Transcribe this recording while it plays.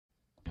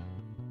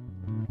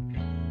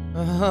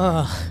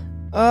Hello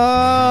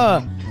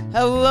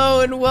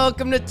and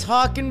welcome to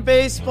Talkin'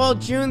 Baseball,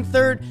 June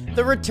 3rd,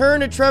 the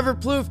return of Trevor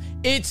Plouffe.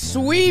 It's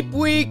sweep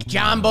week.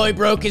 John Boy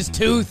broke his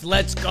tooth.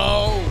 Let's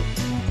go.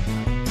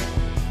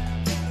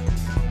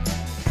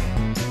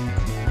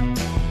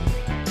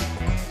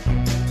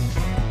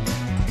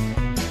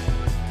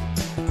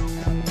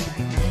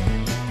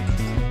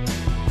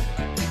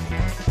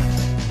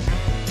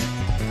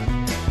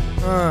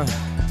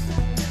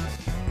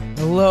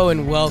 Hello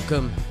and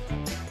welcome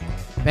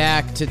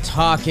back to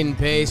Talkin'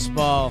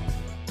 Baseball,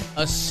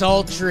 a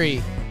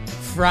sultry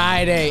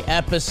Friday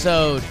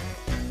episode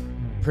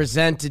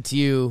presented to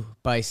you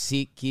by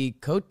SeatGeek.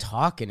 Go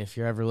Talkin' if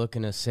you're ever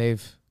looking to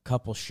save a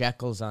couple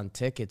shekels on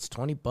tickets,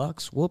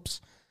 $20.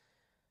 Whoops.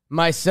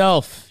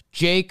 Myself,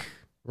 Jake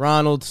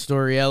Ronald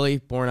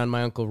Storielli, born on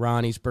my Uncle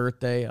Ronnie's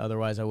birthday.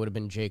 Otherwise, I would have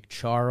been Jake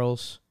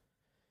Charles.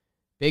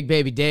 Big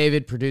Baby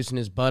David producing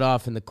his butt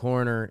off in the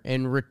corner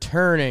and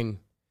returning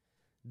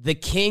the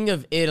king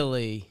of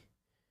Italy,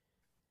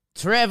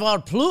 Trevor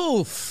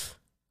Plouffe,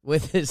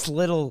 with his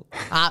little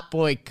hot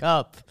boy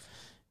cup.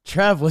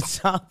 Trev,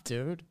 what's up,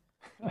 dude?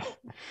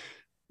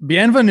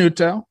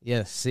 Bienvenuto.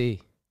 Yes,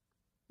 see.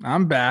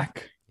 I'm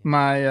back.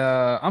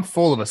 I'm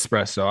full of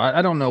espresso.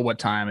 I don't know what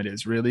time it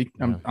is, really.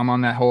 I'm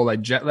on that whole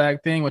jet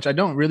lag thing, which I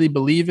don't really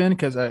believe in,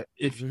 because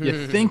if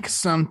you think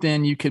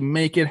something, you can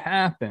make it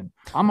happen.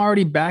 I'm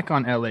already back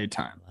on LA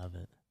time. Love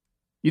it.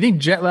 You think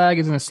jet lag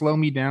is going to slow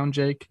me down,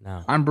 Jake?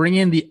 No. I'm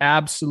bringing the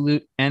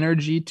absolute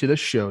energy to the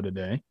show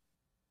today.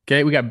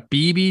 Okay, we got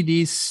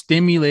BBD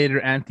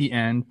stimulator at the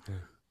end.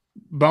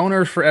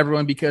 Boners for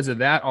everyone because of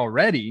that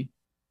already.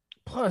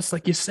 Plus,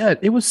 like you said,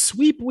 it was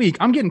sweep week.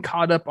 I'm getting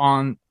caught up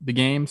on the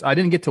games. I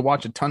didn't get to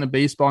watch a ton of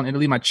baseball in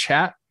Italy. My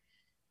chat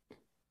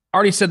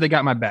already said they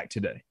got my back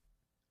today.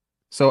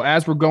 So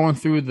as we're going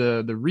through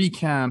the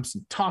recaps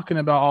and talking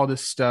about all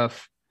this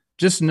stuff,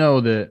 just know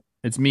that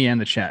it's me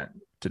and the chat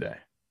today.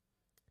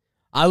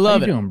 I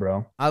love How it. you doing,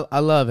 bro?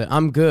 I love it.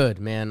 I'm good,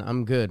 man.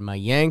 I'm good. My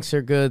Yanks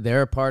are good.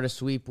 They're a part of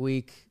sweep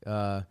week.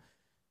 Got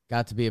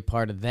to be a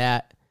part of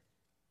that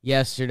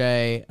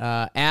yesterday.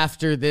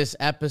 After this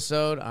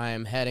episode, I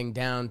am heading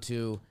down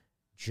to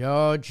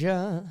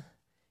Georgia.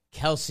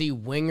 Kelsey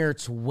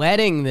Wingert's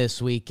wedding this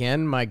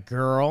weekend, my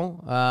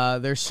girl.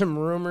 There's some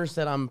rumors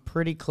that I'm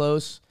pretty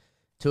close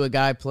to a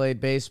guy played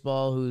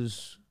baseball who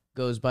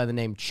goes by the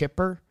name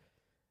Chipper.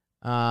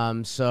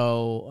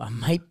 So I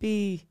might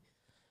be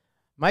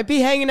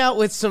hanging out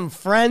with some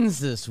friends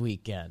this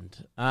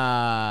weekend.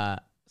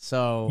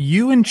 So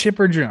You and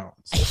Chipper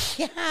Jones.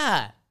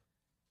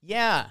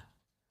 Yeah.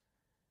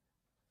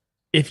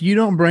 If you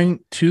don't bring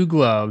 2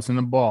 gloves and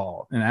a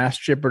ball and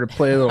ask Chipper to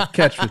play a little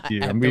catch with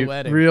you, I'm be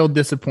real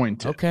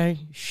disappointed. Okay,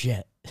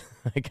 shit.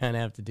 I kind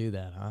of have to do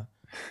that, huh?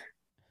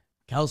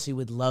 Kelsey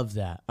would love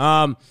that.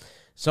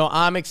 So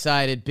I'm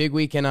excited. Big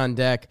weekend on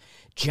deck.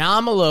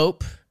 John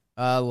Malope,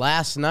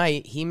 last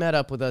night, he met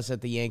up with us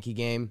at the Yankee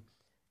game.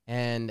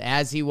 And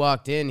as he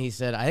walked in, he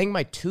said, I think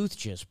my tooth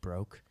just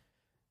broke.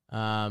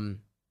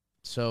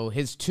 So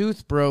his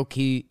tooth broke.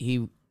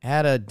 He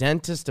had a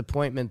dentist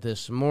appointment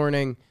this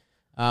morning.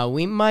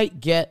 We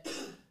might get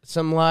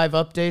some live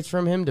updates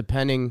from him,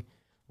 depending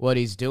what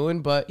he's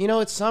doing. But,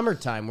 it's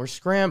summertime. We're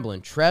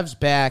scrambling. Trev's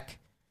back.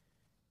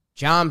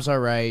 Jom's all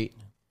right.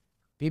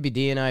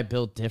 BBD and I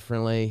built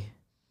differently.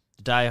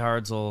 The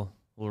diehards will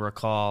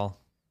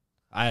recall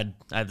I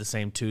had the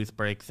same tooth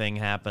break thing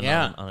happen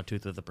on a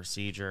tooth with a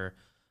procedure.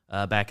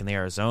 Back in the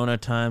Arizona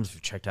times, if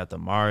you checked out the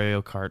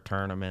Mario Kart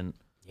tournament.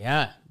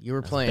 Yeah, you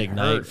were playing big hurt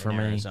night for in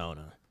me.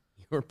 Arizona.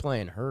 You were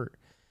playing hurt.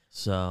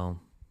 So,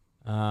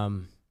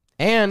 and,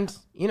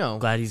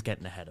 glad he's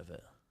getting ahead of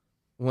it.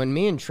 When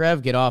me and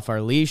Trev get off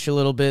our leash a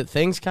little bit,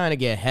 things kind of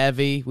get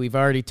heavy. We've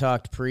already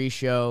talked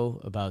pre-show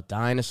about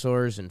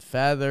dinosaurs and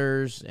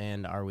feathers,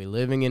 and are we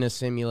living in a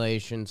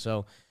simulation?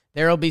 So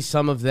there'll be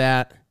some of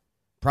that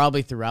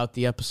probably throughout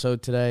the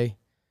episode today.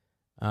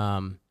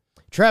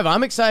 Trev,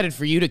 I'm excited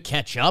for you to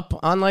catch up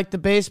on the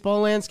baseball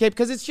landscape,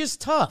 because it's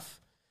just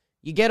tough.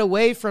 You get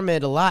away from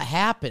it, a lot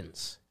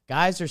happens.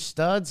 Guys are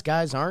studs,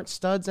 guys aren't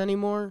studs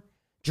anymore.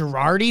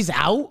 Girardi's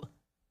out.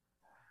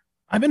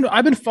 I've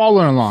been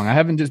following along. I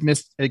haven't just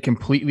missed it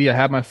completely. I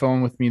have my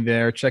phone with me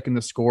there, checking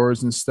the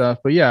scores and stuff.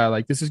 But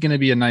yeah, this is going to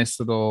be a nice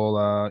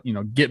little,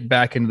 get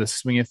back into the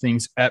swing of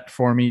things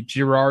for me.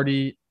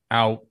 Girardi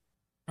out.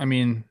 I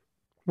mean,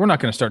 we're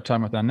not going to start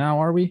talking about that now,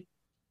 are we?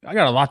 I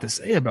got a lot to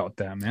say about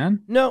that,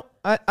 man. No,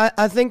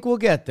 I think we'll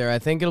get there. I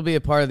think it'll be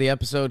a part of the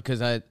episode, because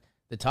the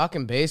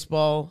Talking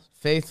Baseball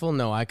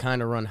faithful, I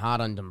kind of run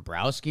hot on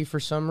Dombrowski for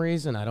some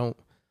reason. I don't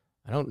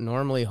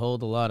normally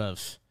hold a lot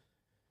of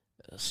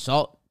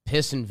salt,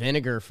 piss, and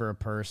vinegar for a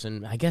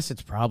person. I guess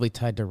it's probably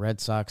tied to Red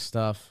Sox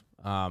stuff.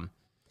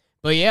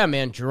 But yeah,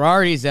 man,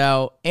 Girardi's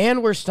out,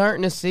 and we're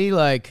starting to see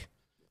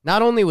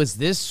not only was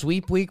this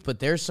sweep week, but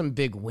there's some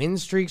big win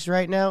streaks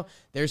right now.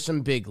 There's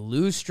some big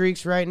lose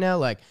streaks right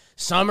now.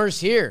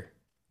 Summer's here.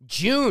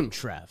 June,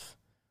 Trev.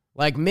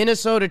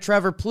 Minnesota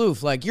Trevor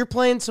Plouffe. You're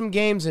playing some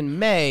games in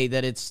May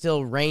that it's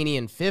still rainy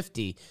and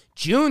 50.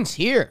 June's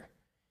here.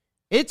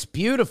 It's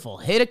beautiful.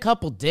 Hit a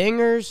couple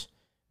dingers.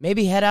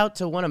 Maybe head out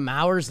to one of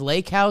Mauer's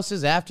lake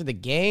houses after the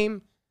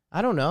game.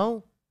 I don't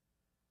know.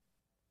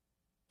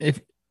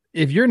 If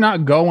you're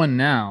not going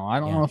now, I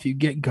don't know if you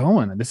get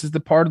going. This is the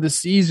part of the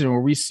season where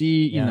we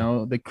see, you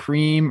know, the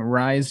cream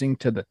rising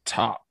to the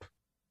top.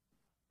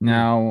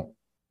 Now,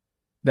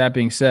 that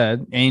being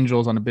said,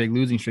 Angels on a big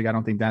losing streak, I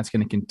don't think that's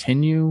going to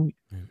continue.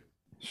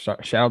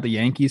 Shout out the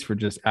Yankees for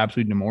just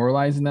absolutely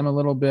demoralizing them a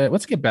little bit.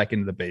 Let's get back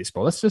into the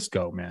baseball. Let's just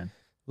go, man.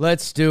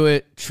 Let's do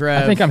it,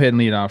 Trev. I think I'm hitting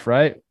leadoff,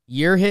 right?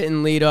 You're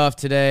hitting leadoff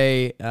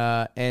today,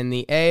 and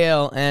the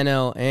AL,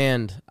 NL,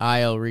 and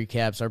IL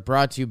recaps are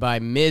brought to you by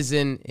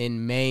Mizzen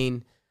in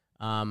Maine.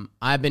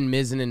 I've been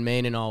Mizzen in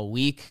Maine all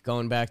week,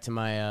 going back to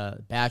my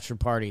bachelor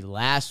party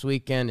last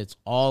weekend. It's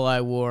all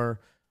I wore.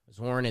 I was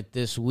wearing it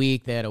this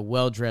week. They had a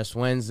well-dressed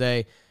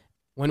Wednesday.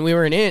 When we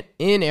were in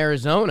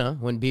Arizona,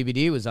 when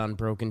BBD was on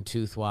Broken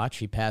Tooth Watch,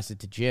 he passed it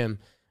to Jim.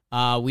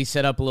 We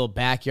set up a little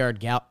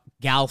backyard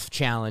golf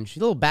challenge. A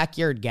little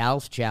backyard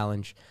golf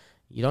challenge.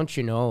 You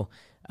know.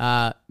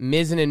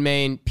 Mizzen in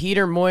Maine,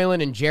 Peter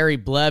Moylan and Jerry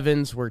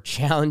Blevins were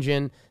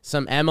challenging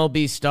some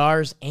MLB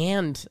stars,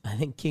 and I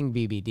think King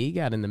BBD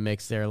got in the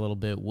mix there a little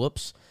bit.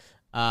 Whoops.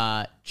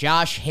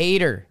 Josh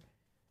Hader,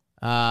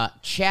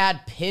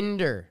 Chad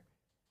Pinder,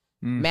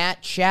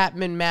 Matt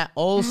Chapman, Matt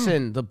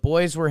Olson. The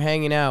boys were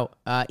hanging out.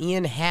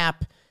 Ian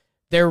Happ.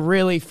 They're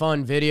really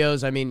fun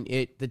videos. I mean,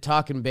 the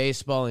Talking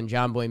Baseball and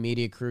John Boy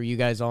Media crew, you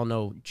guys all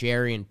know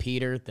Jerry and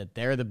Peter, that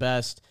they're the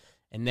best,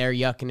 and they're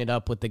yucking it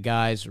up with the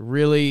guys.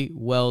 Really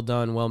well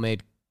done,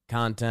 well-made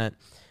content.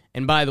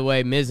 And by the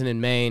way, Mizzen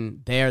in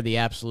Maine, they are the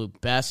absolute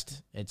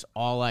best. It's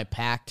all I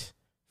packed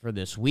for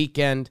this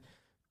weekend.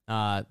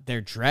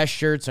 Their dress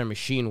shirts are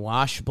machine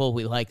washable.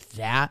 We like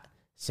that.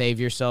 Save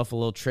yourself a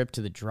little trip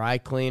to the dry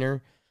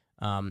cleaner.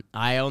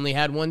 I only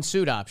had one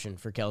suit option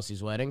for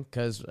Kelsey's wedding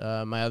because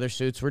my other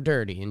suits were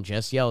dirty and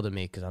Jess yelled at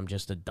me because I'm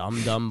just a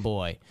dumb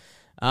boy.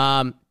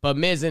 But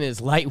Mizzen is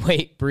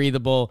lightweight,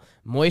 breathable,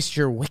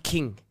 moisture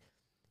wicking.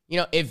 You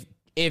know,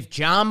 if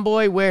John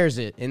Boy wears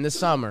it in the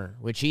summer,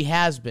 which he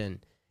has been,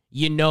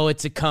 you know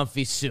it's a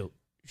comfy suit.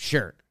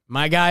 Shirt.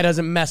 My guy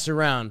doesn't mess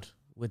around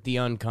with the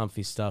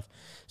uncomfy stuff.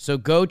 So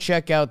go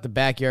check out the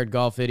backyard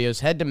golf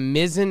videos. Head to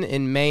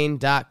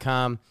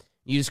mizzeninmaine.com.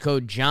 Use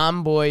code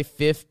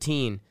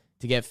JohnBoy15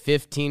 to get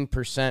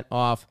 15%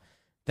 off.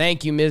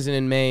 Thank you, Mizzen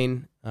in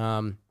Maine.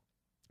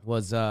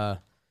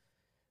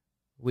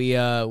 We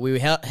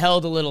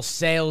held a little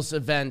sales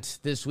event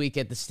this week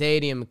at the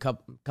stadium. A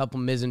couple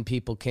Mizzen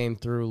people came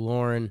through.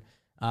 Lauren,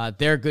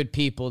 they're good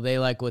people. They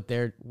like what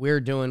we're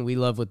doing. We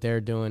love what they're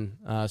doing.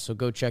 So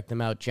go check them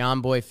out.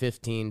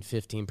 JohnBoy15,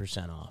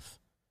 15% off.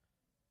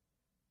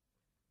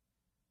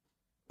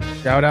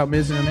 Shout out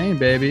Mizzen in Maine,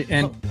 baby.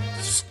 And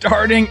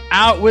starting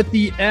out with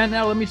the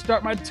NL, let me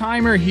start my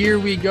timer. Here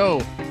we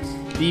go.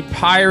 The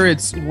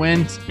Pirates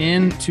went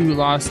into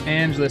Los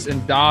Angeles,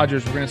 and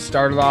Dodgers, we're going to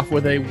start it off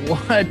with a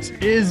what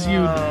is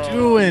you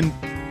doing,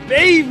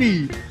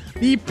 baby?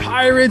 The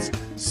Pirates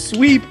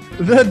sweep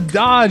the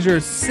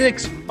Dodgers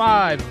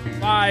 6-5,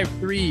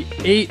 5-3,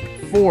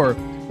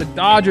 8-4. The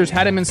Dodgers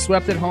hadn't been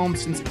swept at home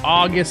since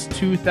August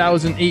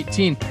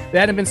 2018. They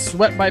hadn't been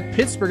swept by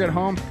Pittsburgh at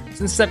home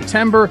since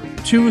September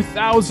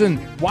 2000.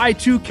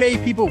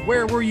 Y2K people,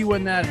 where were you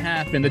when that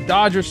happened? The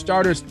Dodgers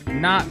starters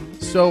not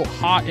so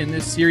hot in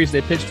this series.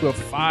 They pitched to a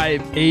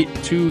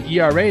 5.82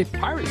 ERA.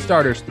 Pirate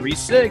starters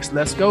 3.6.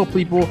 Let's go,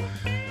 people.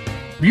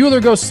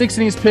 Buehler goes 6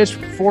 innings pitched,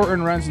 4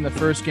 earned runs in the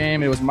first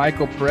game. It was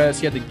Michael Perez.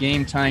 He had the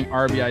game-tying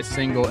RBI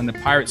single, and the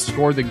Pirates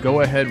scored the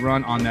go-ahead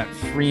run on that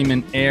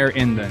Freeman error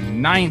in the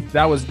 9th.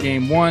 That was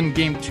game 1.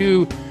 Game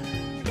 2,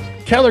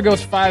 Keller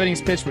goes 5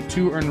 innings pitched with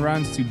 2 earned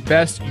runs to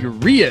Best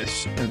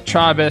Urias. And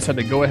Chavez had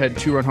the go-ahead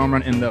 2-run home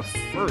run in the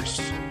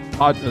first.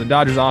 The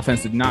Dodgers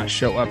offense did not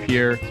show up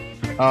here.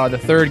 The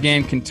third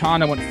game,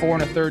 Quintana went 4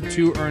 1/3,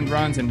 2 earned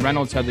runs, and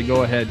Reynolds had the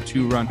go-ahead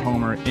 2-run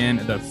homer in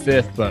the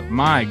 5th. But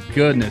my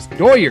goodness,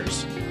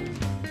 Doyers.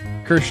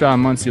 Kershaw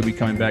and Muncy will be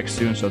coming back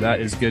soon, so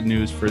that is good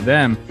news for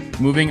them.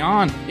 Moving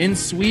on, in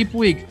sweep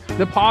week,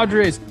 the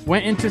Padres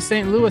went into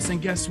St. Louis,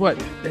 and guess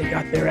what? They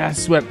got their ass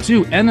swept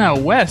too.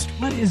 NL West,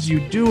 what is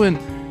you doing?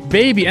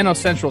 Baby, NL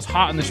Central's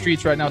hot in the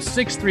streets right now.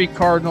 6-3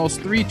 Cardinals,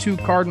 3-2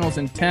 Cardinals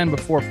in 10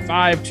 before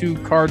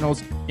 5-2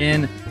 Cardinals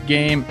in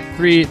Game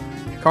 3.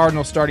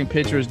 Cardinals starting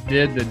pitchers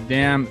did the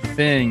damn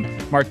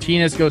thing.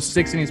 Martinez goes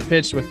 6 innings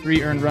pitched with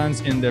 3 earned runs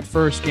in the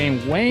first game.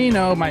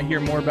 Waino, might hear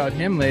more about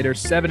him later.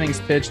 7 innings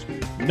pitched,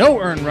 no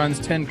earned runs,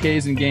 10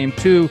 Ks in Game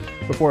 2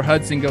 before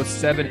Hudson goes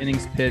 7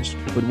 innings pitched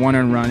with 1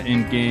 earned run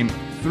in Game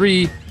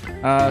 3.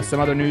 Some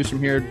other news from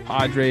here.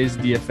 Padres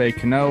DFA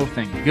Cano,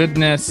 thank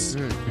goodness.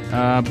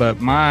 But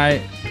my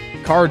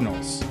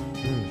Cardinals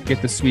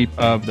get the sweep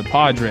of the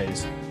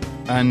Padres.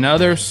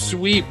 Another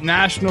sweep.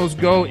 Nationals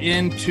go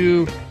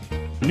into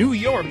New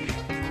York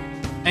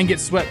and get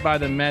swept by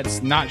the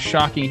Mets. Not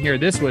shocking here.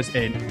 This was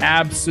an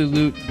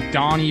absolute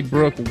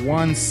Donnybrook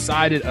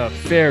one-sided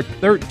affair.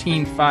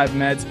 13-5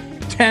 Mets,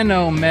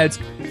 10-0 Mets,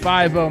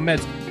 5-0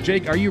 Mets.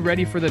 Jake, are you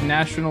ready for the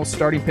National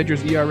starting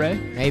pitchers ERA?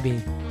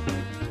 Maybe.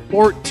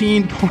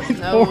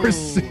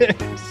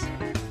 14.46.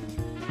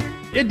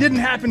 It didn't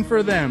happen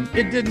for them.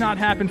 It did not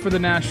happen for the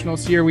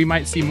Nationals here. We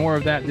might see more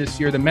of that this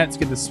year. The Mets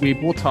get the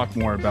sweep. We'll talk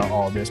more about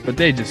all this, but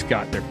they just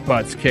got their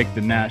butts kicked,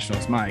 the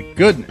Nationals. My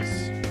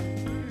goodness.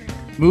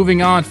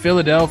 Moving on,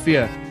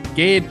 Philadelphia.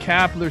 Gabe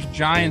Kapler's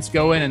Giants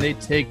go in and they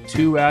take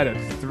 2 out of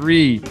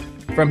 3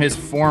 from his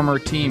former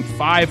team.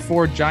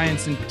 5-4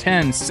 Giants in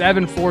 10,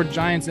 7-4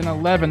 Giants in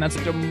 11. That's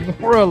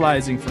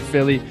demoralizing for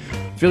Philly.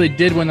 Philly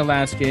did win the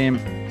last game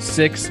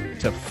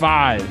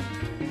 6-5.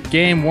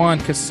 Game 1,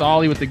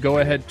 Casali with the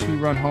go-ahead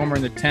 2-run homer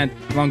in the 10th.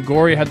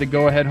 Longoria had the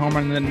go-ahead homer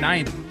in the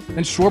 9th.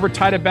 Then Schwarber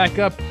tied it back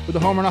up with a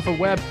home run off of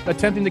Webb,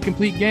 attempting the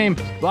complete game.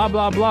 Blah,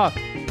 blah, blah.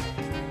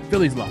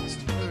 Phillies lost.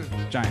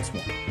 Giants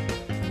won.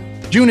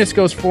 Junis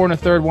goes 4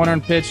 1/3, 1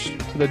 earned pitch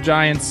to the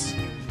Giants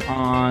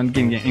in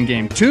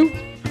game 2.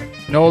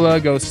 Nola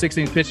goes 6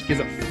 innings pitched,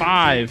 gives up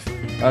 5,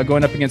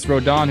 going up against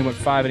Rodon, who went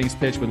 5 innings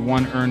pitched with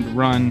 1 earned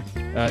run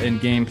in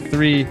game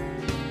 3.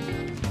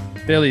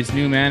 Phillies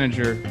new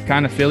manager,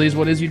 kind of Phillies,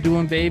 what is you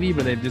doing, baby?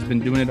 But they've just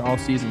been doing it all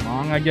season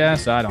long, I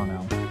guess. I don't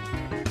know.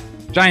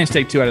 Giants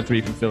take 2 out of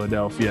 3 from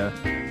Philadelphia.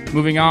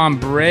 Moving on,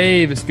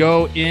 Braves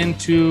go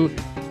into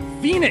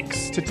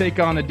Phoenix to take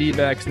on the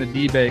D-backs, and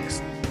the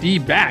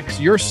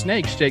D-backs, your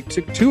Snakes, Jake,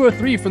 took 2 of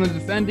 3 from the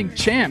defending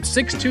champs.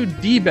 6-2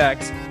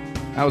 D-backs.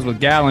 That was with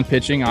Gallen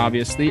pitching,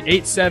 obviously.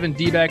 8-7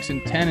 D-backs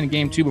in 10 in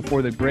game 2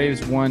 before the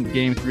Braves won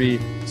game 3,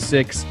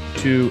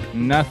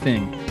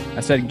 6-0. I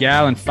said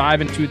Gallen,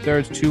 5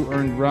 2/3, 2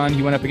 earned run.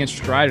 He went up against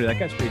Strider. That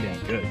guy's pretty damn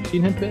good. You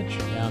seen him pitch?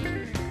 Yeah.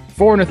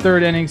 4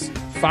 1/3 innings,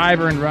 5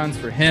 earned runs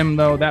for him,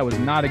 though. That was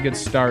not a good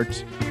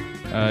start.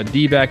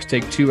 D-backs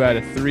take 2 out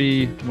of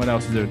 3. What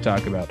else is there to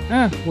talk about?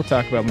 We'll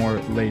talk about more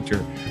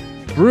later.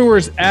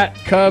 Brewers at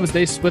Cubs.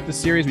 They split the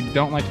series. We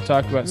don't like to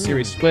talk about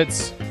series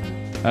splits.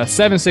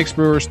 7-6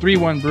 Brewers,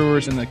 3-1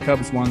 Brewers, and the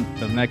Cubs won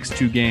the next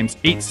 2 games.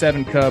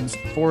 8-7 Cubs,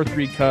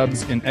 4-3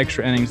 Cubs in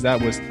extra innings.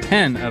 That was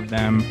 10 of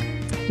them.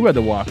 Who had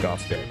the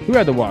walk-off there? Who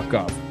had the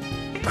walk-off?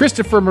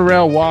 Christopher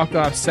Morel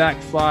walk-off sac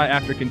fly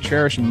after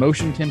Contreras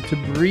motioned him to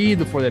breathe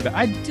before they bat.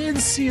 I did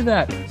see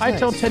that. That's I nice.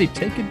 Tell Teddy,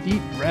 take a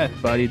deep breath,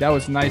 buddy. That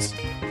was nice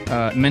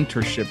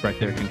mentorship right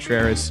there,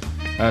 Contreras.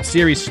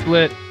 Series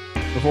split.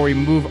 Before we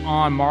move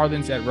on,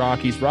 Marlins at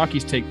Rockies.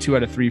 Rockies take 2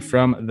 out of 3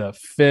 from the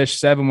Fish.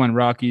 7-1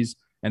 Rockies.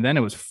 And then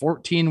it was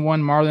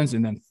 14-1 Marlins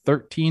and then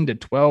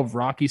 13-12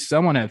 Rockies.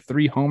 Someone had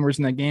 3 homers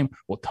in that game.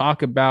 We'll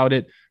talk about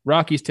it.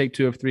 Rockies take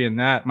 2 of 3, and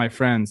that, my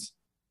friends,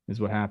 is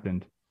what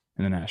happened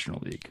in the National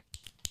League.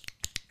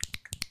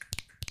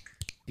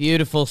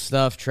 Beautiful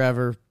stuff,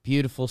 Trevor.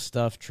 Beautiful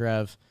stuff,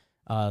 Trev.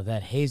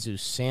 That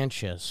Jesus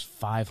Sanchez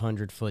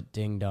 500-foot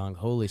ding-dong.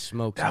 Holy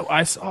smokes.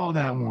 I saw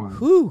that one.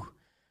 Whew.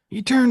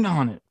 He turned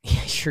on it.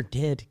 Yeah, sure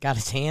did. Got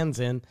his hands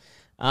in.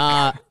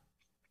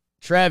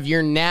 Trev,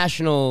 your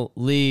National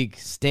League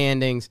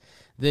standings.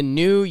 The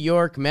New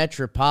York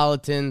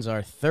Metropolitans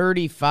are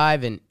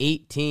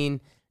 35-18,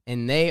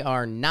 and they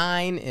are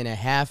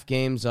 9.5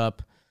 games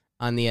up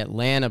on the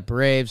Atlanta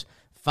Braves,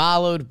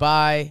 followed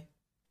by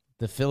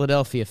the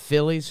Philadelphia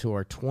Phillies, who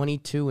are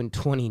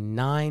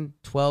 22-29,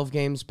 12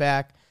 games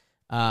back.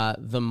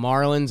 The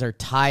Marlins are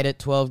tied at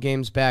 12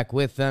 games back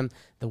with them.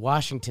 The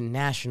Washington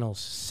Nationals,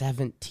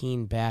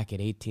 17 back at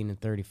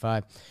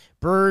 18-35.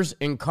 Brewers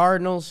and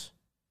Cardinals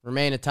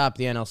remain atop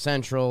the NL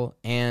Central,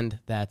 and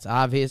that's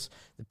obvious.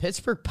 The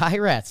Pittsburgh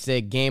Pirates stay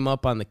a game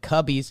up on the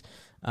Cubbies.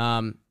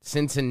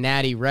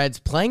 Cincinnati Reds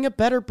playing a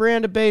better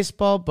brand of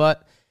baseball,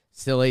 but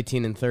still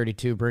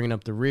 18-32, bringing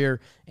up the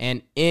rear.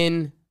 And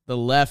in the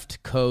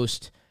left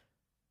coast,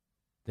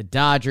 the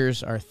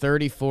Dodgers are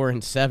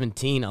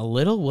 34-17. A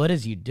little, what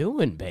is you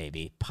doing,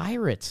 baby?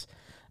 Pirates.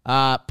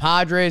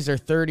 Padres are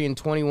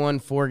 30-21,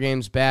 4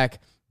 games back.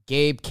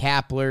 Gabe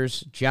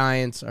Kapler's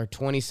Giants are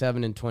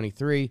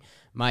 27-23.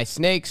 My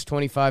Snakes,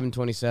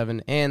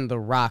 25-27. And the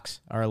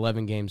Rocks are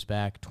 11 games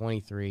back,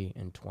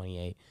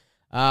 23-28.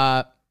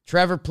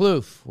 Trevor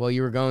Plouffe, while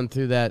you were going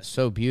through that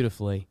so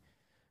beautifully,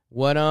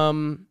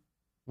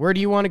 where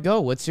do you want to go?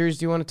 What series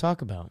do you want to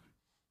talk about?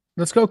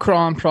 Let's go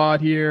crawl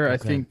prod here. Okay. I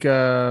think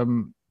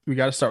we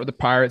got to start with the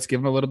Pirates,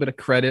 give them a little bit of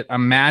credit.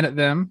 I'm mad at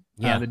them.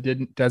 Yeah. They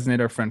didn't designate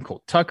our friend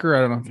Cole Tucker. I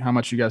don't know how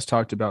much you guys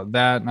talked about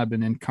that. And I've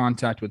been in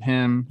contact with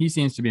him. He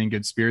seems to be in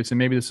good spirits, and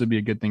maybe this would be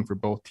a good thing for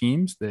both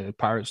teams. The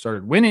Pirates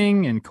started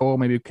winning, and Cole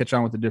maybe catch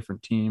on with a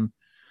different team.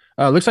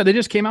 Looks like they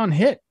just came out and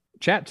hit.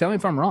 Chat, tell me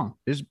if I'm wrong.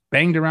 They just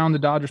banged around the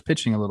Dodgers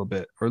pitching a little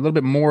bit, or a little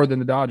bit more than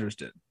the Dodgers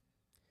did.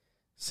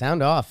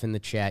 Sound off in the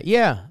chat.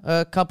 Yeah,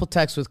 a couple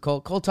texts with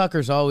Cole. Cole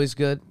Tucker's always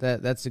good.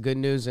 That's the good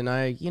news. And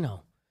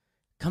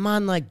come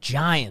on, like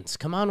Giants.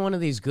 Come on, one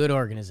of these good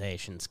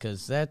organizations,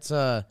 because that's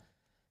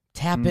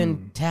tap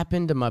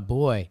into my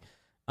boy.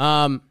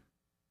 Good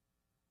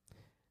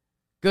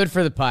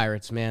for the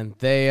Pirates, man.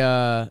 They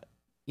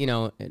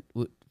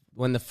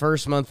when the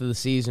first month of the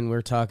season we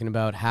were talking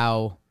about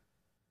how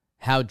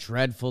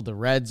dreadful the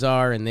Reds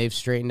are, and they've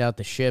straightened out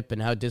the ship,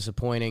 and how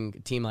disappointing a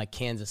team like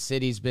Kansas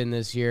City's been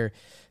this year.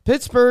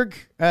 Pittsburgh,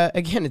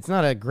 again, it's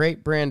not a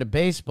great brand of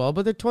baseball,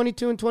 but they're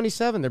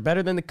 22-27. They're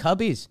better than the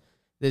Cubbies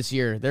this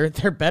year.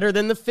 They're better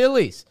than the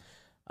Phillies.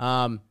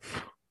 And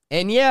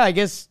yeah, I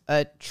guess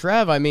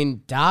Trev, I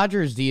mean,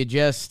 Dodgers, do you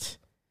just,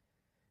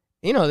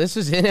 this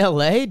is in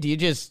LA, do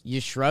you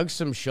shrug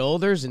some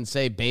shoulders and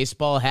say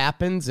baseball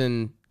happens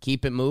and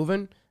keep it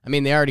moving? I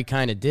mean, they already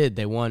kind of did.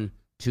 They won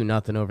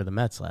 2-0 over the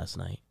Mets last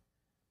night.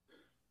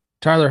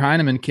 Tyler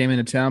Heineman came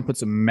into town, put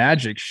some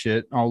magic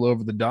shit all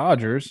over the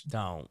Dodgers.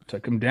 Don't.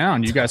 Took him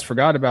down. You guys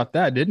forgot about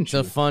that, didn't you?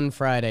 It's a fun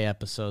Friday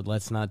episode.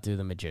 Let's not do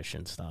the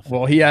magician stuff.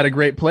 Well, he had a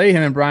great play,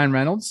 him and Brian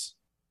Reynolds.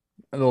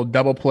 A little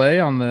double play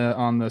on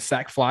the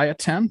sac fly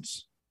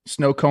attempt.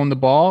 Snow cone the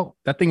ball.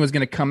 That thing was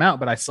going to come out,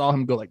 but I saw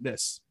him go like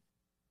this.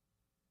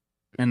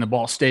 And the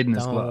ball stayed in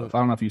his glove. I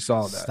don't know if you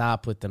saw that.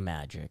 Stop with the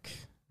magic.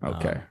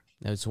 Okay.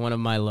 It's one of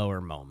my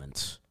lower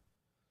moments.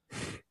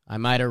 I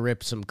might have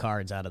ripped some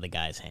cards out of the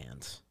guy's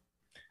hands.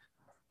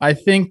 I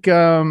think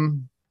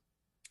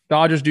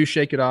Dodgers do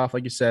shake it off.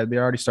 Like you said, they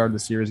already started the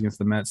series against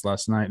the Mets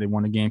last night. They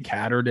won a game.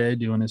 Catterday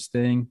doing his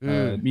thing.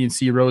 Me and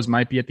C Rose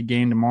might be at the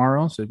game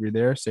tomorrow. So if you're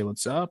there, say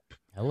what's up.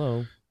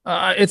 Hello.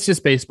 It's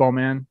just baseball,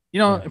 man.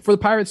 For the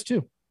Pirates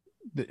too.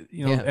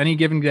 Any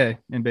given day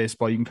in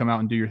baseball, you can come out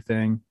and do your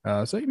thing.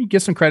 So you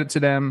give some credit to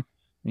them.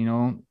 They've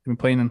been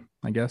playing,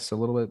 I guess, a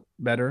little bit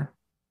better.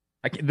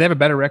 They have a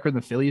better record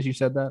than the Phillies. You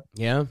said that?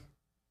 Yeah.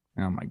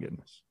 Oh my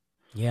goodness.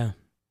 Yeah.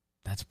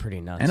 That's pretty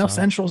nuts. NL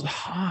Central's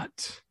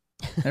hot.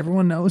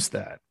 Everyone knows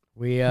that.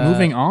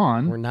 Moving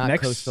on. We're not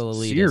next coastal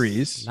elitists.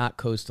 Series. Not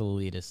coastal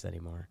elitists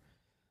anymore.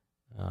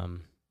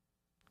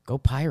 Go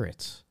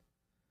Pirates.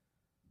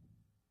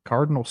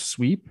 Cardinals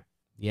sweep.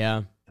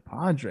 Yeah. The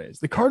Padres.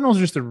 The Cardinals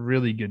are just a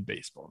really good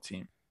baseball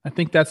team. I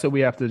think that's what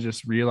we have to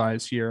just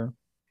realize here.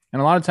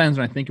 And a lot of times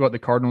when I think about the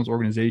Cardinals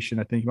organization,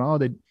 I think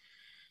about,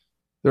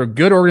 they're a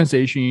good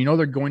organization.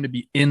 They're going to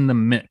be in the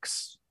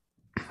mix.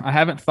 I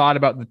haven't thought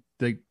about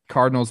the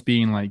Cardinals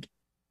being like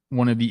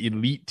one of the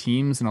elite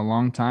teams in a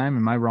long time.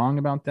 Am I wrong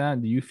about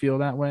that? Do you feel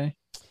that way?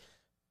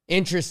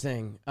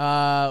 Interesting.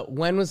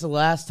 When was the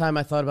last time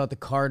I thought about the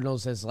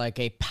Cardinals as like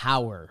a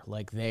power,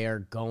 like they are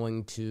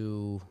going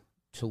to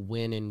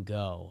win and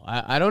go?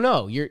 I don't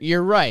know.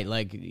 You're right.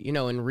 Like,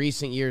 in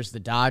recent years, the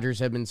Dodgers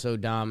have been so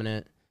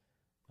dominant.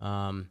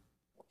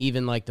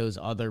 Even like those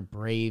other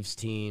Braves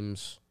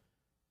teams.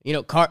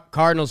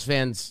 Cardinals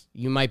fans,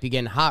 you might be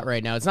getting hot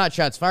right now. It's not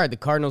shots fired. The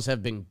Cardinals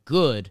have been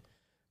good,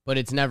 but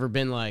it's never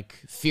been like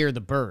fear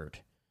the bird.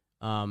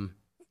 And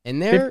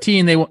they're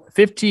 15. They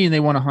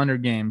won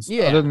 100 games.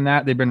 Yeah. Other than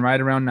that, they've been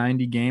right around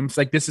 90 games.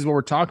 Like, this is what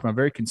we're talking about.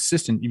 Very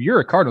consistent. If you're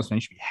a Cardinals fan,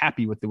 you should be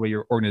happy with the way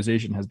your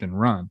organization has been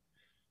run.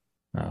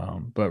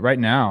 But right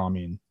now, I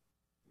mean,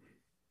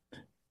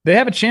 they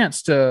have a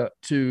chance to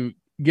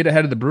get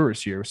ahead of the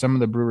Brewers here. Some of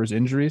the Brewers'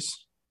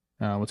 injuries.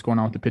 What's going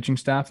on with the pitching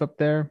staff up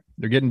there?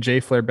 They're getting Jay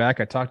Flair back.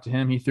 I talked to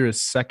him. He threw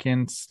his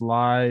second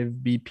live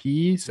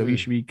BP, so he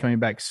should be coming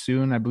back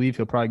soon. I believe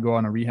he'll probably go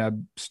on a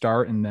rehab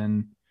start, and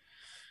then,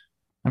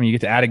 you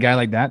get to add a guy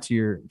like that to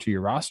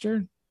your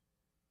roster.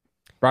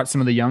 Brought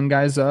some of the young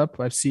guys up,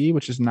 I see,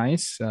 which is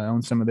nice.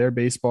 Own some of their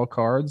baseball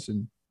cards,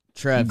 and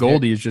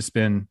Goldie has just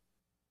been.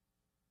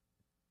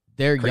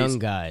 They're crazy. young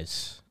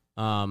guys.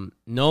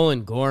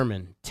 Nolan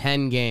Gorman,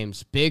 10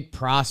 games, big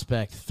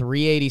prospect,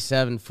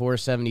 387,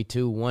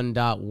 472,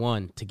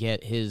 1.1 to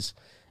get his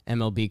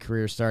MLB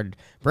career started.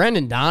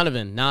 Brendan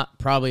Donovan, not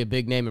probably a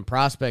big name in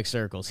prospect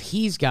circles.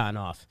 He's gotten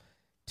off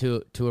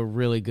to a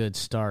really good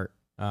start.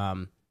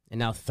 And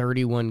now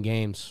 31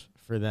 games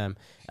for them.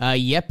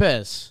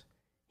 Yepes,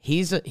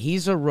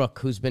 he's a rook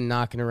who's been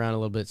knocking around a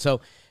little bit.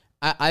 So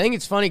I think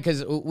it's funny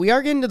because we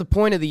are getting to the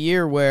point of the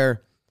year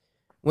where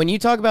when you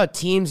talk about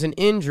teams and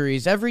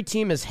injuries, every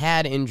team has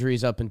had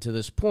injuries up until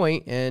this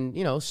point, and,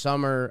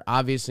 some are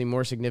obviously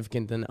more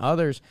significant than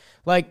others.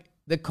 Like,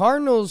 the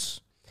Cardinals,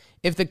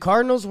 if the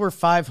Cardinals were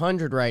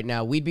 500 right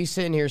now, we'd be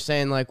sitting here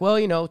saying, like,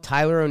 well,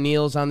 Tyler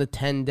O'Neill's on the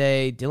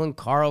 10-day, Dylan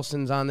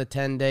Carlson's on the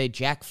 10-day,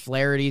 Jack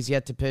Flaherty's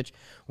yet to pitch.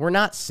 We're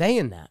not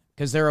saying that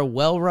because they're a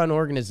well-run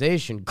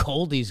organization.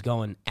 Goldie's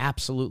going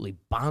absolutely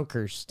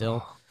bonkers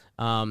still.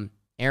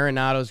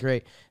 Arenado's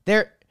great.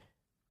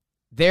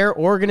 Their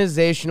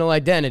organizational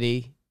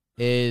identity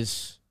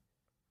is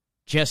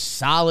just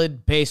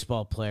solid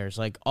baseball players,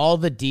 like all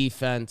the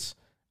defense,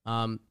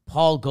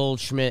 Paul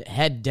Goldschmidt,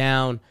 head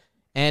down.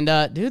 And,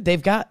 dude,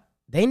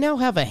 they now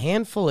have a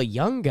handful of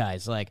young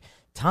guys like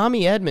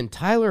Tommy Edman,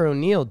 Tyler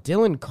O'Neill,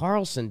 Dylan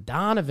Carlson,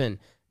 Donovan,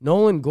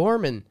 Nolan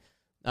Gorman.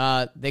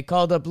 They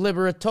called up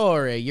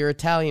Liberatore, your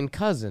Italian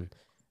cousin.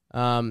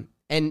 And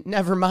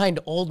never mind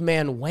old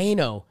man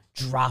Waino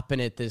dropping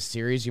it this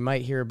series. You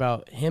might hear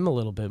about him a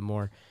little bit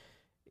more.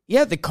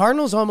 Yeah, the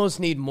Cardinals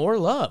almost need more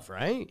love,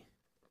 right?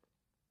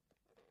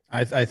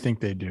 I think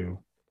they do.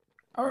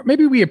 Or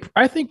maybe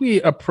I think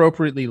we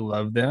appropriately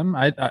love them.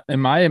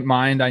 In my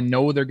mind, I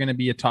know they're going to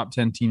be a top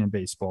 10 team in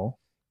baseball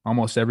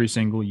almost every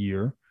single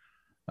year.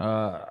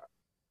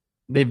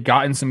 They've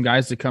gotten some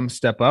guys to come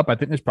step up. I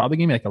think there's probably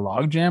going to be like a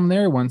logjam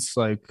there once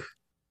like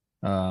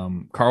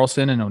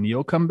Carlson and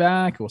O'Neill come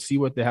back. We'll see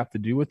what they have to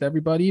do with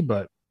everybody,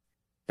 but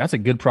that's a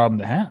good problem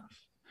to have.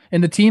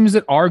 And the teams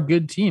that are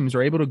good teams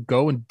are able to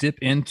go and dip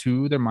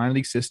into their minor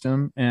league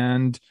system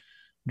and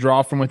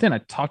draw from within. I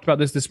talked about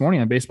this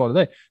morning on Baseball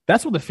Today.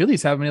 That's what the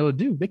Phillies haven't been able to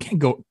do. They can't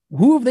go.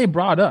 Who have they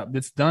brought up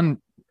that's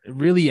done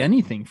really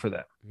anything for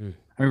them?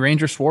 I mean,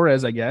 Ranger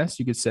Suarez, I guess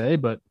you could say,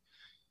 but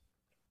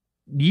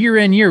year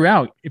in, year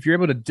out, if you're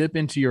able to dip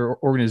into your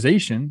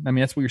organization, I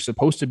mean, that's what you're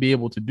supposed to be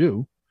able to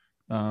do.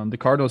 The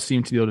Cardinals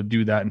seem to be able to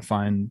do that and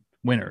find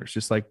winners,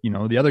 just like,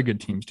 the other good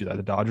teams do that.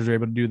 The Dodgers are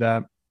able to do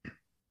that.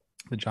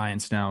 The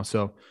Giants now.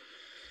 So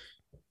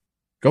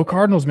go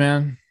Cardinals,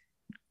 man.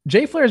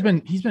 Jay Flair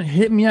he's been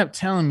hitting me up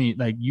telling me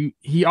like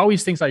he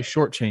always thinks I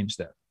shortchange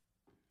them.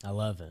 I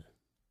love it.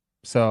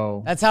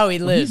 So that's how he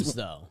lives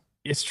though.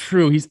 It's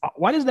true.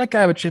 Why does that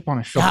guy have a chip on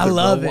his shoulder? I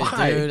love it,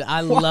 dude.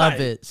 I love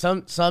it.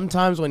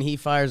 Sometimes when he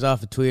fires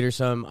off a tweet or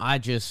something,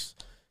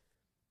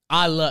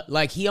 I love,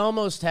 like, he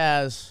almost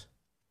has,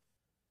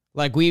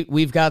 like,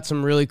 we've got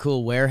some really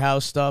cool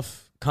warehouse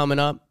stuff coming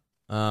up.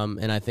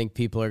 And I think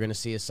people are going to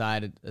see a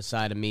side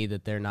of me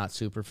that they're not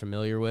super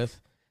familiar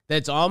with.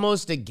 That's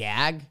almost a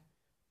gag,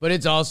 but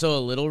it's also a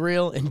little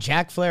real. And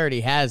Jack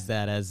Flaherty has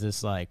that as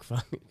this, like,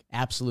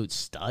 absolute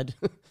stud,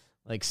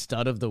 like,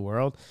 stud of the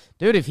world.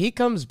 Dude, if he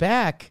comes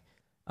back,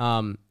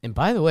 and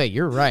by the way,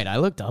 you're right. I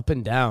looked up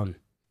and down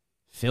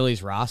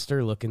Philly's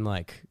roster looking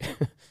like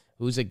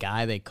who's a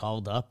guy they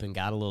called up and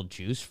got a little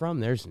juice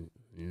from. There's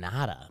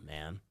nada,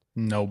 man.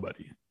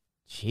 Nobody.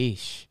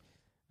 Sheesh.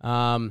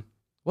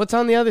 What's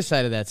on the other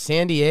side of that?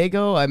 San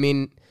Diego? I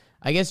mean,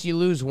 I guess you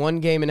lose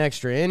one game in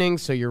extra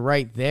innings, so you're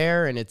right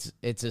there, and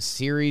it's a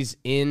series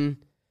in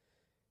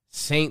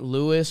St.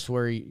 Louis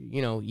where,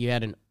 you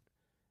had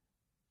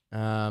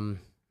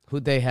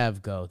who'd they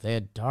have go? They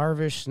had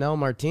Darvish, Snell,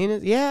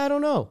 Martinez? Yeah, I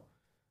don't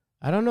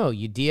know.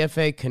 You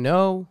DFA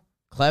Cano,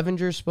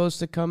 Clevenger's supposed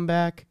to come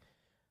back.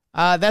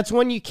 That's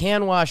one you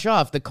can wash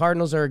off. The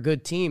Cardinals are a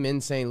good team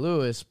in St.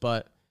 Louis,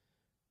 but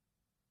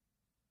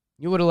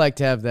you would have liked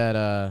to have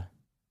that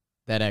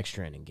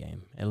extra inning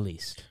game, at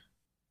least.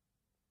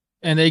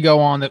 And they go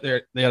on that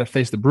they got to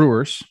face the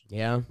Brewers,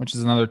 which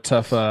is another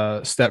tough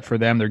step for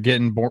them. They're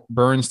getting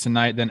Burns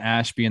tonight, then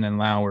Ashby, and then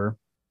Lauer.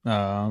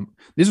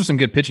 These are some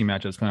good pitching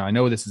matchups. I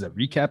know this is a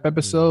recap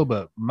episode,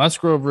 but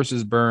Musgrove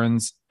versus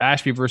Burns,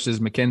 Ashby versus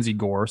Mackenzie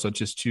Gore, so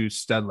just two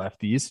stud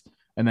lefties,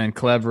 and then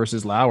Clev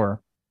versus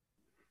Lauer.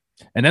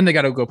 And then they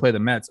got to go play the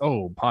Mets.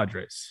 Oh,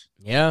 Padres.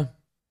 Yeah.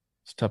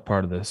 It's a tough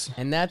part of this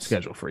and that's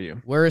schedule for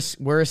you. We're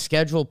a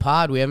scheduled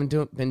pod. We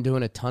haven't been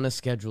doing a ton of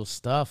scheduled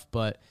stuff,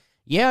 but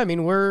yeah, I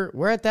mean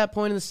we're at that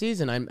point of the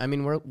season. I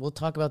mean we'll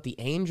talk about the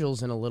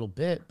Angels in a little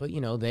bit, but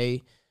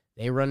they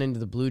run into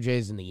the Blue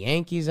Jays and the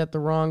Yankees at the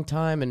wrong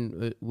time,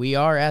 and we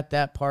are at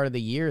that part of the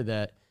year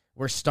that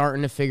we're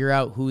starting to figure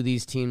out who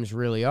these teams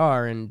really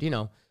are. And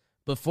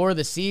before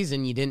the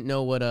season, you didn't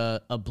know what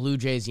a Blue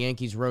Jays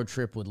Yankees road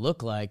trip would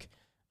look like.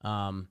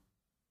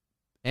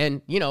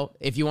 And,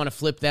 if you want to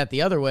flip that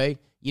the other way,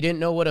 you didn't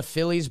know what a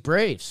Phillies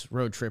Braves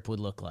road trip would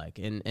look like.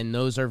 And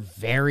those are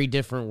very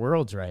different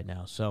worlds right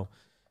now. So,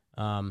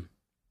 I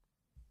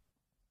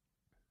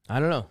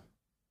don't know.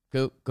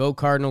 Go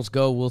Cardinals,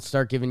 go. We'll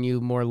start giving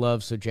you more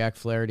love so Jack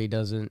Flaherty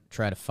doesn't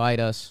try to fight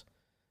us.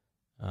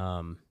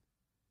 It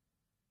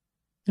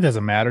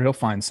doesn't matter. He'll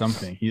find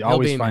something. He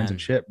always finds a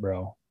chip,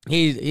 bro.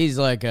 He's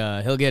like,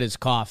 he'll get his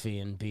coffee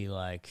and be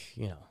like,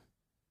 you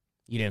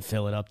didn't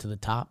fill it up to the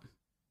top.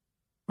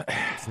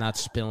 It's not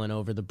spilling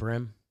over the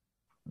brim.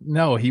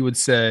 No, he would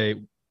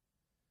say,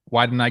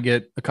 why didn't I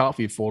get a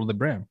coffee full to the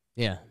brim?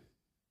 Yeah.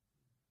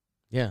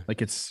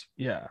 Like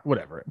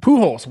whatever.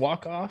 Pujols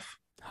walk off.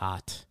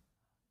 Hot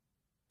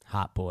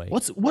boy.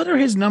 What are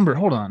his numbers?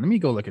 Hold on. Let me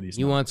go look at these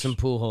numbers. Want some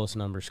numbers. Pujols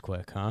numbers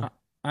quick, huh?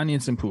 I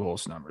need some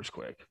Pujols numbers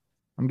quick.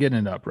 I'm getting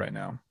it up right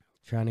now.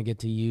 Trying to get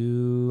to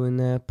you and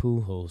that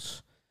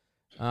Pujols.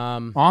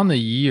 On the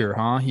year,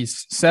 huh?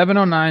 He's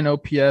 709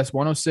 OPS,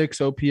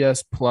 106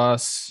 OPS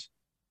plus.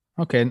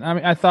 Okay, I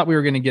mean, I thought we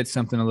were going to get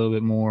something a little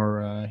bit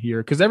more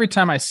here because every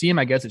time I see him,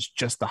 I guess it's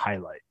just the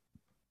highlight.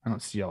 I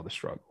don't see all the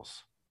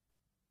struggles.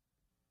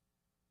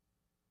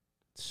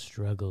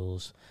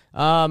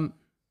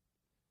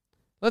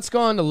 Let's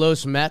go on to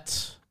Los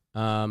Mets.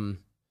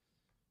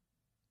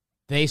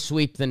 They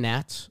sweep the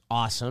Nats.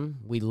 Awesome.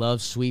 We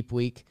love sweep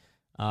week.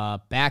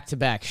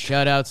 Back-to-back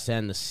shutouts to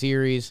end the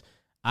series.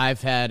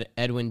 I've had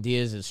Edwin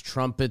Diaz's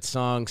trumpet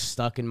song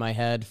stuck in my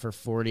head for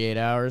 48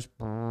 hours.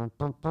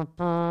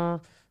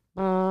 Our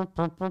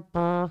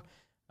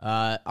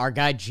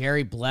guy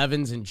Jerry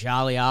Blevins and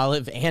Jolly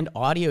Olive and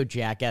Audio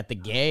Jack at the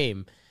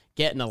game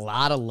getting a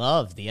lot of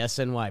love. The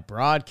SNY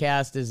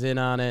broadcast is in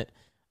on it.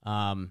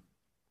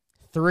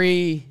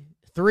 Three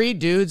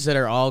dudes that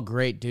are all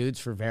great dudes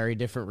for very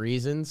different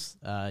reasons.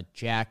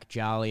 Jack,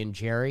 Jolly, and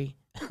Jerry.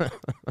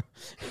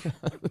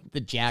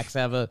 The Jacks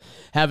have a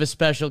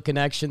special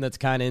connection that's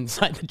kind of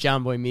inside the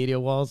John Boy Media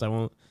walls. I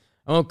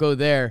won't go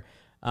there.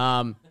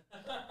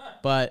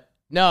 But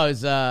no, it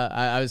was,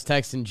 I was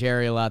texting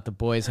Jerry a lot. The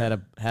boys had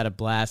a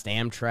blast.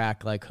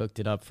 Amtrak hooked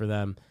it up for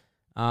them.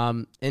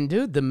 And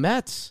dude, the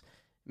Mets,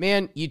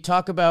 man, you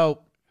talk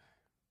about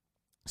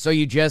So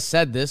you just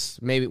said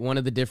this, maybe one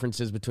of the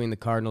differences between the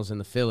Cardinals and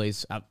the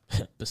Phillies,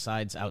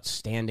 besides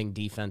outstanding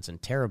defense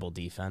and terrible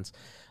defense,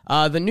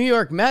 the New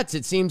York Mets,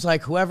 it seems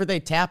like whoever they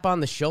tap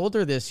on the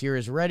shoulder this year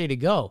is ready to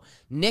go.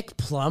 Nick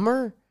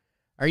Plummer?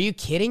 Are you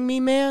kidding me,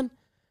 man?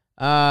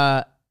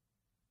 God,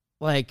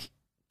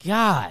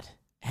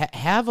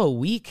 have a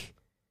week,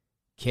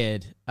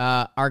 kid. Is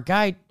that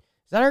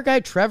our guy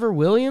Trevor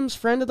Williams,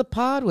 friend of the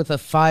pod, with a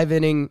five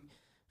inning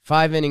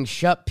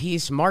shut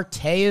piece?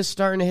 Marte is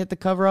starting to hit the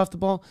cover off the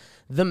ball.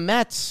 The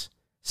Mets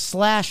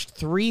slashed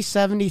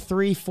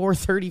 373,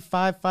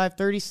 435,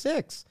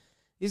 536.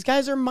 These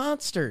guys are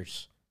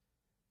monsters.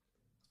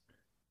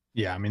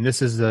 Yeah, I mean,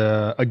 this is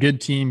a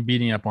good team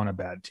beating up on a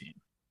bad team.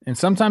 And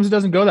sometimes it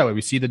doesn't go that way.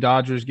 We see the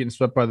Dodgers getting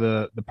swept by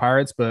the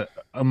Pirates, but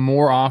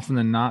more often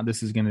than not,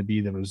 this is going to be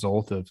the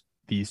result of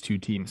these two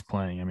teams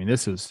playing. I mean,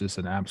 this is just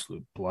an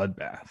absolute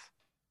bloodbath.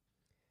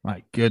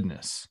 My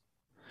goodness.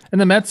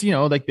 And the Mets,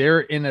 they're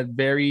in a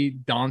very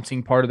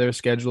daunting part of their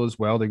schedule as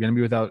well. They're going to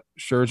be without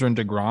Scherzer and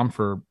DeGrom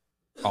for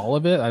all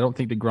of it. I don't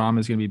think DeGrom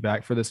is going to be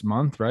back for this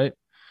month, right?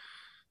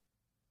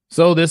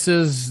 So this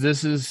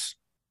is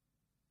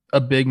a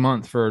big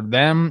month for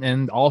them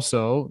and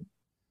also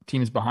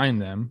teams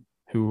behind them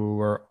who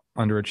are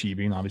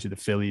underachieving, obviously the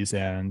Phillies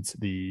and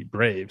the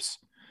Braves.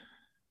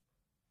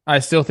 I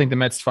still think the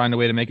Mets find a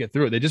way to make it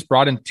through it. They just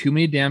brought in too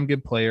many damn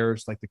good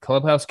players. Like the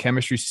clubhouse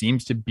chemistry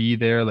seems to be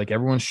there. Like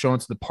everyone's showing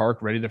to the park,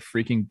 ready to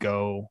freaking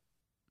go.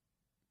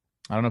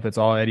 I don't know if it's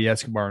all Eddie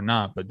Escobar or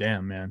not, but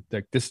damn, man,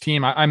 like this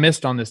team, I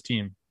missed on this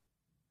team.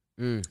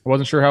 I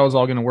wasn't sure how it was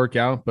all going to work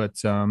out, but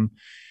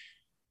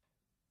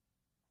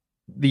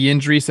the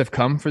injuries have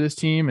come for this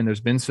team, and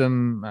there's been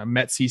some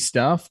Metsy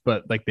stuff,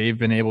 but like they've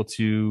been able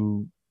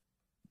to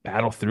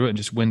battle through it and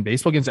just win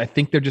baseball games. I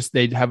think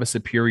they have a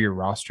superior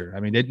roster.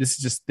 I mean,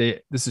 this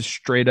is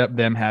straight up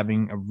them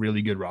having a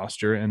really good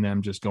roster and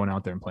them just going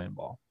out there and playing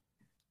ball.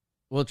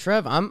 Well,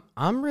 Trev, I'm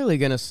really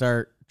gonna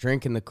start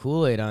drinking the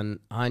Kool-Aid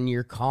on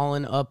your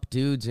calling up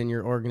dudes in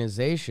your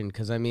organization,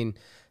 because I mean,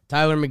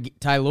 Tyler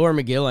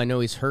McGill, I know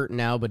he's hurt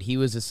now, but he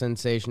was a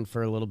sensation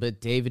for a little bit.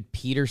 David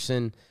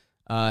Peterson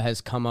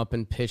has come up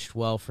and pitched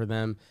well for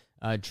them.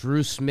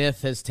 Drew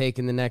Smith has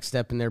taken the next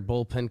step in their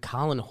bullpen.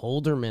 Colin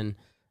Holderman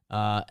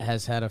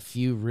has had a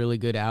few really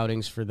good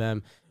outings for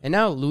them. And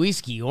now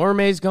Luis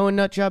Guillorme's going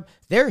nut job.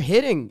 They're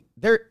hitting.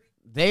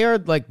 They are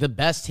like the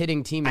best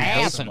hitting team in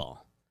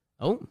baseball.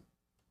 Oh.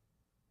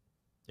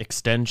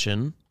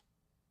 Extension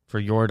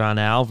for Yordan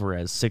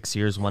Alvarez, 6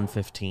 years,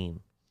 115.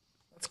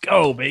 Let's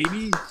go,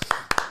 baby.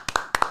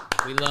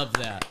 We love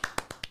that.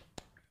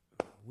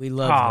 We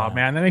love that. Oh,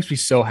 man, that makes me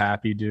so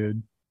happy,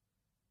 dude.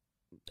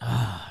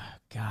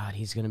 God,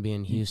 he's going to be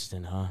in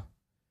Houston, huh?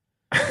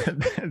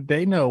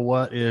 They know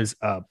what is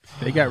up.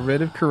 They got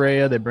rid of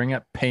Correa. They bring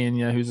up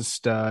Pena, who's a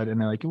stud, and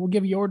they're like, we'll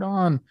give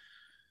Yordan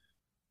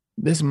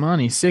this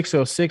money.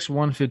 606,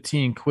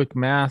 115. Quick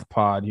math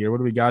pod here. What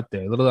do we got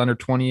there? A little under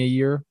 20 a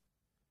year?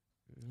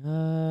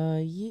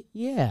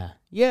 Yeah.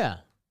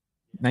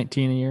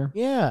 19 a year?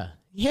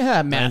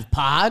 Yeah, math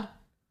pod.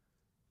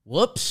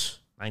 Whoops.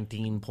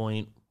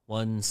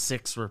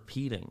 19.16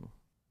 repeating.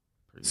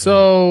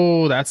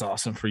 So that's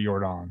awesome for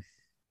Yordan.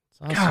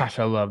 Awesome. Gosh,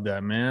 I love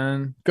that,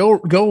 man. Go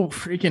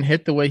freaking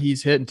hit the way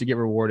he's hitting to get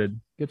rewarded.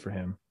 Good for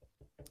him.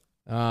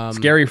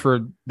 Scary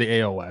for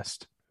the AL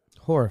West.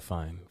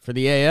 Horrifying for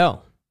the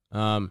AL.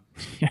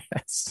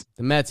 Yes.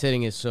 The Mets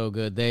hitting is so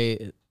good.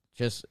 It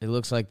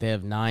looks like they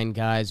have 9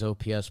 guys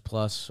OPS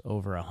plus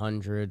over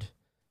 100.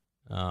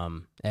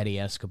 Eddie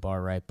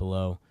Escobar right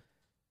below.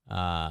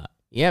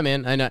 Yeah,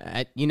 man.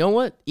 And you know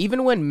what?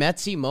 Even when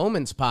Metsy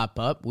moments pop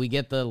up, we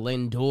get the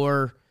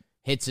Lindor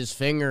hits his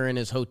finger in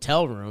his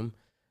hotel room.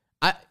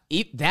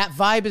 That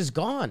vibe is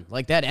gone.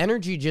 Like that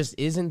energy just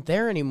isn't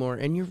there anymore.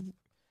 And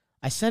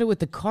I said it with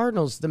the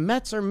Cardinals. The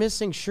Mets are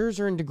missing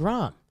Scherzer and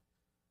DeGrom.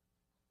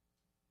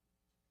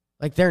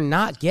 Like they're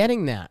not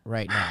getting that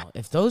right now.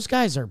 If those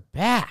guys are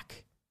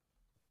back.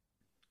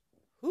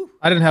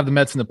 I didn't have the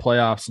Mets in the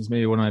playoffs since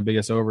maybe one of my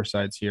biggest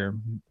oversights here.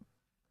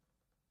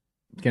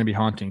 It's going to be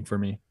haunting for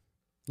me.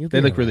 They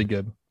look really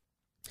good.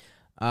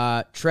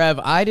 Trev,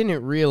 I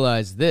didn't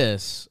realize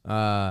this.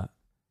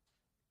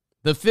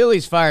 The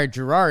Phillies fired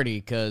Girardi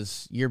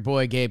because your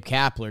boy Gabe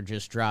Kapler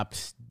just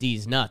dropped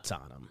D's nuts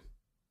on him.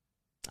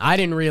 I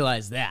didn't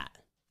realize that.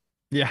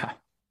 Yeah.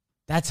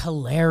 That's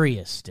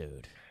hilarious,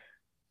 dude.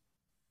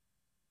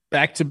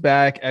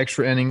 Back-to-back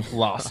extra inning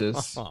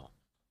losses.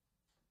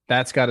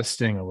 That's got to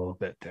sting a little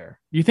bit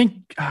there. You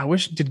think,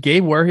 did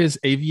Gabe wear his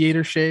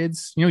aviator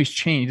shades? You know, he's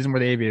changed. He doesn't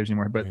wear the aviators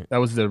anymore, but that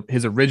was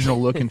his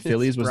original look in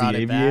Phillies was the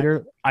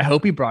aviator. Back. I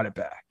hope he brought it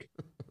back.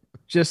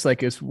 Just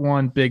like it's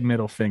one big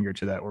middle finger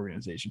to that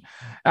organization.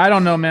 I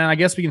don't know, man. I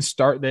guess we can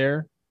start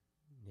there.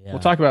 Yeah.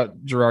 We'll talk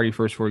about Girardi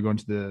first before we go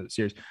into the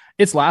series.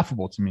 It's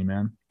laughable to me,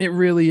 man. It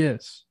really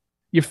is.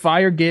 You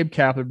fire Gabe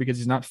Kapler because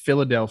he's not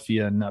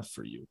Philadelphia enough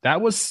for you.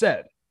 That was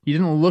said. He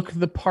didn't look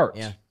the part.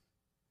 Yeah.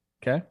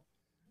 Okay.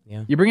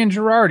 Yeah. You bring in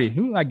Girardi,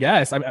 who I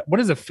guess. What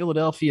does a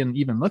Philadelphian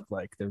even look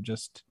like? They're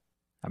just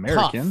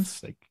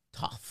Americans. Tough. Like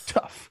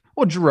Tough.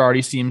 Well,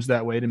 Girardi seems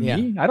that way to Yeah.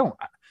 me.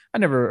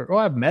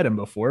 I've met him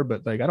before,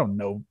 but like I don't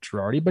know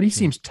Girardi, but he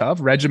seems tough,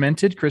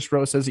 regimented. Chris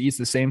Rose says he eats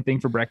the same thing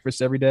for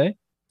breakfast every day,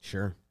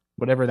 Sure.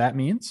 whatever that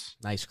means.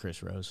 Nice,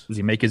 Chris Rose. Does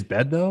he make his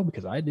bed though?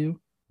 Because I do.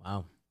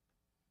 Wow.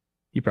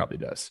 He probably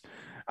does.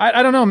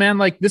 I don't know, man.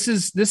 Like this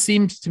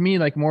seems to me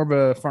like more of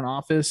a front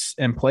office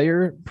and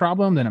player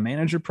problem than a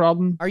manager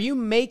problem. Are you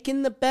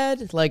making the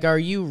bed? Like, are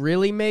you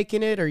really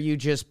making it? Or are you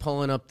just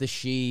pulling up the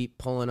sheet,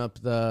 pulling up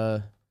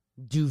the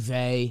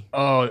duvet?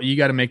 Oh, you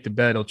got to make the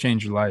bed. It'll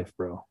change your life,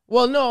 bro.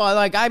 Well, no,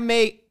 I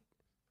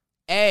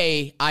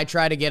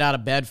try to get out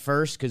of bed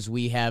first because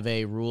we have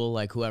a rule,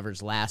 like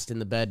whoever's last in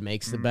the bed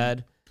makes the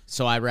bed.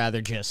 So I'd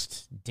rather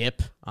just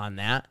dip on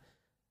that.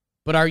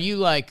 But are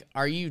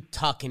you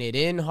tucking it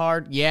in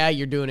hard? Yeah,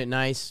 you're doing it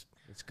nice.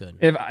 It's good.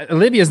 If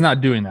Olivia's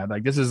not doing that,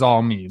 like this is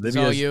all me. It's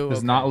Olivia all you? does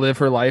Okay. not live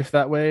her life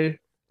that way.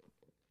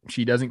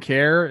 She doesn't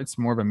care. It's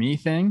more of a me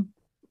thing.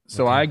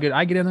 So Okay.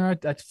 I get in there,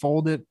 I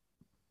fold it,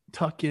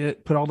 tuck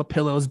it, put all the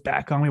pillows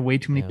back on me. Way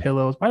too many Yeah.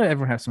 pillows. Why did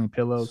everyone have so many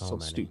pillows? So So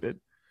many.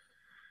 stupid.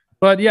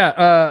 But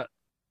yeah,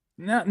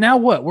 now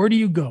what? Where do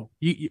you go?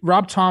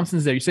 Rob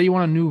Thompson's there. You say you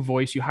want a new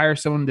voice. You hire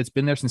someone that's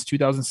been there since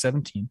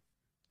 2017.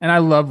 And I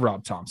love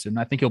Rob Thompson.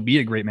 I think he'll be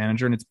a great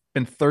manager. And it's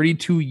been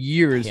 32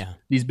 years Yeah.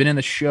 he's been in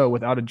the show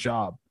without a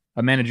job,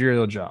 a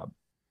managerial job.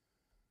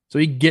 So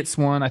he gets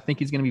one. I think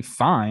he's going to be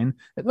fine.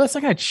 Let's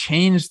not going to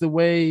change the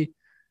way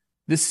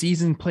this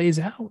season plays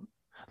out.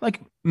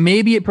 Like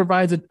maybe it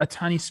provides a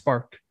tiny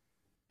spark.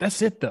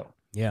 That's it, though.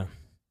 Yeah.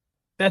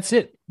 That's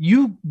it.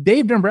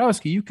 Dave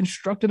Dombrowski, you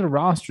constructed a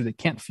roster that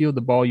can't field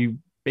the ball. You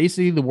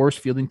basically the worst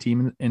fielding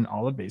team in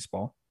all of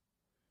baseball.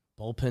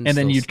 Bullpen. And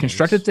then still you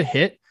construct it stinks. to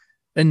hit.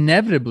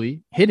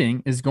 Inevitably,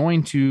 hitting is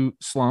going to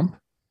slump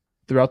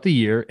throughout the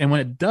year. And when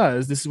it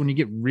does, this is when you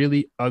get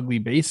really ugly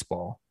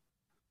baseball.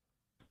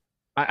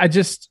 I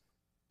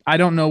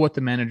don't know what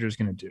the manager is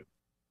going to do.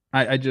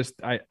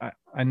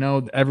 I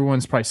know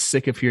everyone's probably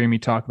sick of hearing me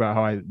talk about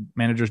how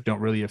managers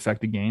don't really affect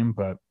the game,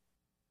 but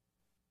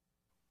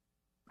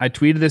I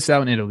tweeted this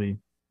out in Italy.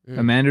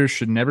 A manager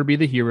should never be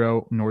the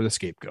hero nor the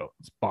scapegoat.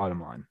 It's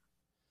bottom line.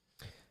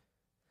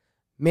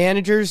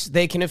 Managers,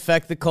 they can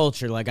affect the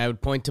culture. Like I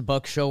would point to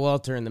Buck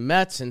Showalter and the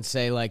Mets and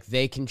say like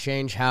they can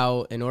change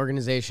how an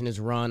organization is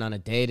run on a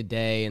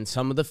day-to-day and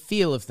some of the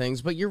feel of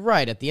things. But you're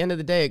right. At the end of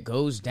the day, it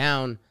goes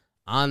down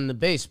on the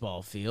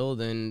baseball field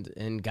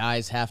and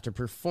guys have to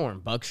perform.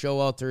 Buck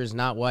Showalter is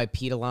not why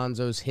Pete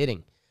Alonso's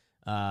hitting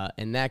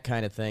and that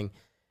kind of thing.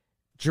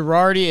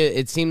 Girardi,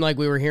 it seemed like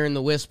we were hearing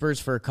the whispers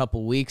for a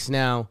couple weeks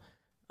now.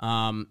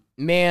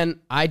 Man,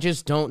 I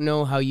just don't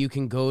know how you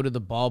can go to the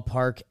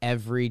ballpark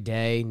every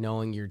day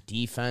knowing your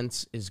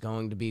defense is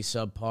going to be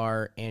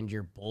subpar and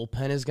your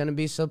bullpen is going to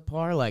be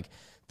subpar. Like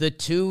the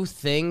two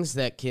things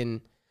that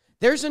can,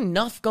 there's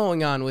enough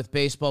going on with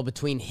baseball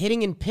between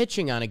hitting and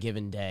pitching on a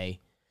given day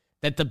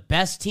that the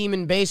best team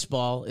in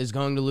baseball is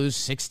going to lose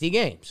 60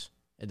 games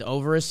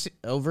over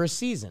a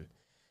season.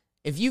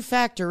 If you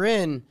factor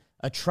in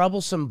a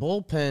troublesome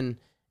bullpen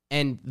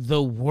and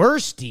the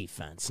worst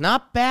defense,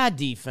 not bad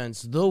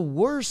defense, the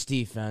worst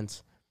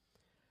defense,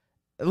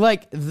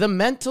 like the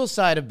mental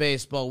side of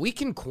baseball, we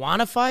can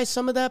quantify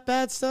some of that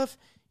bad stuff.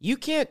 You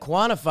can't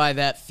quantify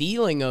that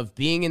feeling of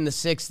being in the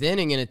sixth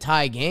inning in a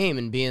tie game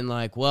and being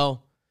like,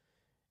 well,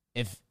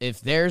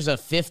 if there's a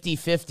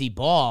 50-50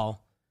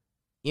 ball,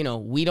 you know,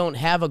 we don't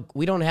have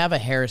a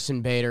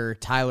Harrison Bader or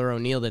Tyler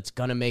O'Neill that's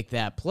going to make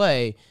that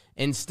play.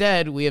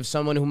 Instead, we have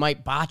someone who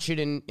might botch it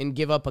and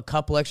give up a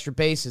couple extra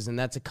bases, and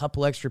that's a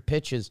couple extra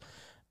pitches.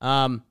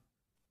 I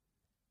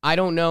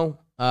don't know.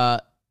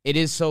 It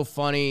is so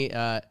funny.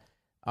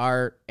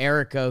 Our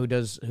Erica, who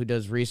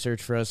does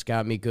research for us,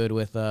 got me good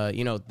with,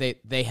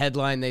 they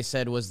headline they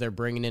said was they're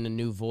bringing in a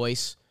new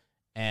voice,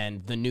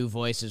 and the new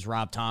voice is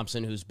Rob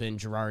Thompson, who's been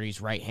Girardi's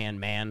right-hand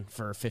man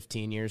for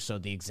 15 years, so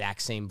the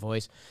exact same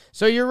voice.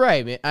 So you're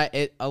right.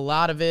 A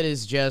lot of it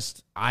is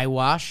just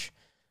eyewash.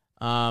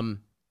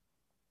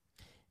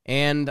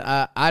 And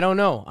I don't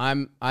know.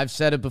 I've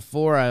said it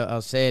before.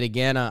 I'll say it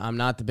again. I'm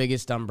not the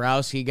biggest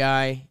Dombrowski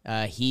guy.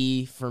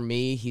 For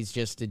me, he's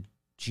just a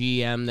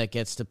GM that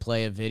gets to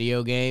play a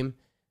video game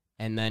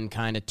and then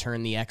kind of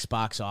turn the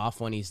Xbox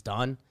off when he's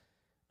done.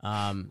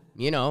 In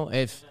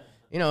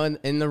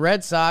the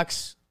Red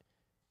Sox,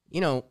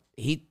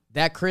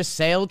 that Chris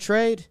Sale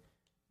trade,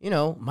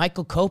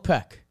 Michael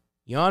Kopech,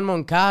 Yoan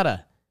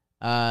Moncada.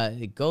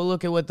 Go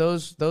look at what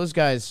those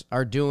guys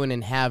are doing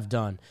and have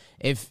done.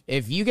 If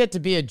you get to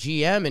be a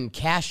GM and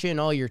cash in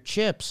all your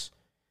chips,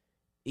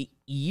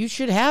 you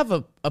should have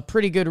a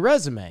pretty good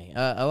resume.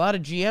 A lot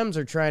of GMs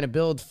are trying to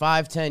build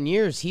 5-10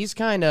 years. He's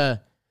kind of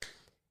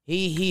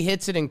he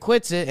hits it and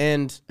quits it.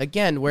 And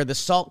again, where the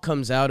salt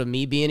comes out of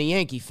me being a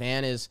Yankee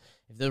fan is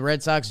if the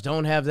Red Sox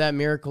don't have that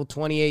miracle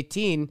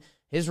 2018,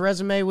 his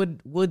resume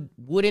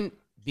wouldn't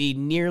be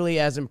nearly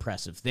as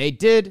impressive. They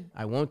did.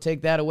 I won't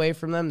take that away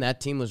from them. That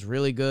team was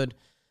really good.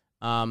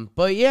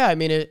 But yeah, I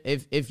mean,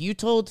 if you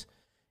told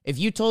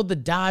the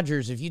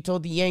Dodgers, if you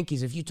told the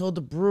Yankees, if you told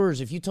the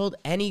Brewers, if you told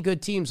any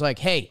good teams like,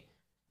 hey,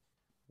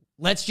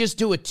 let's just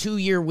do a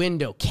 2-year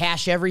window,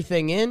 cash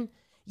everything in,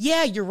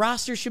 yeah, your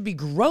roster should be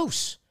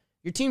gross.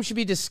 Your team should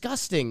be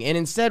disgusting. And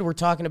instead, we're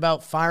talking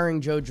about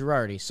firing Joe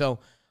Girardi. So,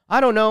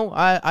 I don't know.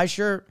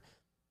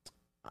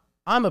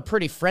 I'm a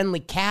pretty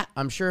friendly cat.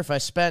 I'm sure if I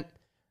spent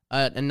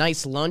a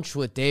nice lunch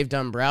with Dave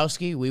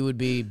Dombrowski, we would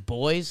be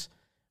boys.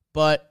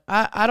 But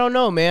I don't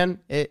know, man.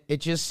 It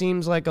just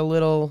seems like a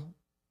little,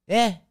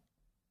 yeah.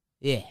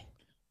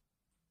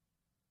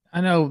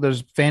 I know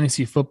there's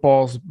fantasy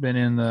football's been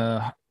in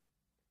the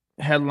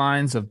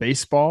headlines of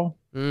baseball.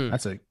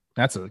 That's a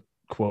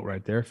quote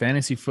right there.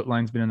 Fantasy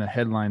footline's been in the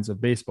headlines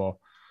of baseball.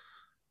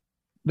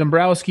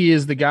 Dombrowski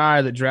is the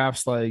guy that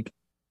drafts like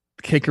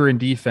kicker and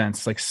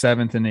defense, like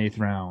 7th and 8th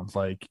rounds.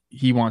 Like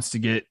he wants to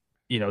get,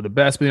 the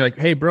best, but they're like,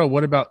 hey bro,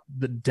 what about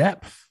the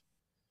depth?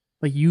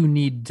 Like you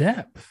need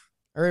depth.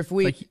 Or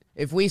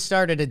if we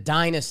started a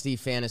dynasty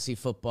fantasy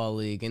football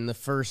league, in the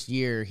first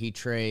year he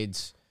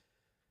trades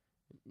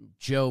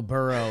Joe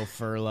Burrow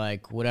for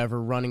like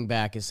whatever running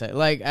back is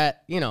like,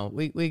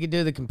 we could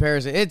do the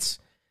comparison.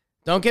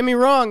 Don't get me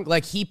wrong,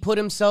 like he put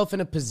himself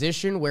in a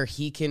position where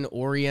he can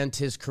orient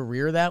his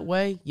career that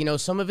way.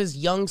 Some of his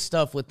young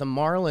stuff with the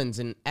Marlins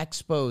and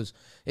Expos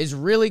is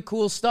really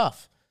cool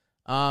stuff.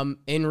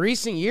 In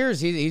recent years,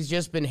 he's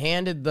just been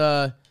handed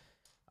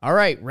all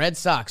right, Red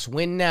Sox,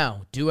 win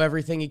now. Do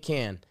everything you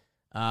can.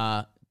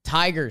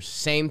 Tigers,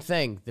 same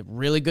thing. The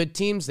really good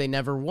teams, they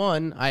never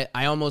won.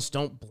 I almost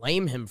don't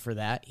blame him for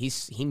that.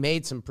 He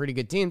made some pretty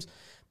good teams.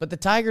 But the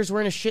Tigers were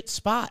in a shit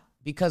spot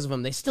because of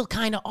him. They still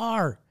kind of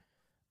are.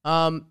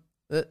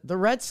 The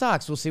Red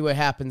Sox, we'll see what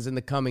happens in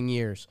the coming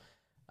years.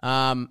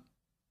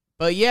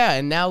 But yeah,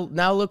 and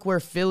now look where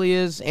Philly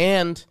is.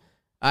 And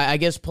I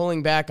guess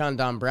pulling back on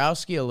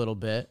Dombrowski a little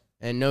bit.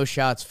 And no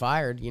shots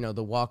fired,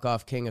 the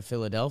walk-off king of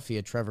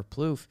Philadelphia, Trevor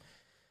Plouffe.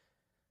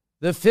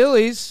 The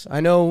Phillies,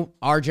 I know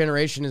our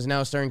generation is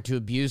now starting to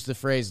abuse the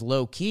phrase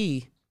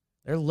low-key.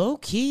 They're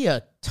low-key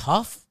a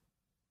tough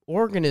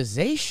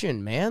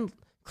organization, man.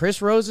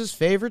 Chris Rose's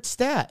favorite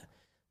stat,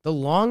 the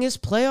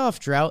longest playoff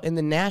drought in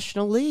the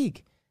National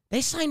League.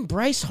 They signed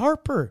Bryce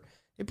Harper.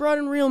 They brought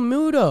in Real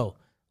Muto.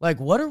 Like,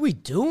 what are we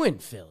doing,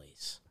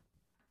 Phillies?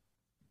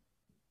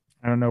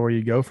 I don't know where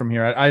you go from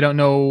here. I don't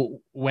know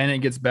when it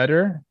gets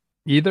better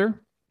either.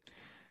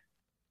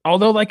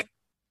 Although, like,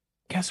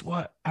 guess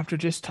what? After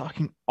just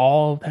talking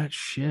all that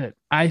shit,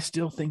 I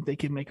still think they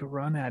can make a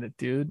run at it,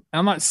 dude.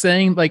 I'm not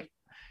saying, like,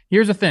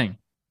 here's the thing.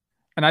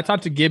 And I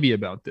talked to Gibby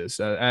about this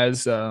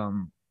as I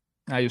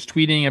was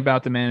tweeting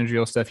about the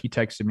managerial stuff. He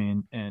texted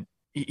me and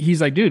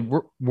he's like, dude,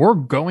 we're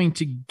going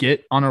to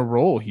get on a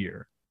roll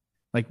here.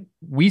 Like,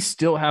 we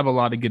still have a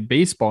lot of good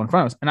baseball in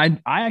front of us.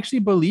 And I actually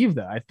believe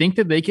that. I think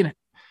that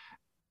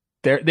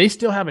they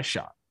still have a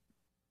shot.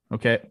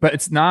 Okay. But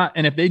it's not.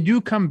 And if they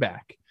do come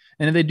back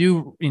and if they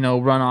do,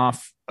 run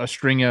off a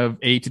string of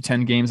 8 to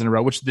 10 games in a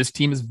row, which this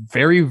team is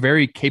very,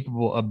 very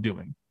capable of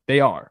doing, they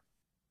are.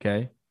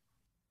 Okay.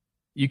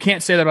 You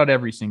can't say that about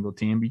every single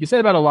team, but you can say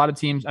that about a lot of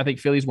teams. I think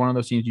Philly's one of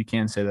those teams you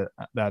can say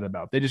that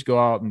about. They just go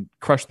out and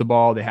crush the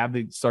ball. They have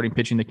the starting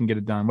pitching that can get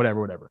it done,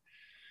 whatever.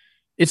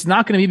 It's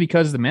not going to be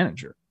because of the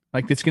manager.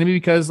 Like, it's going to be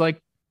because,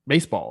 like,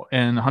 baseball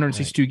and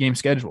 162 game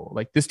schedule.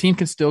 Like, this team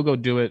can still go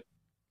do it.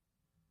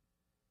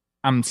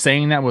 I'm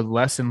saying that with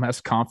less and less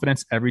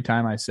confidence every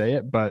time I say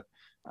it, but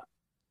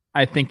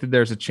I think that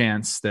there's a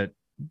chance that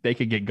they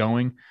could get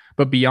going.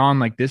 But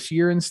beyond, like, this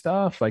year and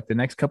stuff, like the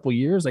next couple of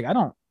years, like,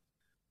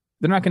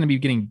 they're not going to be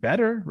getting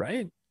better,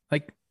 right?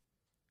 Like,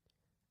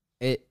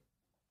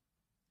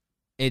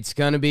 it's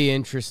going to be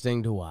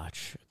interesting to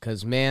watch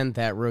because, man,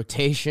 that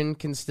rotation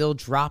can still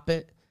drop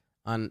it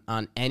on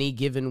any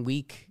given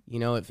week.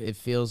 It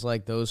feels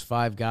like those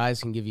 5 guys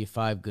can give you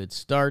 5 good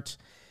starts.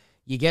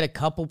 You get a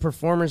couple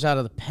performers out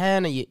of the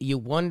pen. You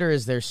wonder,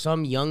 is there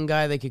some young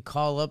guy they could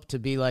call up to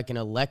be like an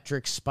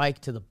electric spike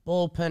to the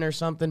bullpen or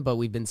something? But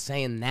we've been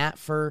saying that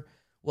for,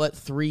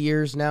 3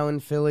 years now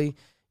in Philly.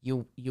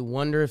 You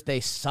wonder if they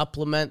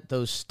supplement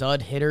those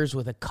stud hitters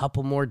with a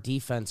couple more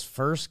defense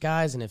first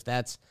guys, and if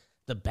that's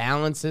the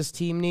balance this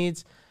team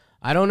needs.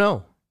 I don't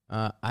know.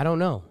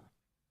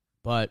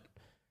 But,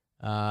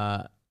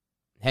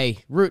 hey,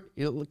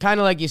 root, kind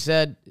of like you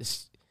said,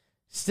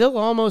 still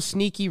almost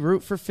sneaky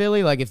root for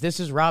Philly. Like, if this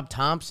is Rob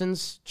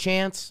Thompson's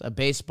chance, a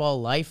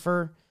baseball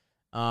lifer,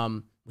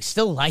 we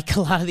still like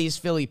a lot of these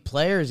Philly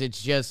players.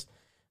 It's just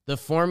the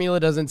formula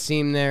doesn't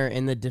seem there,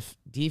 and the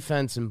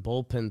defense and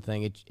bullpen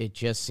thing, it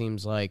just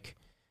seems like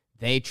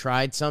they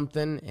tried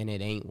something and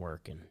it ain't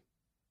working.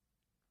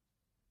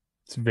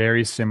 It's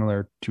very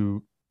similar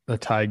to the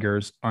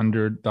Tigers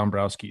under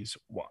Dombrowski's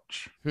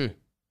watch.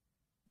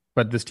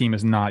 But this team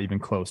is not even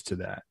close to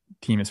that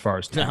team as far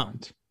as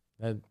talent.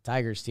 No, the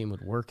Tigers team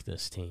would work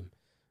this team.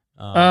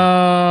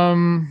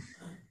 God,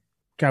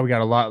 we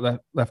got a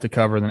lot left to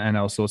cover in the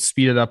NL, so let's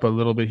speed it up a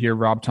little bit here.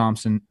 Rob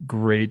Thompson,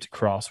 great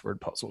crossword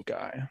puzzle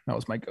guy. That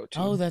was my go-to.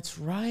 Oh, that's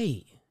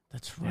right.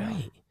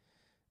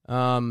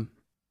 Yeah.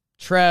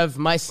 Trev,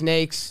 my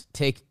Snakes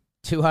take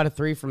 2 out of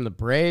 3 from the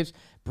Braves.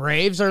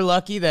 Braves are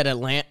lucky that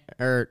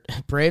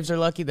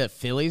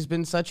Philly's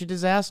been such a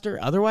disaster.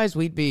 Otherwise,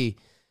 we'd be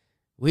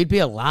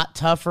a lot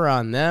tougher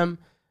on them.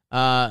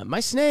 My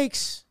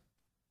Snakes,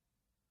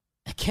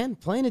 again,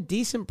 playing a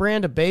decent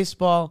brand of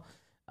baseball.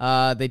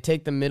 They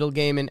take the middle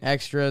game in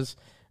extras.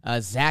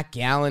 Zach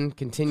Gallen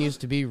continues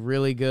to be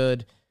really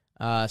good.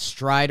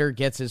 Strider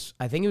gets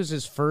I think it was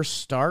his first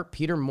start.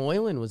 Peter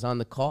Moylan was on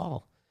the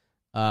call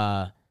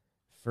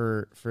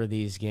for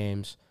these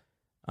games.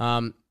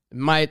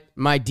 My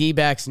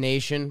D-backs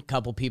nation,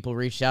 couple people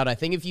reached out. I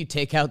think if you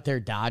take out their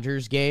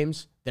Dodgers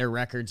games, their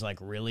record's like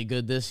really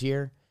good this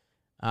year.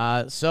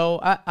 So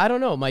I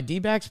don't know. My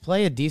D-backs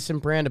play a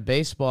decent brand of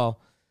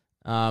baseball.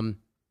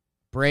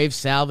 Braves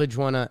salvage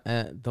won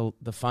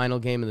the final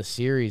game of the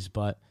series,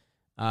 but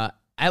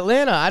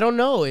Atlanta, I don't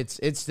know.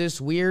 It's this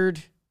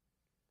weird.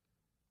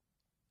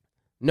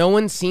 No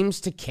one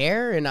seems to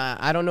care, and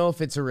I don't know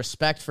if it's a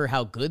respect for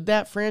how good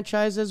that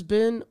franchise has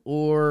been,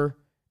 or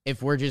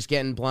if we're just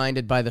getting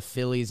blinded by the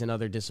Phillies and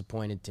other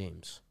disappointed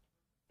teams.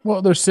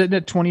 Well, they're sitting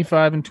at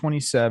 25 and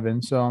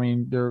 27, so I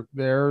mean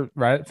they're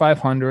right at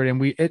 500,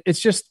 and it's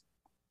just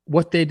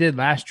what they did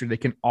last year. They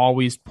can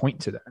always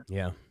point to that.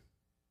 Yeah.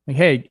 Like,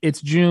 hey,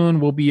 it's June,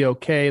 we'll be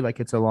okay. Like,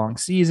 it's a long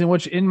season,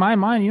 which in my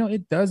mind,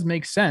 it does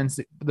make sense.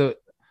 The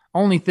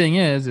only thing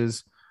is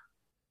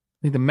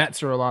I think the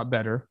Mets are a lot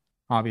better,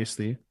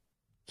 obviously.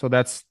 So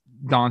that's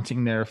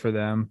daunting there for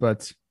them.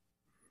 But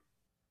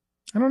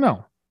I don't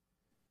know.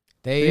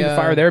 They need to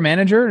fire their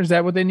manager. Is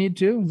that what they need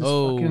to?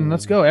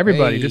 Let's go.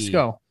 Everybody, just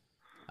go.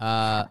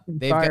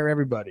 Fire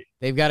everybody.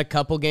 They've got a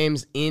couple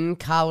games in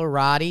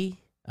Colorado,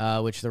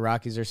 which the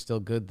Rockies are still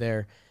good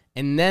there.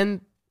 And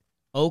then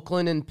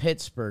Oakland and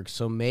Pittsburgh.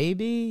 So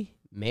maybe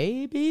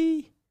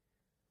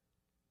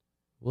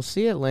we'll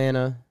see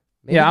Atlanta.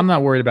 Maybe. Yeah, I'm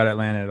not worried about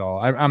Atlanta at all.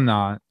 I'm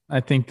not.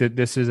 I think that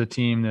this is a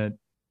team that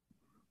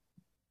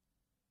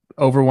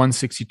over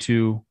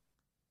 162.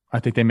 I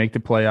think they make the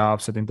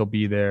playoffs. I think they'll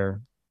be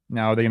there.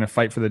 Now, are they going to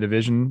fight for the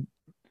division?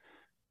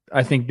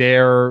 I think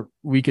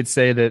we could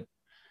say that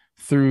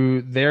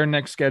through their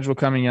next schedule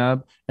coming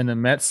up and the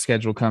Mets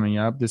schedule coming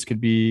up, this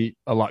could be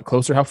a lot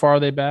closer. How far are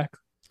they back?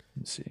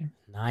 Let's see.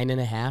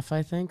 9.5,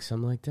 I think,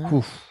 something like that.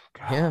 Oof,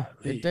 yeah,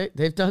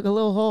 they've dug a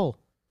little hole.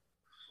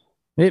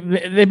 They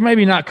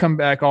maybe not come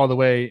back all the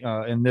way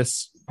in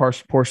this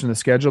portion of the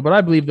schedule, but I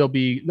believe they'll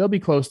be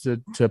close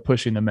to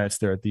pushing the Mets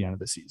there at the end of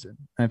the season.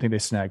 I think they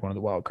snag one of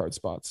the wild card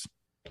spots.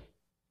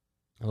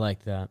 I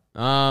like that.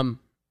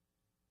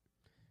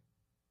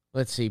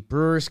 Let's see.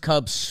 Brewers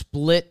Cubs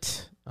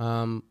split.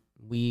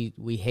 We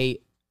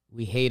hate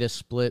a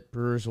split.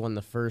 Brewers won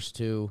the first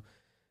two.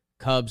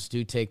 Cubs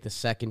do take the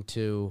second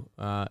two.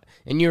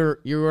 And you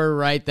were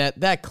right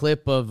that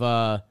clip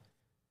of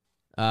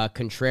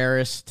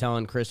Contreras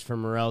telling Christopher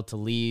Morel to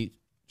leave,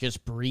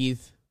 just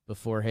breathe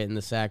before hitting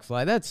the sac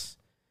fly. That's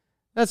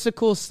the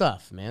cool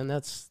stuff, man.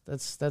 That's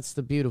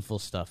the beautiful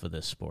stuff of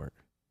this sport.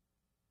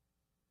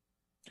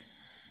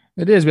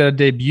 It is. We had a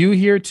debut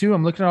here, too.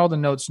 I'm looking at all the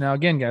notes now.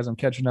 Again, guys, I'm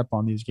catching up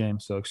on these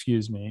games, so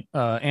excuse me.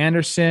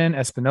 Anderson,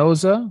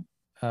 Espinoza,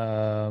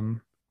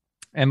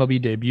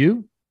 MLB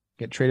debut.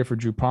 Get traded for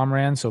Drew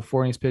Pomeranz. So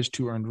 4 innings pitched,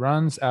 2 earned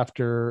runs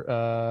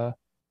after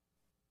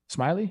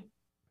Smiley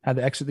had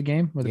to exit the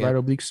game with a right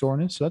oblique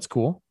soreness. So that's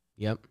cool.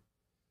 Yep.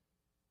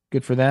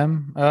 Good for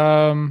them.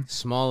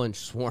 Small and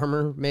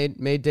Schwarmer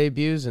made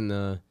debuts in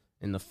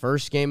the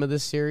first game of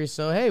this series.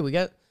 So, hey,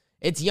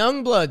 it's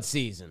young blood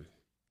season.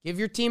 Give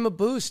your team a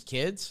boost,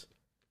 kids.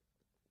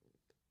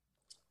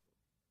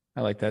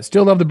 I like that.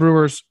 Still love the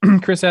Brewers.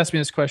 Chris asked me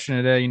this question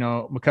today.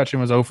 McCutchen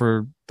was 0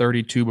 for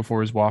 32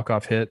 before his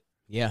walk-off hit.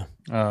 Yeah.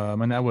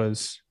 And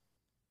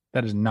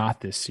that is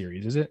not this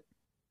series, is it?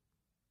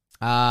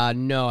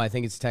 No, I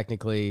think it's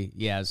technically,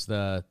 it's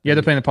the they're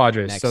playing the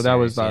Padres. So that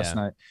was series, last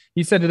night.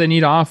 He said, do they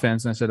need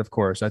offense? And I said, of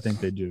course, I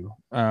think they do.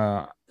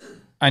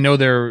 I know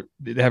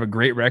they have a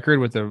great record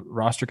with the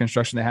roster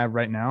construction they have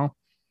right now.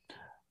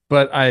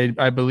 But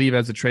I believe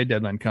as the trade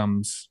deadline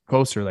comes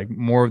closer, like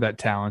more of that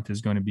talent is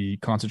going to be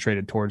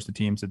concentrated towards the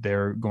teams that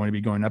they're going to be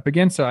going up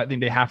against. So I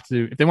think they have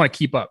to, if they want to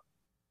keep up,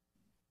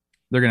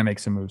 they're going to make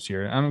some moves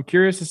here. I'm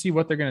curious to see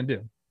what they're going to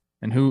do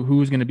and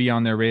who's going to be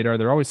on their radar.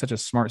 They're always such a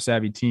smart,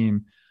 savvy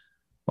team.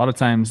 A lot of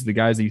times the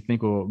guys that you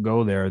think will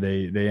go there,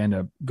 they end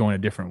up going a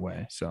different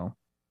way. So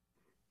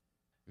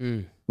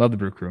love the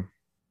Brew Crew.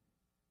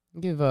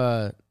 Give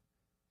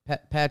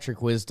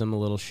Patrick Wisdom a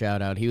little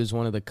shout out. He was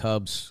one of the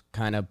Cubs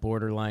kind of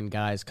borderline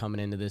guys coming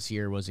into this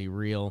year. Was he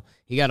real?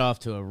 He got off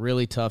to a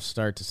really tough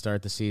start to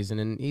start the season,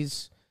 and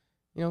he's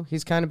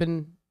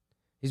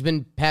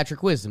been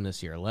Patrick Wisdom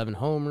this year. 11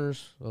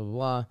 homers, blah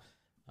blah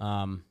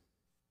blah.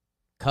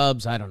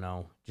 Cubs, I don't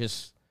know.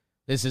 Just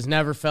this has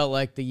never felt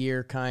like the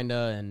year,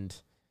 kinda, and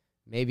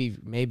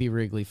maybe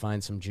Wrigley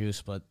finds some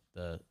juice, but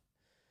the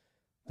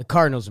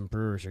Cardinals and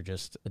Brewers are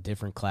just a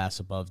different class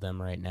above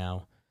them right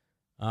now.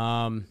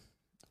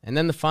 And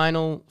then the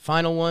final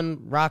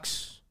one,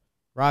 Rocks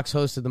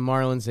hosted the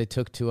Marlins. They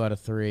took 2 out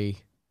of 3.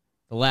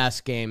 The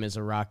last game is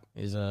a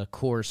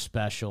Coors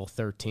special,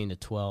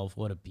 13-12.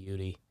 What a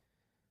beauty!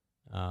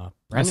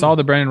 I saw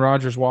the Brendan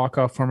Rodgers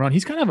walk-off home run.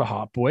 He's kind of a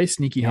hot boy,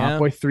 sneaky hot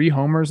boy. 3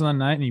 homers on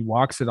the night, and he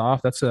walks it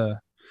off. That's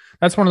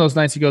one of those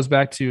nights he goes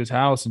back to his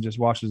house and just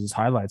watches his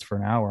highlights for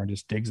an hour and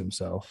just digs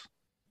himself.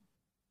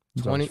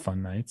 20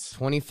 fun nights.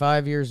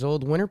 25 years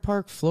old, Winter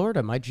Park,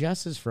 Florida. My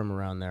Jess is from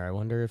around there. I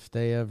wonder if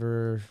they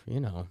ever,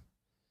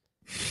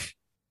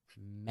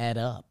 met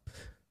up.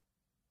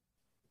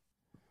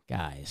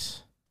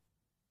 Guys.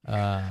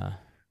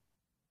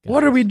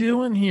 What are we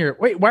doing here?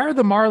 Wait, why are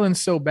the Marlins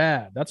so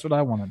bad? That's what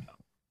I want to know.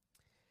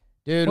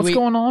 Dude, what's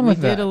going on with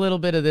that? We did a little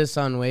bit of this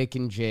on Wake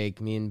and Jake,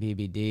 me and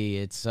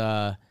BBD. It's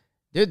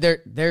dude,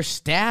 their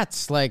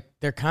stats, like,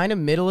 they're kind of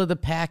middle of the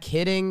pack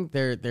hitting.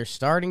 Their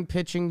starting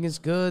pitching is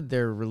good.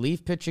 Their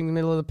relief pitching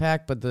middle of the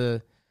pack, but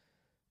the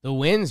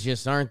wins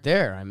just aren't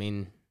there. I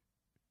mean,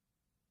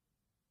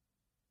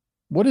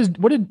 what did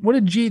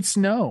Jeets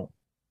know?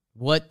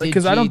 What did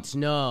Jeets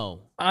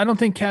know? I don't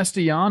think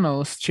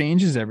Castellanos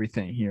changes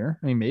everything here.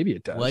 I mean, maybe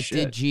it does. What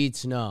did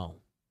Jeets know?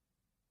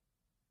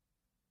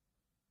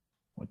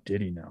 What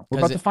did he know? We're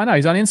about to find out.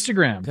 He's on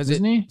Instagram,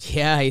 isn't he?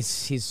 Yeah,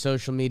 he's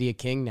social media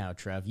king now,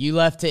 Trev. You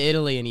left to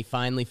Italy, and he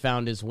finally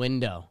found his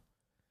window.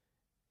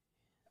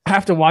 I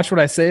have to watch what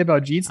I say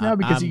about Jeets now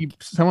because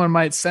someone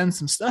might send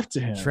some stuff to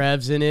him.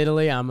 Trev's in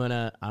Italy. I'm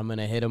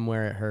gonna hit him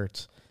where it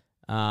hurts.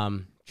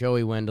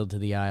 Joey Wendell to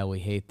the aisle. We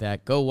hate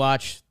that. Go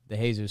watch the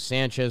Jesus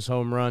Sanchez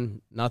home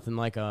run. Nothing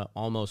like a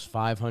almost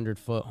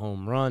 500-foot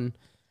home run.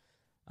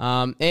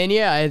 And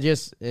yeah,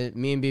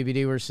 me and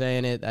BBD were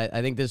saying it.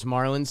 I think this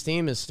Marlins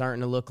team is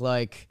starting to look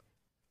like,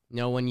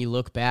 when you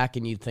look back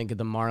and you think of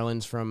the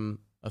Marlins from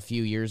a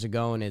few years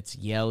ago, and it's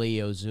Yelly,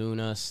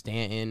 Ozuna,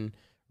 Stanton,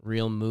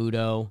 Real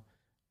Muto,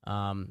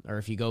 or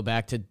if you go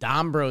back to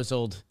Dombro's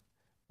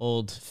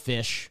old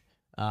fish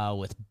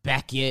with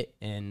Beckett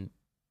and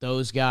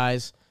those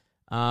guys.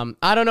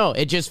 I don't know.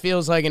 It just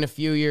feels like in a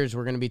few years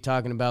we're going to be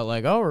talking about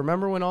like, oh,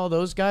 remember when all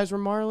those guys were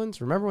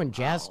Marlins? Remember when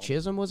Jazz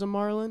Chisholm was a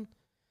Marlin?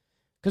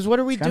 Because what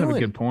are we doing? Kind of a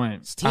good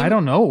point. I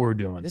don't know what we're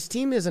doing. This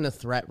team isn't a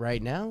threat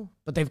right now,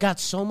 but they've got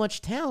so much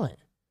talent.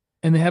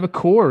 And they have a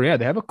core. Yeah,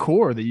 they have a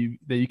core that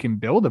you can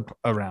build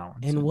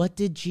around. And what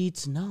did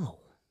Jeets know?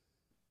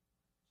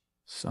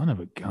 Son of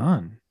a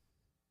gun.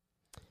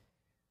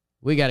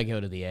 We got to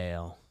go to the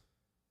AL.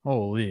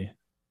 Holy.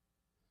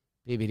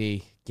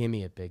 BBD, give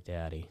me it, Big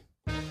Daddy.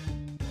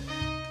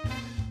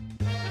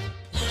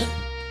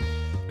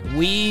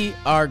 We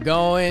are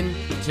going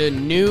to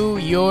New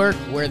York,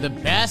 where the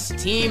best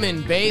team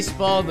in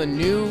baseball, the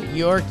New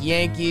York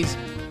Yankees,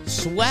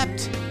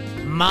 swept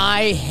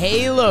my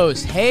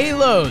Halos.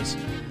 Halos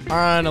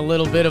are on a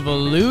little bit of a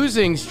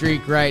losing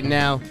streak right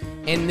now,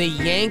 and the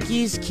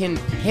Yankees can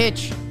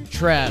pitch,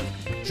 Trev.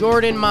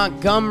 Jordan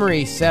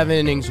Montgomery, 7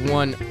 innings,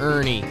 1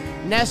 earny.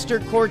 Nestor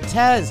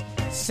Cortez,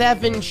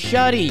 7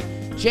 shutty.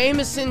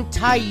 Jameson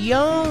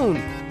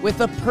Taillon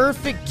with a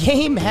perfect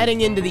game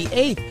heading into the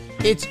 8th.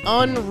 It's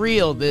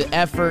unreal, the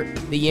effort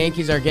the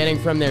Yankees are getting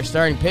from their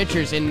starting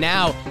pitchers. And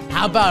now,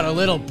 how about a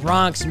little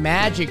Bronx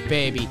magic,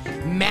 baby?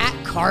 Matt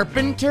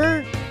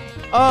Carpenter?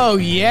 Oh,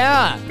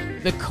 yeah.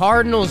 The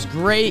Cardinals,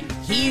 great.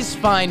 He's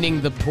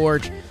finding the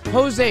porch.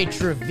 Jose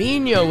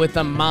Trevino with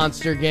a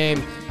monster game.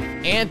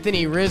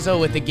 Anthony Rizzo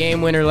with the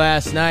game winner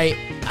last night.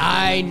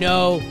 I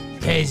know,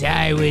 because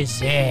I was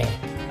there.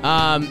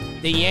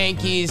 The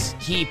Yankees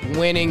keep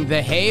winning.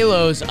 The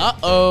Halos,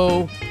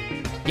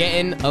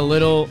 getting a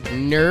little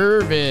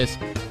nervous.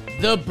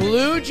 The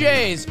Blue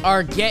Jays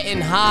are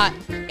getting hot,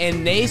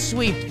 and they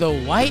sweep the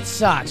White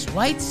Sox.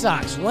 White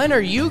Sox, when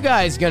are you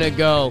guys going to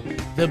go?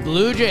 The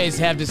Blue Jays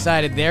have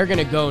decided they're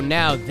going to go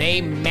now. They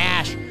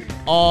mash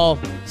all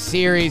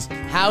series.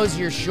 How's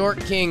your short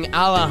king,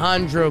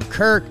 Alejandro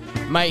Kirk?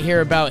 Might hear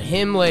about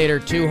him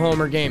later,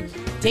 2-homer game.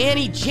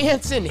 Danny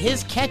Jansen,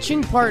 his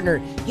catching partner,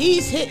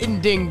 he's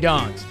hitting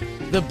ding-dongs.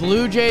 The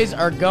Blue Jays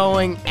are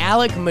going.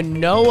 Alek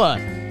Manoah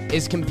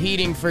is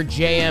competing for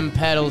JM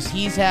Petals.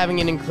 He's having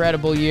an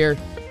incredible year.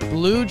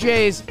 Blue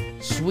Jays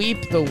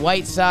sweep the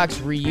White Sox.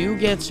 Ryu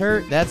gets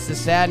hurt. That's the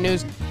sad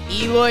news.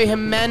 Eloy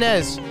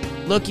Jimenez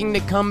looking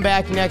to come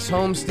back next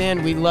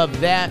homestand. We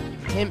love that.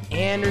 Tim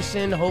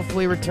Anderson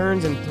hopefully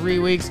returns in 3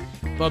 weeks.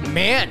 But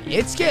man,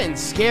 it's getting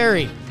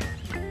scary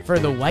for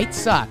the White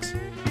Sox.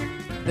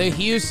 The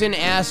Houston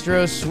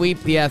Astros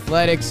sweep the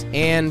Athletics,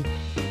 and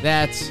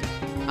that's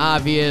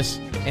obvious.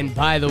 And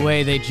by the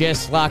way, they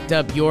just locked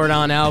up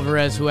Yordan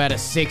Alvarez, who had a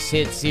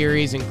 6-hit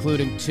series,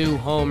 including 2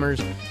 homers.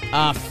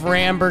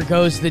 Framber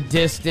goes the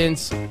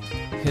distance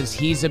because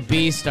he's a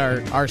beast,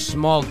 our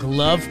small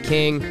glove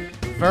king.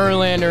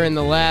 Verlander in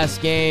the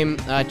last game.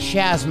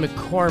 Chas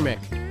McCormick,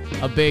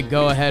 a big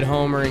go-ahead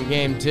homer in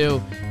game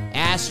 2.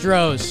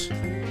 Astros,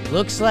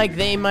 looks like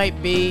they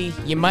might be,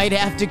 you might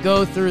have to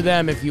go through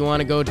them if you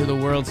want to go to the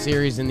World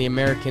Series in the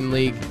American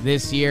League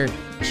this year,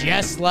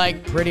 just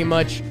like pretty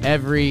much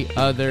every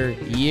other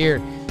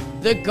year.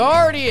 The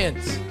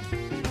Guardians,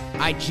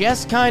 I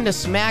just kind of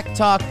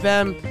smack-talk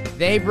them.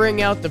 They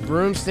bring out the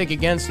broomstick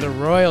against the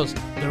Royals.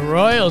 The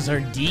Royals are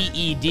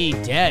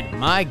DED dead.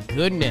 My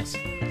goodness.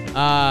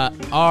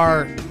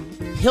 Our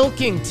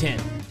Pilkington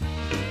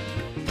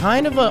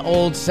kind of an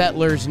old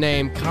settler's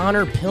name,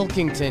 Connor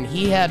Pilkington.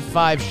 He had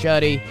 5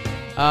 shutty.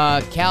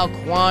 Cal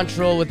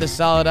Quantrill with a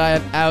solid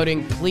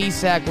outing.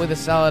 Plesac with a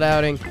solid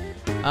outing.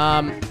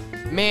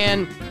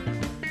 Man,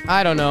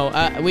 I don't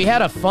know. We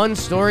had a fun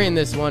story in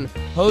this one.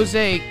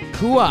 Jose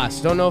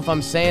Cuas, don't know if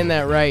I'm saying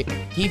that right.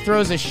 He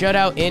throws a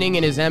shutout inning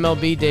in his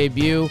MLB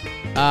debut.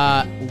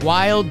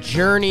 Wild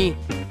journey.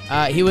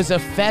 He was a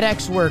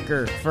FedEx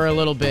worker for a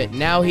little bit.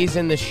 Now he's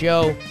in the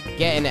show,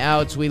 getting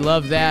outs. We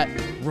love that.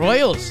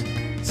 Royals,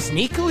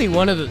 sneakily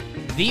one of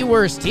the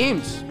worst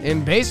teams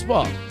in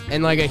baseball,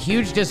 and like a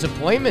huge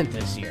disappointment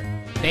this year.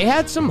 They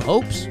had some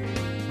hopes.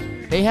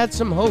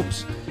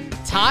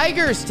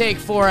 Tigers take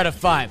 4 out of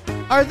 5.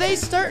 Are they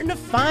starting to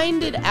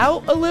find it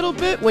out a little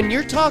bit? When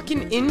you're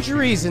talking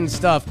injuries and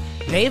stuff,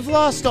 they've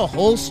lost a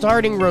whole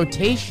starting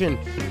rotation,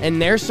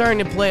 and they're starting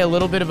to play a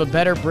little bit of a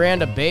better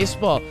brand of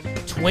baseball.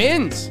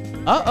 Twins,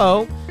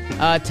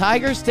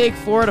 Tigers take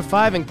 4 out of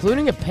 5,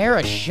 including a pair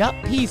of shut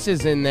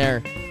pieces in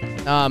there.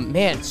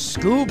 Man,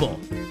 Scooble,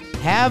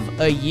 have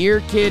a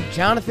year kid.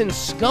 Jonathan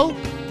Scope,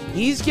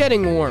 he's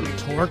getting warm.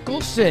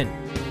 Torkelson,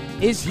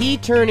 is he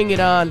turning it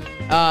on?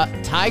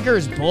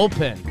 Tigers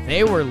bullpen,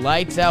 they were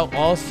lights out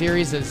all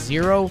series, a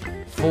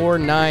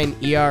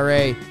 0.49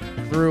 ERA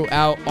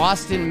throughout.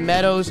 Austin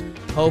Meadows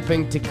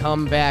hoping to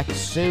come back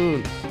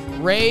soon.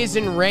 Rays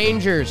and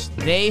Rangers,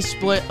 they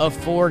split a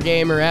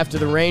 4-gamer after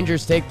the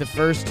Rangers take the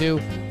first 2.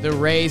 The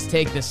Rays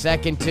take the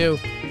second 2.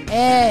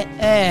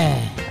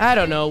 I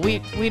don't know.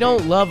 We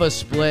don't love a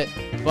split,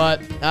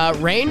 but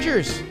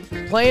Rangers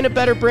playing a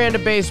better brand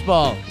of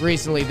baseball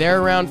recently.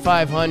 They're around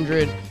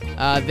 500.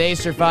 They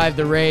survived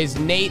the Rays.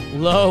 Nate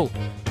Lowe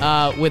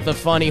with a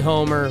funny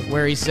homer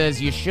where he says,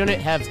 "You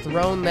shouldn't have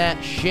thrown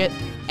that shit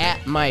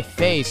at my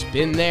face."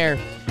 Been there.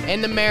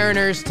 And the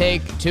Mariners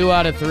take 2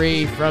 out of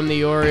 3 from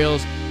the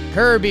Orioles.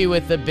 Kirby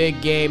with the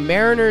big game.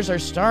 Mariners are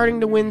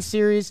starting to win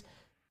series.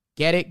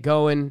 Get it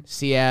going,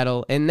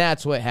 Seattle. And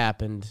that's what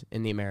happened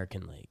in the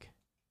American League.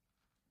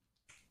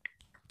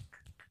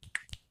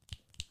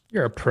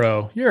 You're a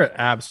pro. You're an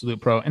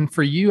absolute pro. And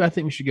for you, I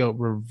think we should go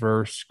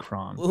reverse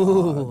cron.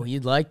 Ooh,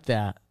 you'd like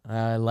that.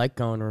 I like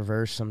going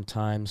reverse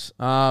sometimes.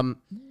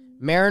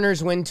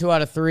 Mariners win 2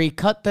 out of 3.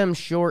 Cut them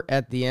short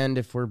at the end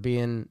if we're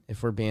being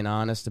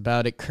honest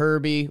about it.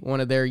 Kirby, one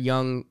of their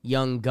young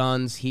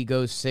guns, he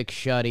goes 6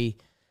 shutty.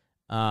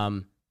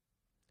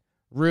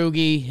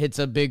 Rugi hits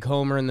a big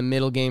homer in the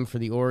middle game for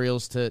the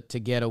Orioles to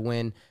get a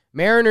win.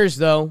 Mariners,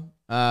 though,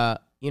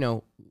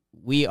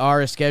 we are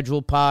a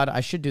scheduled pod.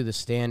 I should do the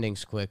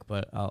standings quick,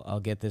 but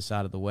I'll get this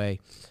out of the way.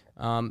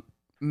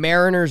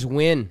 Mariners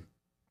win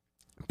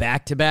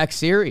back-to-back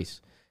series.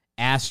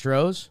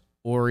 Astros,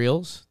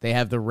 Orioles, they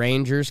have the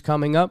Rangers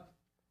coming up.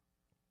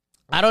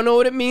 I don't know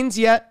what it means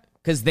yet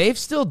because they've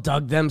still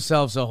dug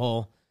themselves a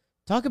hole.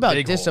 Talk about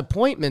big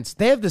disappointments. Hole.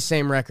 They have the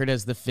same record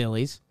as the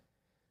Phillies,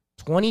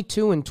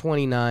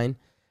 22-29.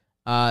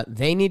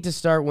 They need to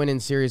start winning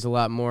series a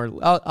lot more.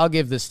 I'll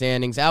give the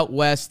standings. Out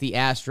west, the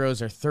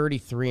Astros are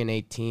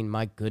 33-18.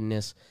 My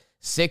goodness.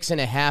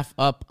 6.5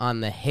 up on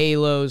the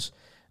Halos.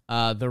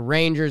 The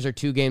Rangers are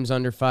 2 games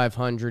under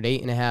 500,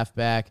 8.5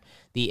 back.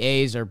 The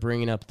A's are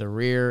bringing up the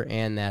rear,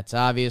 and that's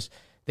obvious.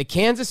 The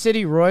Kansas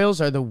City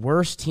Royals are the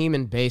worst team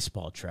in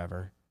baseball,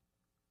 Trevor.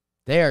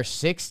 They are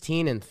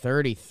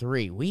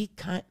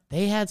 16-33.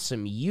 They had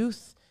some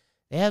youth.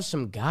 They have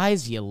some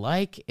guys you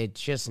like.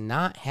 It's just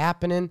not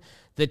happening.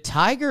 The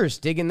Tigers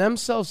digging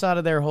themselves out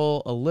of their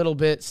hole a little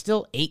bit.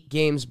 Still 8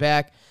 games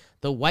back.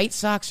 The White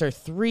Sox are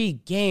 3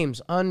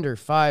 games under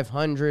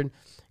 500.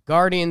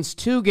 Guardians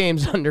 2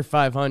 games under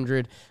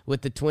 500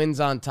 with the Twins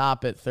on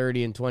top at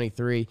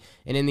 30-23.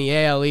 And in the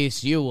AL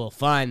East, you will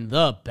find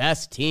the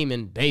best team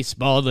in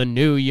baseball, the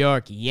New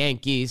York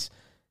Yankees,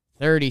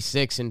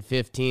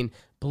 36-15.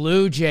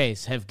 Blue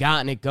Jays have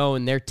gotten it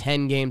going. They're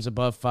 10 games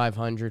above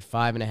 500,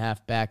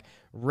 5.5 back.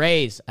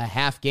 Rays a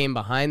half game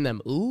behind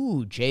them.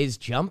 Ooh, Jays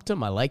jumped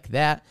them. I like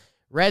that.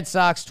 Red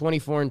Sox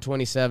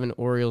 24-27.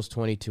 Orioles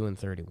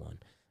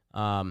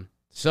 22-31.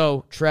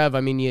 So Trev,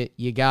 I mean,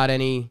 you got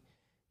any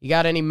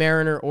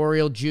Mariner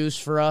Oriole juice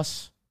for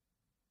us?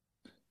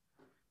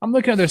 I'm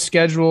looking at their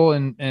schedule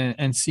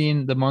and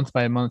seeing the month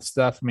by month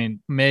stuff. I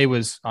mean, May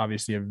was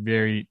obviously a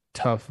very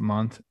tough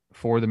month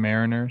for the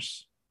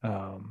Mariners.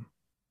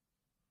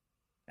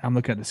 I'm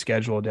looking at the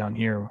schedule down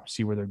here,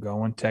 see where they're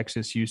going.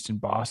 Texas, Houston,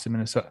 Boston,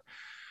 Minnesota.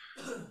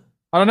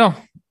 I don't know.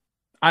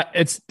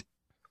 It's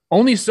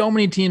only so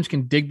many teams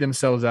can dig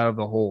themselves out of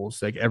the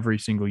holes like every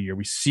single year.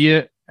 We see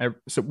it.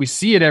 So we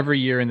see it every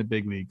year in the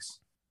big leagues,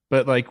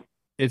 but like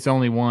it's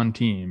only 1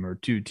 team or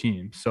 2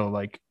 teams. So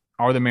like,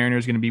 are the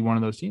Mariners going to be one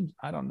of those teams?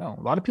 I don't know.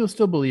 A lot of people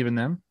still believe in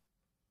them.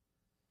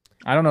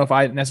 I don't know if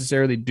I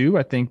necessarily do.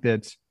 I think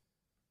that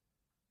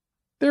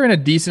they're in a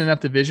decent enough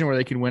division where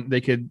they can win. They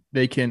can,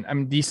 I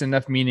mean, decent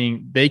enough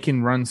meaning they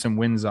can run some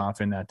wins off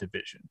in that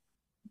division.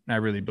 I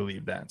really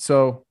believe that.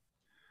 So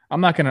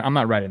I'm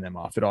not writing them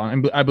off at all.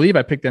 And I believe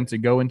I picked them to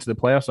go into the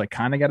playoffs. So I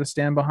kind of got to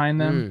stand behind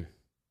them.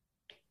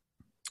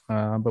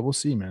 But we'll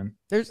see, man.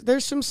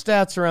 There's some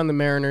stats around the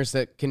Mariners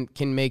that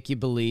can make you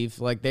believe.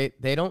 Like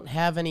they don't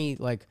have any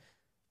like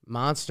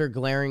monster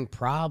glaring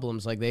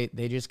problems. Like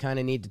they just kind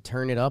of need to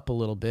turn it up a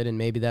little bit, and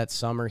maybe that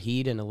summer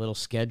heat and a little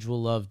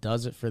schedule love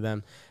does it for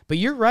them. But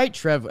you're right,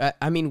 Trev.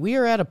 I mean, we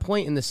are at a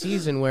point in the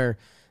season where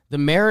the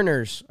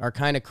Mariners are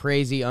kind of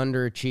crazy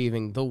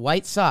underachieving. The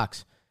White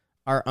Sox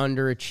are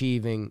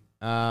underachieving.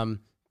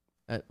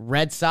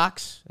 Red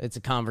Sox, it's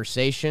a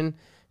conversation.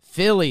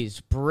 Phillies,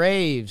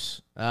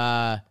 Braves,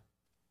 like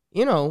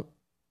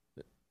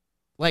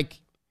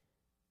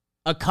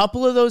a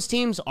couple of those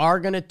teams are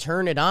going to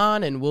turn it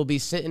on and we'll be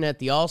sitting at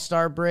the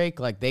All-Star break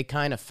like they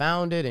kind of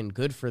found it and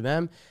good for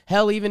them.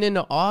 Hell, even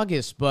into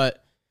August.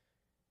 But,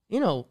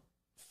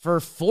 for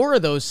 4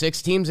 of those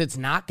 6 teams, it's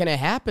not going to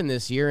happen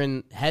this year,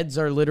 and heads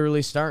are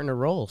literally starting to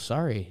roll.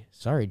 Sorry,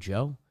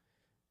 Joe.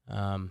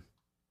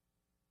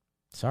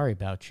 Sorry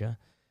about you.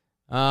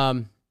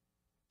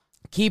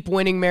 Keep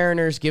winning,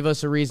 Mariners. Give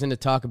us a reason to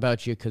talk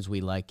about you because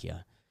we like you.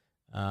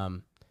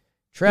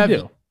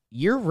 Trev,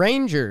 your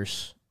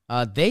Rangers,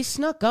 they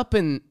snuck up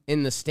in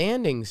the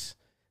standings.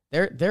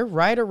 They're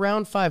right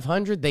around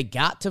 500. They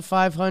got to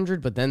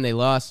 500, but then they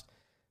lost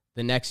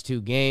the next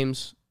 2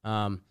 games.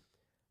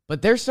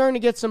 But they're starting to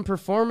get some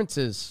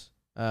performances.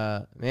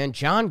 Man,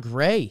 John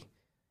Gray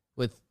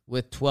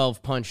with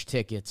 12 punch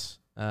tickets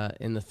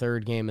in the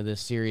 3rd game of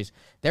this series.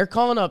 They're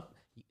calling up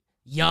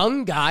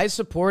young guys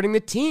supporting the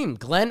team.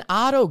 Glenn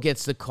Otto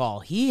gets the call.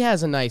 He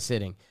has a nice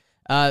outing.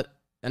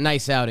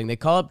 They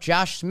call up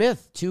Josh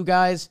Smith, 2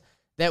 guys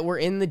that were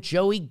in the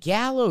Joey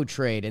Gallo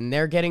trade, and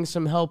they're getting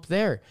some help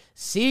there.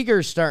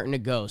 Seager's starting to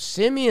go.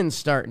 Simeon's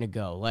starting to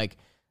go. Like,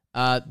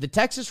 the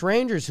Texas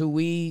Rangers, who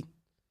we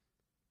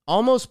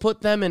almost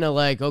put them in a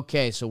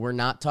okay, so we're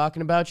not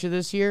talking about you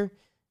this year,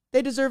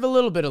 they deserve a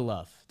little bit of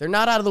love. They're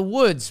not out of the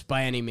woods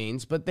by any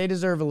means, but they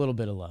deserve a little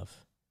bit of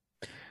love.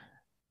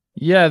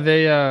 Yeah,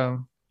 they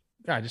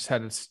I just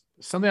had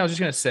something I was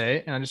just going to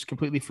say, and I just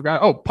completely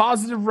forgot. Oh,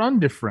 positive run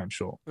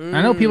differential.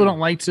 I know people don't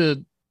like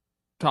to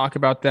talk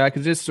about that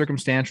because it's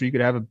circumstantial. You could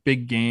have a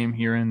big game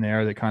here and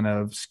there that kind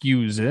of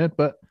skews it,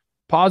 but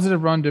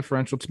positive run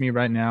differential to me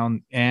right now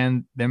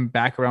and them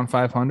back around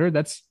 500,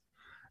 that's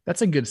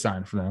a good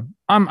sign for them.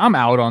 I'm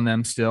out on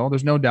them still.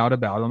 There's no doubt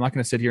about it. I'm not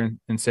going to sit here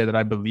and say that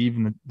I believe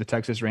in the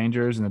Texas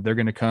Rangers and that they're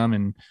going to come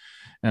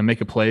and make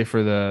a play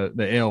for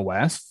the AL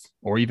West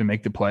or even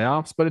make the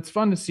playoffs. But it's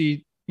fun to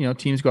see,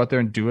 teams go out there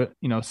and do it.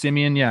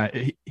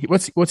 Simeon,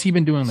 what's he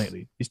been doing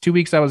lately? These 2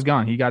 weeks I was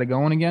gone. He got it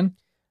going again?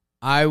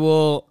 I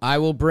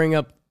will bring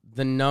up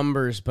the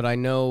numbers, but I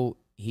know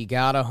he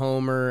got a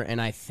homer,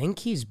 and I think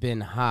he's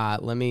been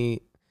hot. Let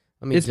me.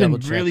 It's been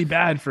really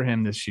bad for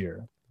him this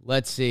year.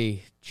 Let's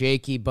see.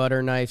 Jakey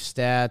Butterknife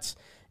stats.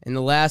 In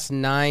the last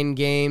 9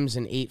 games,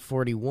 an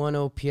 841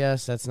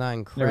 OPS. That's not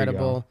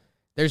incredible.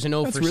 There's an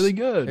 0 that's for really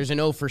good. There's an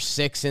 0 for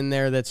 6 in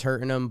there that's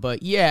hurting him.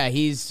 But yeah,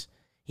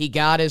 he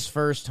got his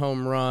first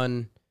home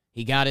run.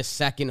 He got his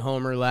second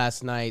homer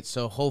last night.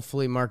 So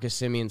hopefully Marcus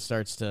Simeon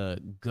starts to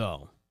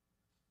go.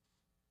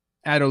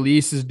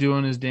 Adolis is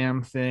doing his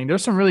damn thing.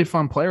 There's some really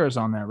fun players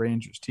on that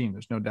Rangers team.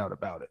 There's no doubt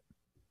about it.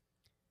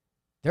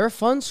 They're a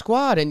fun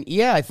squad. And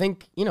yeah, I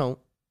think,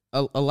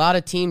 a lot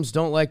of teams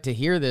don't like to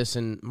hear this,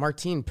 and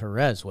Martin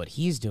Perez, what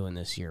he's doing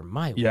this year,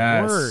 my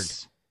word.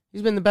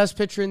 He's been the best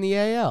pitcher in the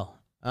AL.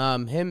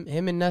 Him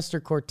and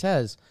Nestor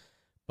Cortez.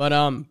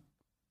 But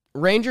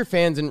Ranger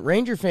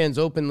fans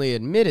openly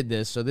admitted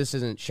this, so this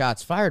isn't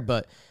shots fired,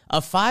 but a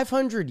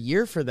 500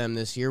 year for them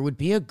this year would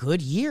be a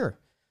good year.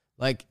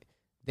 Like,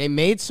 they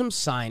made some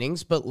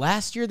signings, but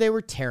last year they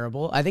were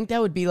terrible. I think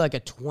that would be like a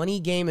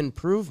 20-game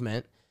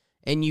improvement.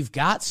 And you've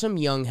got some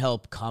young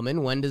help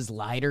coming. When does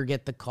Leiter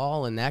get the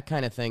call and that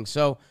kind of thing?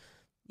 So,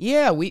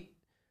 yeah,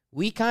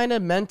 we kind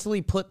of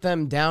mentally put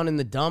them down in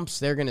the dumps.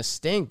 They're going to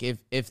stink.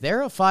 If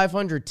they're a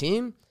 500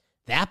 team,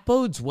 that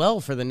bodes well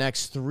for the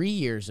next 3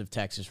 years of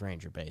Texas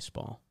Ranger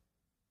baseball.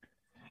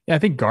 Yeah, I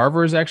think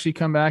Garver's actually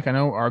come back. I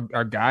know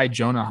our guy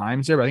Jonah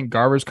Heim's there, but I think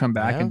Garver's come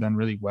back and done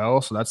really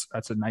well. So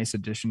that's a nice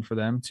addition for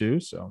them too.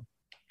 So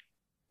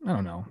I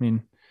don't know. I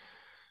mean,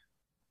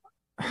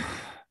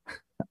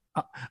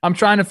 I'm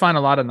trying to find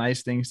a lot of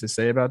nice things to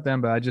say about them,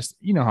 but I just,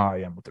 how I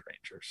am with the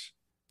Rangers.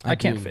 I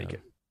can't fake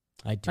it.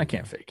 I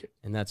can't fake it.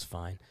 And that's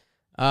fine.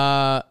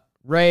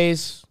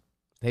 Rays,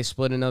 they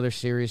split another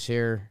series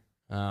here.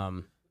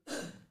 But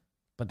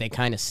they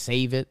kind of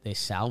save it. They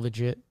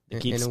salvage it. They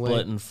keep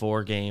splitting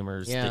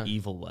 4-gamers the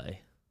evil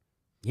way.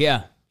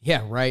 Yeah.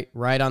 Yeah.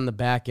 Right on the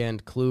back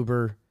end.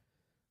 Kluber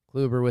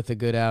with a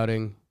good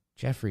outing.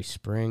 Jeffrey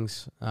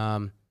Springs.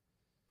 Hold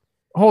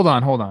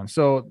on.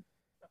 So,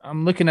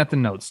 I'm looking at the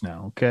notes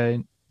now,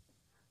 okay?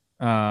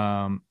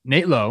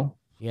 Nate Lowe.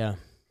 Yeah.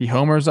 He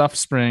homers off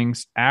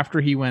Springs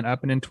after he went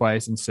up and in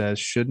twice and says,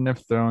 shouldn't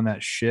have thrown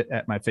that shit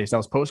at my face. That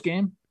was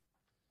post-game?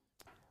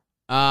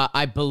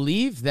 I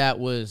believe that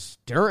was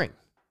during.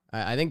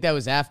 I think that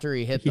was after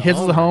he hit the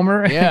homer. The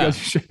homer? Yeah.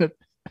 It's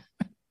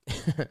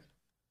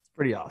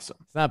Pretty awesome.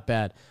 It's not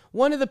bad.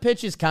 One of the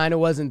pitches kind of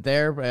wasn't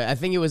there, but I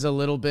think it was a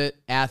little bit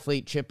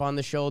athlete chip on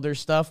the shoulder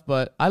stuff,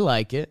 but I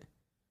like it.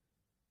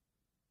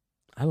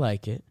 I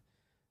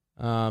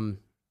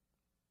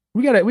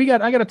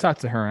gotta talk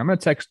to her. I'm gonna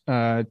text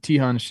T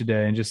Hunch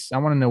today and I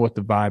want to know what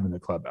the vibe in the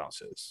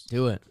clubhouse is.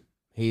 Do it.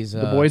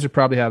 The boys are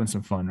probably having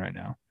some fun right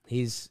now.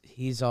 He's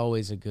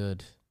always a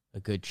good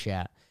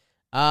chat.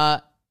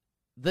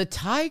 The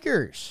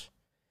Tigers,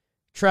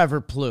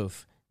 Trevor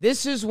Plouffe.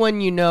 This is when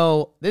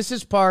this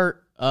is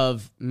part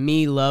of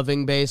me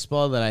loving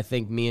baseball that I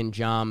think me and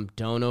John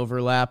don't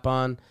overlap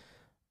on.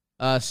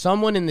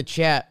 Someone in the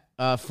chat,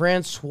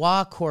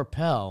 Francois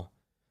Corpel,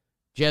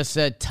 just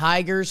said,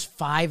 Tigers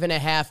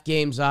 5.5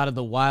 games out of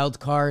the wild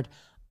card.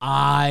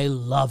 I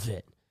love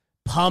it.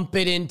 Pump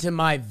it into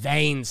my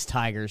veins,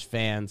 Tigers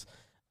fans.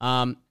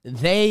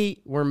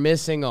 They were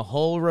missing a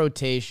whole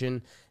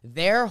rotation.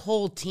 Their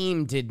whole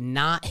team did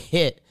not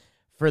hit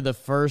for the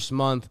first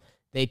month.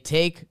 They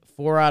take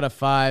 4 out of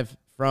 5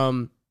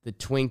 from the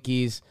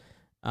Twinkies.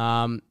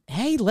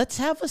 Hey, let's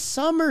have a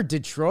summer,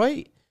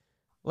 Detroit.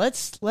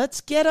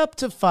 Let's get up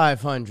to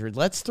 500.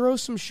 Let's throw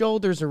some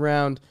shoulders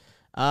around.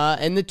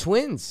 And the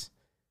Twins,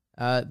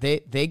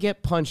 they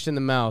get punched in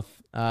the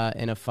mouth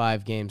in a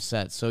 5-game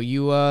set. So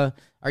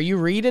are you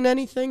reading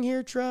anything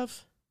here,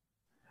 Trev?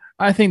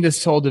 I think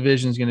this whole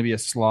division is going to be a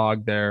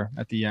slog there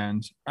at the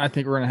end. I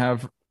think we're going to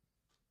have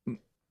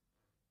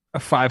a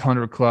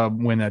 500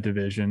 club win that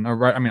division.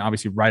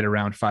 Obviously right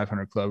around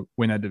 500 club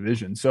win that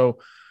division. So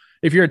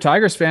if you're a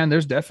Tigers fan,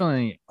 there's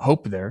definitely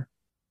hope there.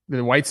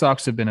 The White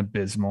Sox have been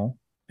abysmal.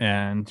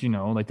 And,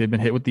 they've been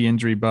hit with the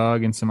injury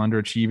bug and some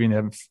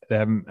underachieving. They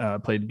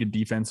haven't played good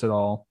defense at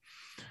all.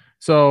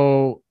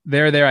 So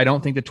they're there. I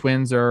don't think the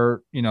Twins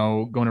are,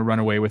 going to run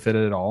away with it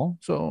at all.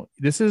 So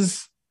this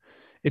is,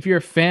 if you're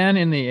a fan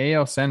in the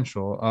AL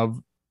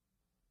Central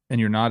and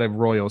you're not a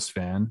Royals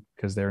fan,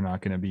 because they're not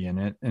going to be in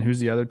it. And who's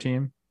the other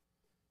team?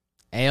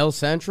 AL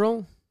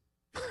Central?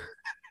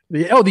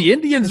 The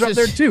Indians are up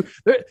there too.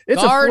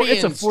 It's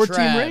a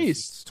 4-team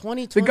race. It's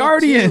 2022. The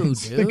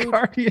Guardians. Dude. The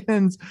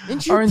Guardians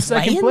Didn't you are in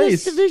second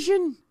place. This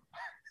division?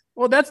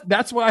 Well,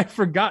 that's why I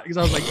forgot, because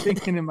I was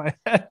thinking in my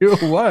head who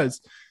it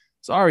was.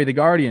 Sorry, the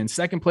Guardians,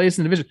 second place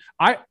in the division.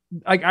 I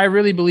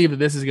really believe that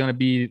this is going to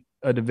be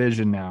a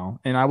division now.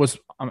 And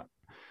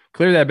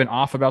clearly I've been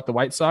off about the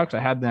White Sox. I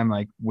had them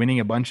winning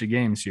a bunch of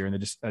games here, and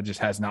it just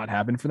has not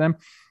happened for them.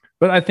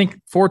 But I think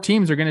 4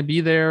 teams are going to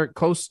be there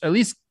close, at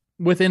least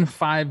within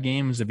 5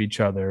 games of each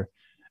other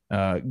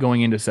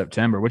going into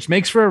September, which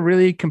makes for a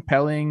really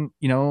compelling,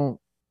 end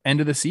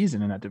of the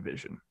season in that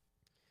division.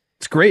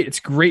 It's great. It's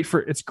great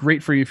for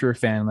you if you're a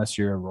fan, unless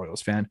you're a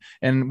Royals fan.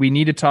 And we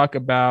need to talk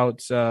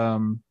about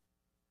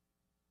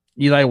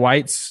Eli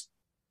White's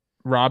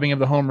robbing of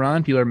the home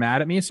run. People are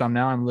mad at me, so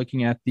I'm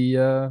looking at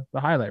the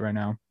highlight right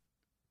now.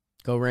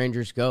 Go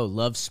Rangers, go!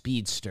 Love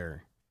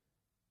speedster.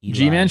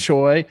 G-Man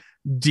Choi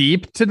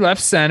deep to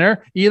left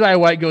center. Eli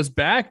White goes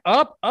back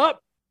up.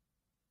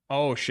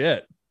 Oh,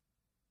 shit.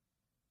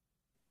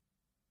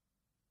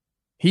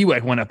 He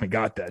went up and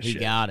got that shit. He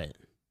got it.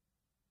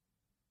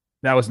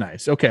 That was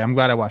nice. Okay, I'm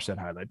glad I watched that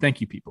highlight.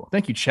 Thank you, people.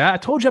 Thank you, chat. I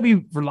told you I'd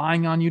be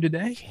relying on you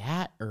today.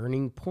 Chat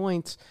earning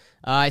points.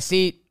 I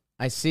see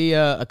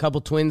a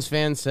couple Twins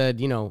fans said,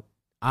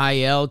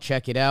 IL,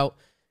 check it out.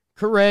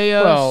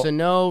 Correa,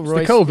 Sano,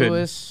 Royce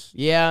Lewis.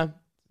 Yeah.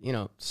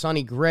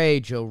 Sonny Gray,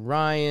 Joe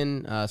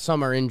Ryan.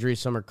 Some are injuries,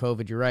 some are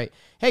COVID. You're right.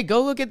 Hey,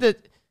 go look at the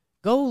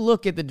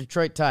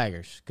Detroit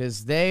Tigers,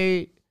 because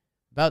they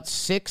about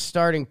 6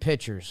 starting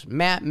pitchers: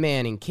 Matt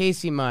Manning,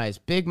 Casey Mize,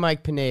 Big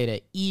Mike Pineda,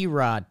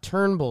 Erod,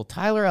 Turnbull,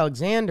 Tyler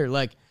Alexander.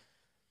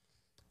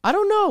 I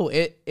don't know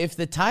if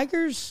the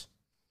Tigers,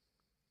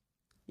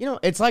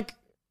 it's like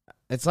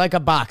a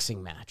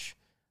boxing match.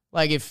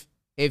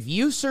 If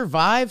you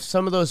survive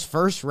some of those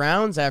first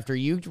rounds after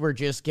you were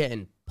just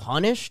getting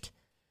punished,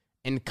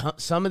 and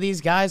some of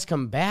these guys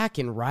come back,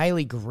 and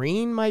Riley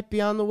Green might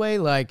be on the way,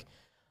 I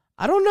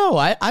don't know.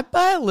 I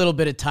buy a little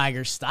bit of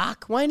Tiger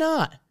stock. Why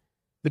not?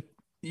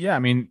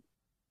 Again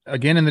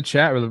in the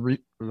chat, the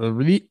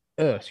relief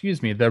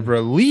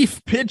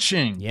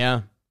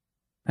pitching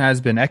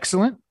has been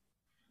excellent.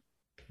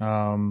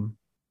 They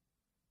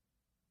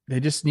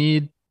just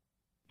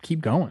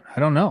keep going. I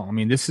don't know.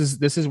 This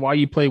is why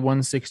you play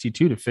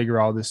 162 to figure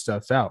all this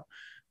stuff out.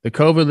 The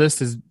COVID list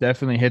has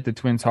definitely hit the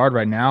Twins hard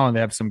right now, and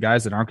they have some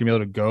guys that aren't going to be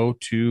able to go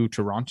to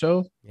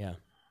Toronto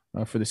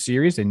for the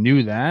series. They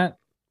knew that.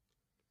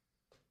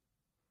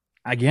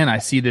 Again, I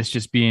see this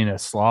just being a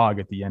slog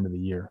at the end of the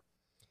year.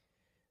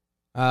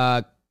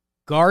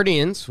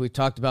 Guardians, we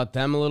talked about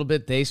them a little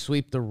bit. They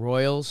sweep the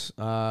Royals.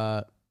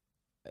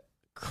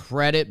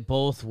 Credit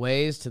both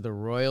ways to the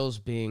Royals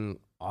being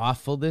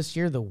awful this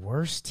year. The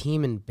worst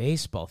team in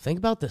baseball. Think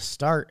about the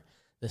start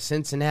the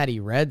Cincinnati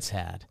Reds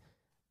had,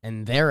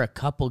 and they're a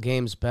couple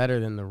games better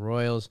than the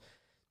Royals.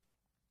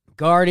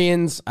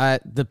 Guardians,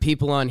 the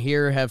people on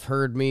here have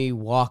heard me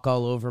walk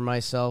all over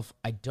myself.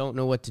 I don't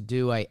know what to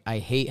do. I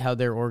hate how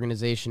their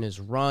organization is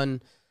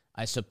run.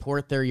 I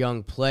support their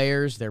young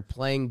players. They're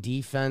playing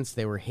defense.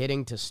 They were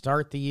hitting to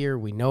start the year.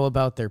 We know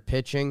about their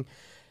pitching.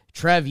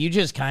 Trev, you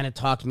just kind of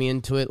talked me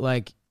into it.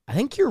 Like, I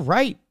think you're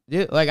right.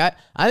 Like,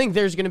 I think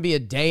there's going to be a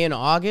day in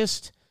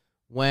August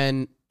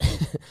when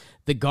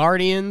the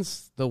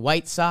Guardians, the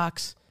White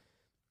Sox,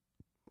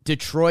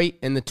 Detroit,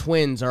 and the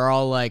Twins are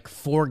all like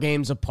 4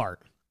 games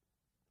apart.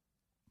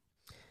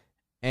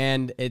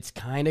 And it's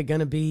kind of going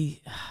to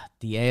be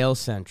the AL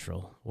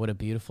Central. What a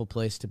beautiful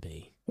place to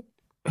be.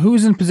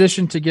 Who's in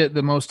position to get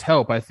the most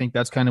help? I think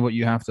that's kind of what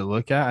you have to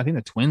look at. I think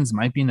the Twins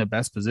might be in the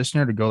best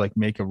positioner to go like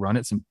make a run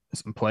at some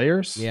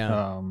players.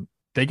 Yeah.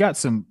 They got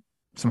some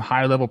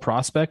high level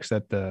prospects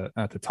at the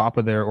top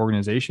of their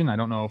organization. I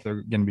don't know if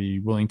they're going to be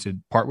willing to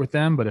part with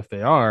them, but if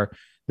they are,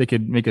 they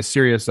could make a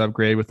serious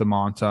upgrade with the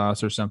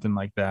Montas or something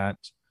like that.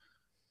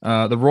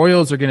 The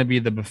Royals are going to be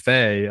the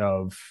buffet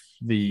of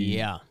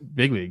the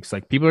big leagues.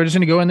 Like, people are just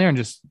going to go in there and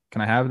just,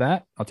 can I have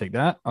that? I'll take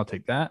that. I'll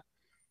take that.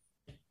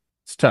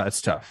 It's tough.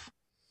 It's tough.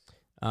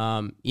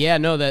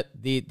 That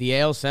the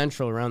AL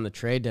Central around the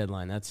trade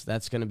deadline,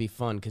 that's going to be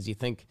fun, because you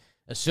think,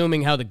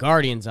 assuming how the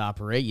Guardians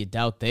operate, you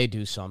doubt they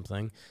do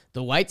something.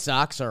 The White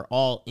Sox are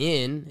all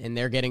in, and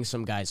they're getting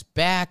some guys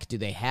back. Do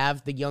they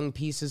have the young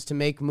pieces to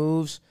make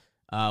moves?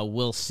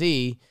 We'll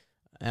see.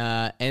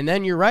 And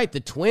then you're right, the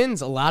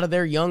Twins, a lot of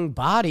their young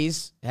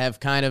bodies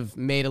have kind of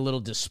made a little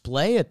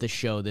display at the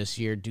show this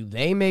year. Do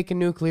they make a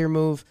nuclear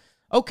move?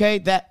 Okay,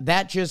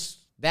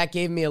 that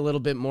gave me a little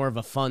bit more of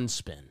a fun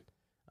spin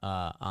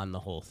on the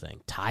whole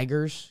thing.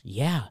 Tigers?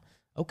 Yeah.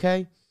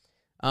 Okay.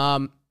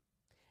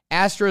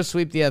 Astros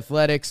sweep the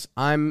Athletics.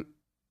 I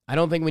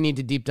don't think we need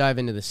to deep dive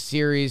into the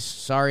series.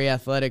 Sorry,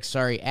 Athletics.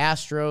 Sorry,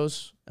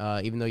 Astros.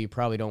 Even though you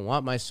probably don't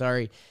want my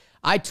sorry.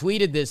 I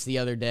tweeted this the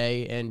other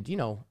day, and,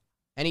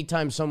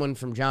 anytime someone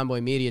from John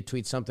Boy Media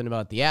tweets something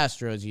about the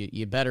Astros,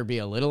 you better be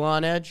a little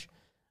on edge.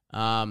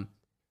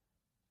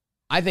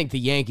 I think the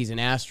Yankees and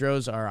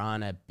Astros are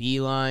on a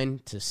beeline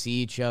to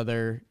see each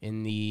other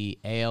in the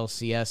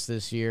ALCS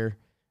this year,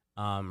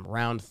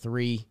 round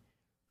 3,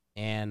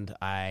 and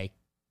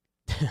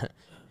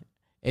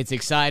it's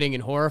exciting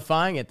and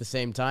horrifying at the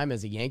same time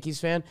as a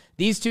Yankees fan.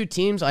 These two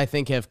teams, I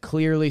think, have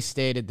clearly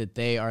stated that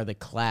they are the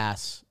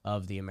class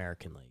of the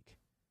American League.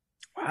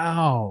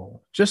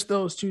 Wow. Just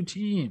those two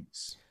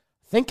teams.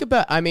 Think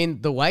about,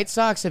 the White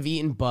Sox have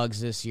eaten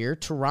bugs this year.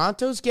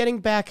 Toronto's getting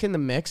back in the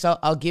mix.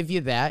 I'll give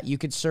you that. You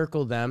could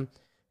circle them.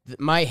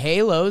 My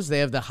Halos, they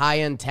have the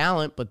high-end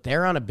talent, but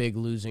they're on a big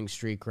losing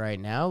streak right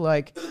now.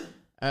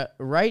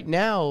 Right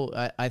now,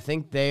 I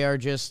think they are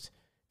just...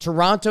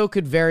 Toronto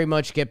could very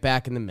much get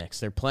back in the mix.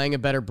 They're playing a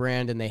better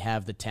brand, and they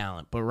have the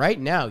talent. But right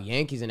now,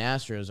 Yankees and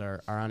Astros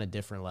are on a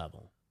different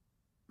level.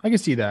 I can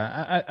see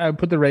that. I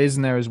put the Rays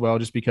in there as well,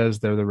 just because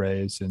they're the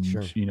Rays and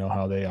sure. You know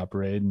how they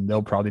operate, and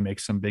they'll probably make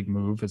some big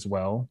move as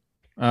well.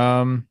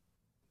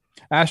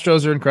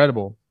 Astros are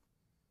incredible.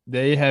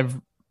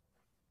 They've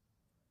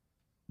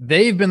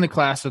been the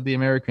class of the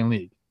American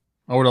League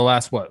over the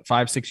last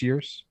 5-6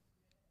 years.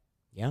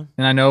 Yeah.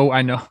 And I know,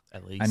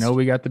 At least. I know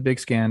we got the big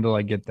scandal.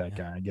 I get that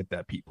guy. I get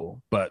that,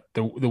 people. But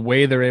the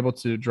way they're able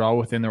to draw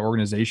within their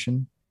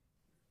organization,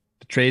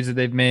 the trades that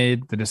they've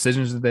made, the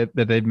decisions that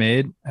they've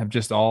made have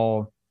just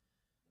all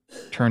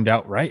turned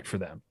out right for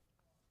them.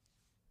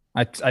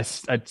 I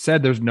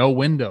said there's no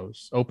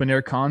windows, open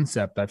air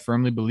concept. I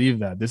firmly believe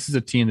that. This is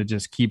a team that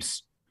just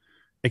keeps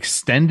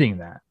extending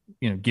that.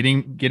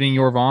 Getting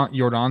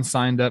Yordan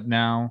signed up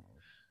now.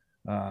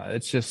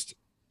 It's just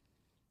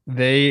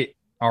they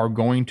are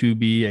going to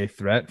be a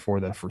threat for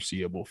the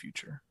foreseeable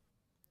future.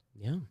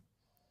 Yeah.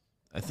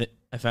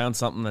 I found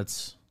something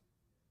that's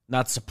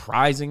not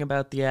surprising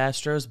about the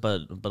Astros,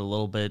 but a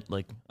little bit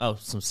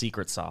some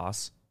secret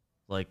sauce.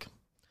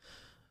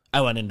 I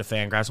went into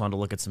Fangraphs, wanted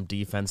to look at some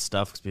defense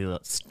stuff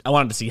because I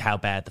wanted to see how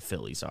bad the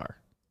Phillies are.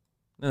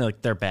 And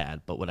they're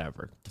bad, but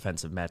whatever.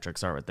 Defensive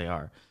metrics are what they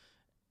are.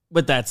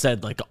 With that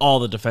said, all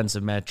the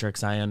defensive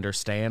metrics I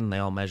understand, and they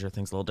all measure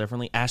things a little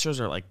differently. Astros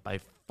are by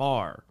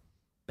far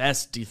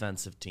best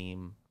defensive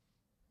team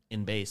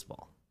in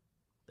baseball.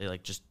 They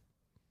just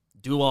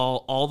do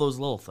all those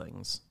little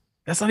things.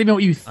 That's not even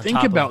what you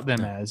think about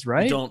them as,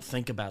 right? You don't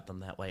think about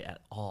them that way at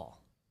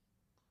all.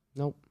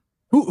 Nope.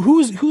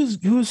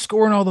 Who's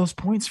scoring all those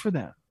points for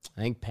them?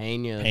 I think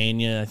Pena.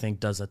 Pena, I think,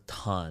 does a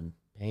ton.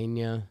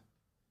 Pena.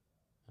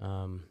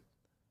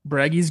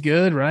 Bragg's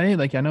good, right?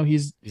 I know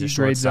he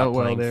grades out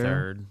well there.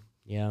 Third.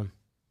 Yeah.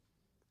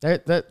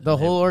 The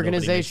whole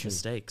organization.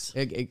 Mistakes.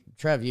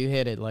 Trev, you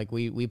hit it.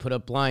 We put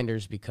up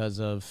blinders because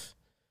of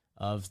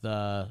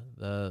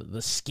the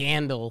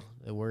scandal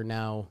that we're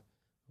now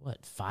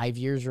 5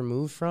 years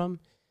removed from.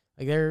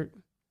 They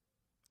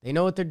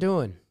know what they're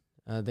doing.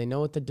 They know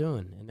what they're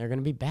doing, and they're going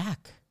to be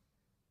back.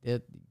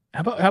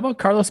 How about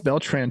Carlos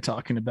Beltran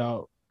talking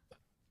about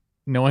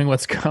knowing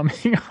what's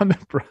coming on the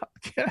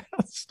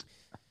broadcast?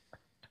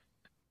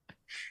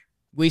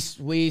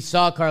 We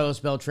saw Carlos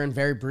Beltran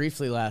very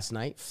briefly last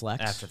night.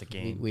 Flex after the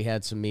game. We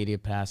had some media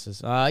passes.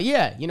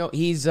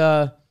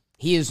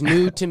 He is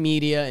new to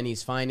media, and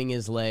he's finding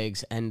his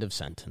legs. End of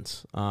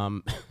sentence.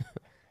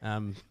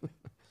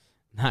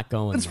 Not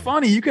going. It's there.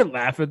 funny. You could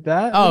laugh at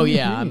that. Oh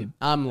yeah,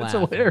 I'm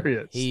laughing. It's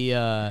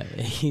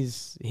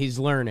hilarious. He's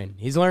learning.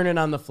 He's learning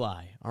on the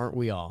fly. Aren't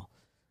we all?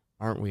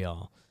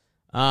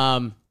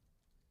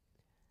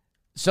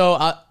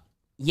 So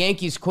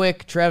Yankees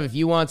quick. Trev, if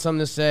you want something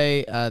to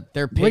say,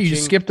 they're pitching. Wait, you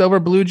skipped over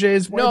Blue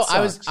Jays? White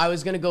Sox. I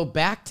was going to go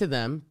back to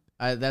them.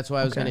 That's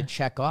why I was going to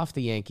check off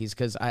the Yankees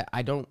because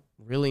I don't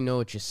really know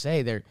what you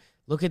say.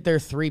 Look at their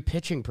 3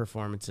 pitching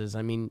performances.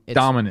 I mean, it's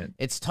dominant.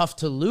 It's tough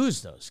to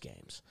lose those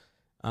games.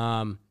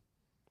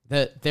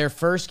 Their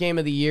first game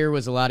of the year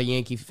was a lot of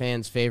Yankee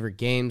fans' favorite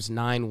games,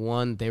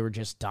 9-1. They were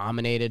just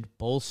dominated.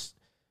 Both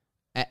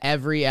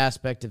every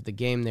aspect of the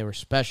game, they were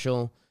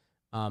special.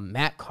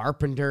 Matt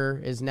Carpenter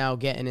is now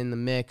getting in the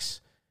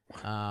mix.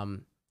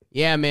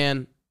 Yeah,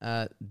 man.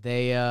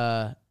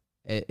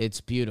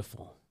 It's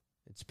beautiful.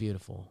 It's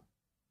beautiful.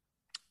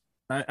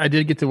 I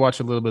did get to watch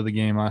a little bit of the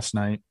game last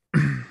night.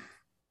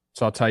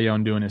 Saw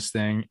Taillon doing his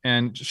thing.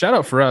 And shout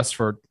out for us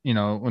for, when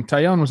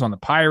Taillon was on the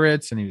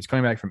Pirates and he was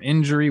coming back from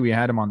injury, we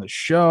had him on the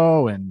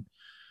show. And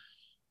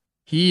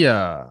he,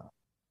 I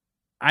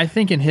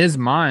think in his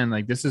mind,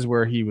 like this is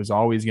where he was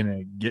always going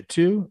to get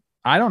to.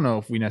 I don't know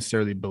if we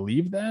necessarily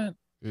believe that,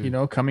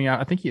 coming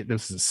out. I think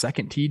this is a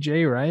second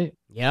TJ, right?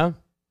 Yeah.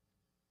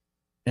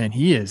 And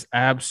he is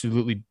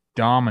absolutely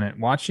dominant.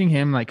 Watching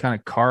him like kind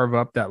of carve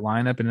up that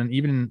lineup. And then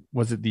even,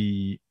 was it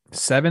the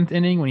 7th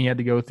inning when he had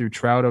to go through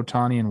Trout,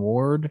 Ohtani, and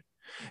Ward?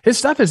 His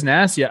stuff is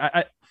nasty.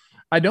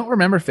 I don't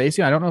remember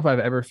facing him. I don't know if I've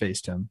ever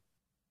faced him.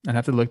 I'd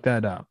have to look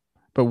that up.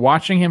 But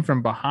watching him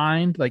from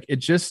behind, like it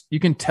just, you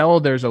can tell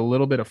there's a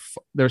little bit of,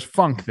 there's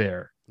funk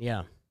there.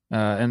 Yeah.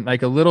 And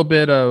like a little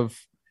bit of,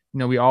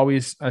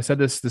 I said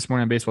this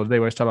morning on Baseball Today, we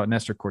always talk about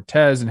Nestor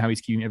Cortez and how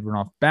he's keeping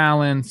everyone off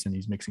balance and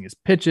he's mixing his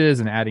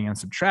pitches and adding and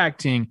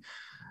subtracting.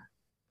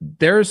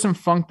 There's some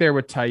funk there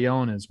with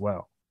Taillon as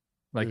well.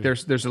 Like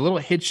there's a little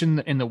hitch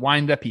in the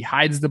windup. He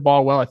hides the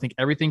ball well. I think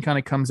everything kind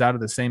of comes out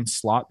of the same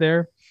slot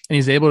there, and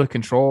he's able to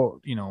control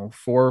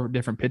 4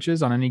 different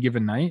pitches on any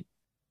given night.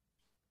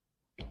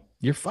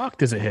 You're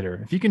fucked as a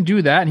hitter if you can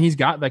do that, and he's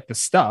got like the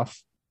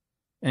stuff,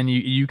 and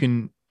you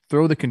can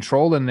throw the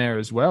control in there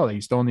as well.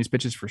 He's throwing these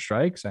pitches for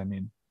strikes. I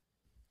mean,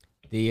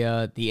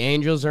 the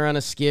Angels are on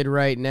a skid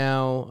right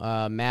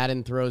now.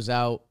 Madden throws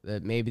out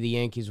that maybe the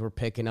Yankees were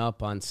picking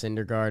up on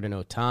Syndergaard and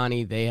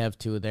Ohtani. They have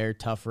 2 of their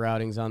tougher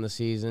outings on the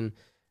season.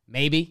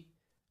 Maybe.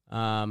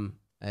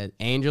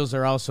 Angels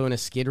are also in a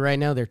skid right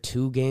now. They're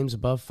 2 games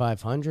above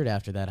 500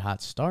 after that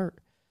hot start.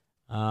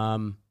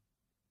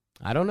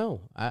 I don't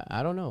know.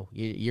 I don't know.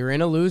 You're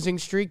in a losing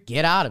streak.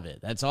 Get out of it.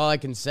 That's all I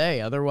can say.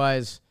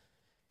 Otherwise,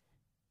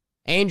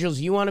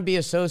 Angels, you want to be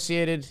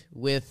associated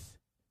with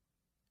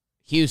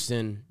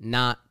Houston,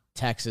 not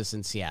Texas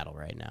and Seattle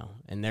right now,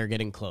 and they're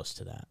getting close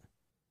to that.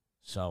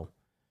 So,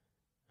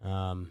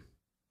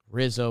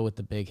 Rizzo with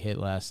the big hit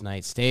last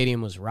night.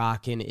 Stadium was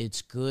rocking.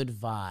 It's good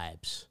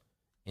vibes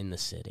in the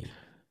city.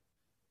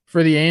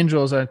 For the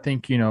Angels, I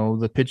think,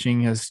 the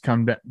pitching has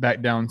come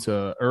back down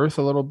to earth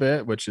a little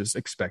bit, which is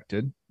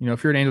expected.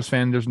 If you're an Angels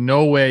fan, there's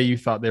no way you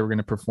thought they were going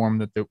to perform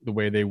the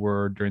way they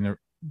were during the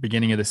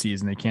beginning of the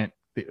season.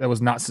 That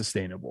was not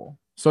sustainable.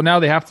 So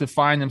now they have to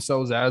find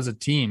themselves as a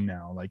team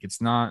now. Like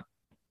it's not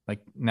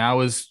like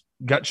now is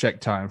gut check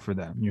time for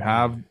them. You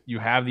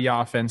have the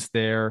offense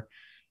there.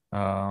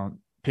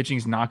 Pitching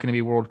is not going to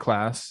be world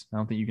class. I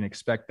don't think you can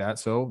expect that.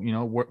 So,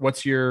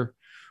 what's your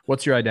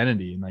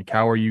identity and like,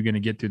 how are you going to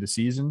get through the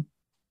season?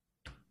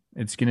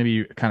 It's going to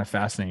be kind of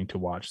fascinating to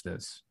watch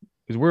this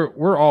because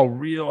we're all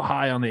real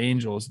high on the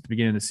Angels at the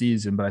beginning of the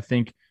season, but I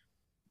think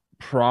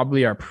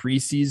probably our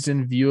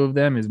preseason view of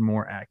them is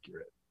more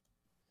accurate.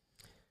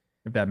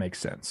 If that makes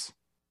sense.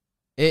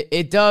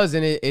 It does,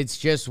 and it's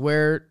just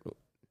where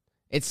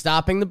it's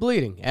stopping the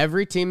bleeding.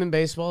 Every team in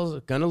baseball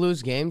is going to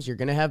lose games. You're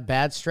going to have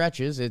bad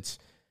stretches.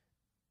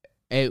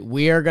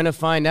 We are going to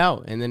find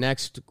out in the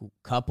next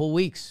couple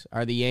weeks.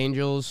 Are the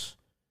Angels,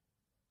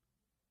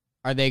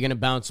 are they going to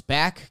bounce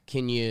back?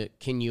 Can you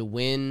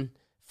win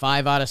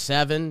 5 out of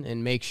 7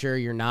 and make sure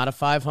you're not a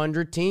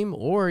 500 team?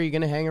 Or are you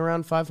going to hang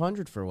around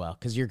 500 for a while?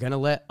 Because you're going to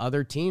let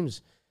other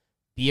teams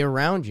be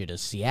around you.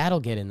 Does Seattle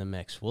get in the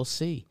mix? We'll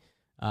see.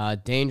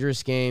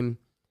 Dangerous game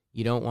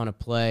you don't want to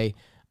play.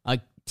 A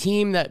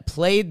team that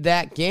played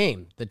that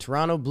game, the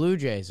Toronto Blue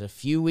Jays, a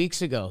few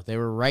weeks ago, they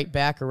were right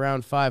back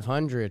around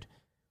 500.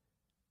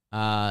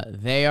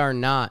 They are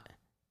not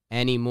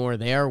anymore.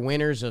 They are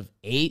winners of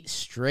 8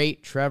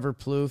 straight Trevor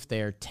Plouffe.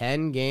 They are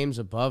 10 games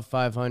above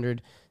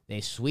 500.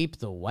 They sweep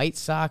the White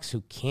Sox,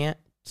 who can't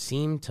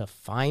seem to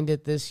find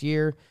it this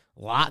year.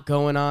 A lot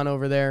going on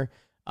over there.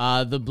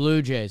 The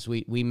Blue Jays,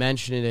 we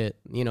mentioned it,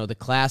 the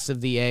class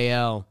of the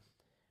AL.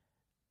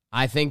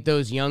 I think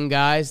those young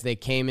guys, they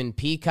came in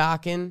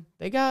peacocking.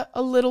 They got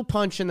a little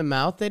punch in the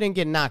mouth. They didn't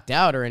get knocked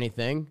out or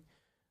anything.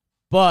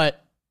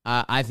 But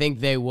I think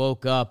they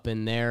woke up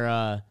and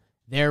they're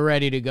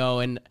ready to go.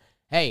 And,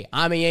 hey,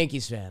 I'm a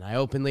Yankees fan. I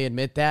openly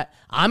admit that.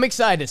 I'm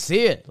excited to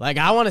see it. Like,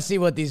 I want to see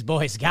what these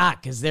boys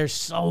got because there's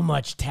so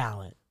much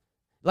talent.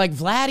 Like,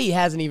 Vladdy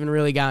hasn't even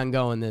really gotten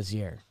going this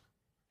year.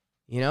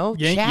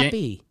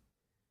 Chappie.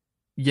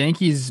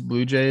 Yankees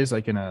Blue Jays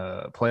like in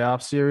a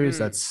playoff series.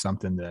 That's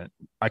something that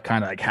I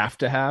kind of like have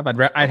to have.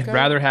 I'd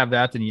rather have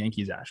that than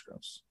Yankees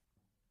Astros,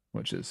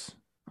 which is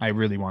I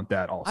really want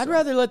that also. I'd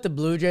rather let the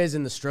Blue Jays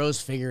and the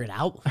Stros figure it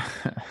out,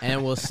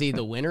 and we'll see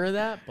the winner of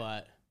that.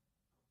 But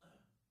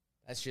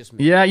that's just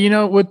me.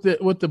 Yeah, with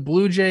the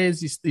Blue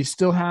Jays, they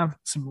still have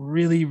some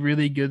really,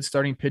 really good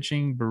starting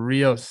pitching.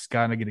 Barrios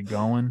got to get it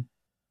going.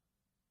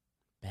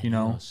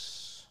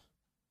 Barrios.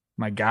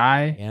 My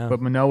guy, Yeah.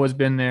 But Manoah's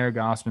been there.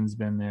 Gossman's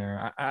been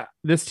there.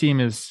 This team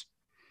is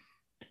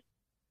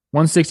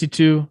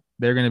 162.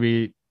 They're going to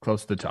be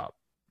close to the top.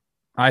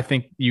 I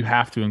think you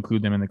have to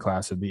include them in the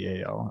class of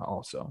the AL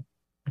also.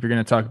 If you're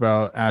going to talk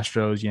about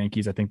Astros,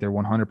 Yankees, I think they're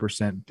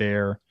 100%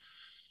 there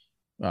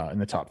in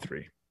the top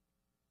three.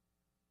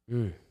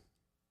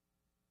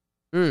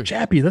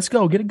 Chappie, let's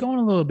go. Get it going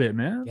a little bit,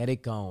 man. Get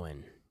it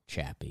going,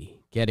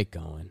 Chappie. Get it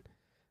going.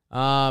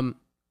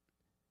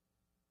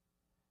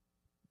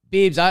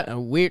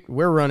 Beebs,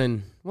 we're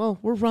running. Well,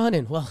 we're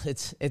running. Well,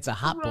 it's a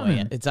hot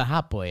boy. It's a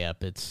hot boy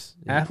up. It's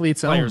athletes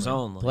players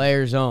only.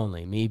 Players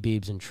only. Me,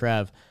 Beebs, and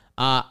Trev.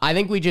 I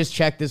think we just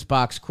check this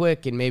box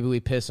quick, and maybe we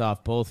piss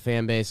off both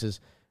fan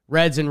bases.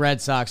 Reds and Red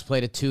Sox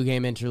played a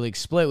 2-game interleague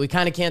split. We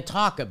kind of can't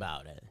talk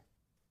about it.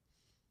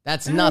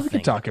 That's nothing. We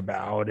can talk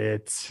about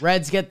it.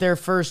 Reds get their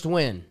first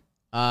win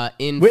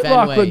in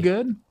Whitlock Fenway. looked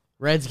good.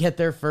 Reds get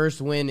their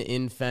first win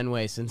in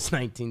Fenway since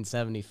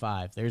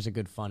 1975. There's a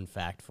good fun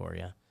fact for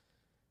you.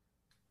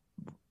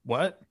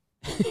 What?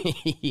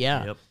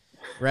 Yeah. Yep.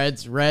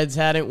 Reds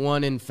hadn't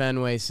won in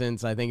Fenway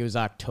since I think it was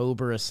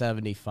October of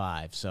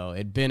 75. So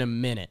it'd been a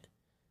minute.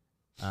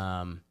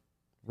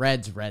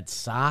 Red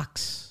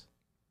Sox.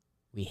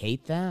 We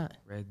hate that.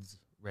 Reds.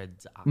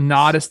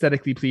 Not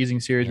aesthetically pleasing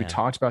series. Yeah. We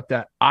talked about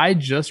that. I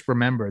just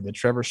remembered that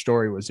Trevor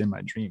Story was in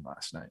my dream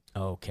last night.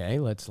 Okay,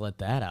 let's let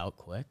that out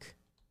quick.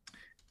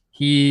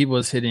 He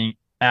was hitting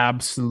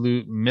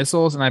absolute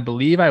missiles, and I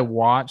believe I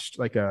watched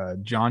like a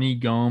Johnny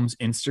Gomes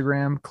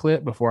Instagram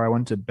clip before I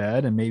went to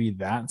bed, and maybe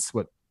that's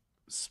what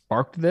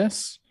sparked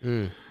this.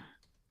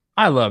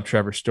 I love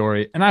Trevor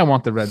Story, and I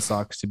want the Red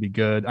Sox to be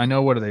good. I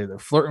know, what are they? They're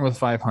flirting with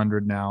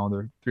 500 now.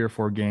 They're 3 or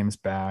 4 games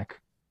back.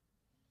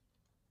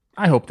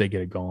 I hope they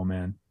get it going,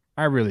 man.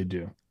 I really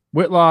do.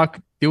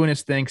 Whitlock doing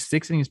his thing,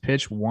 6 innings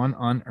pitch, 1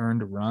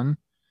 unearned run.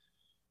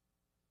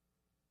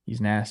 He's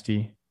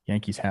nasty.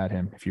 Yankees had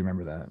him, if you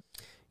remember that.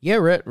 Yeah,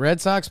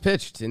 Red Sox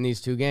pitched in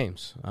these 2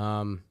 games.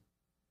 And,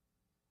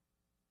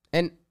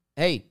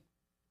 hey,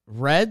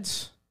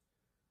 Reds,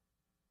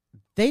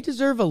 they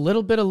deserve a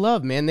little bit of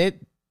love, man.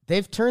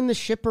 They've turned the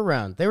ship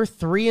around. They were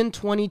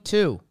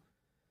 3-22.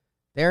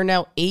 They're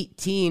now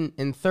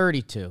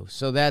 18-32.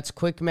 So that's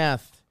quick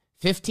math.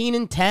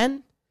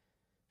 15-10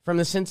 from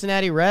the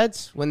Cincinnati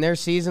Reds when their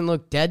season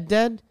looked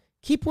dead.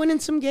 Keep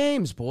winning some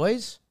games,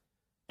 boys.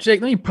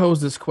 Jake, let me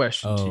pose this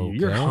question to you.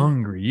 You're Okay.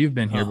 hungry. You've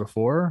been here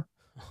before.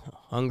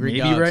 Hungry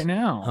Maybe dogs. right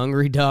now.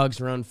 Hungry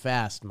dogs run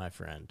fast, my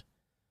friend.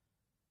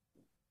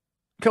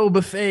 A couple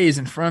buffets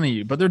in front of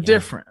you, but they're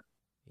different.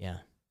 Yeah.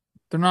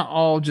 They're not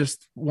all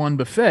just one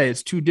buffet.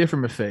 It's 2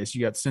 different buffets.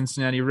 You got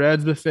Cincinnati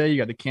Reds buffet. You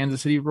got the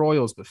Kansas City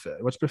Royals buffet.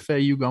 Which buffet are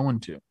you going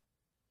to?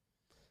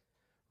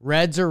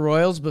 Reds or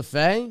Royals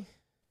buffet?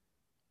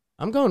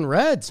 I'm going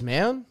Reds,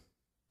 man.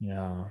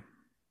 Yeah,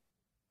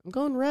 I'm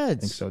going I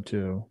Reds. think so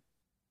too.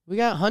 We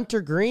got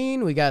Hunter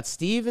Green. We got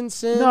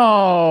Stevenson.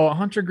 No,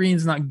 Hunter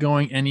Green's not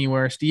going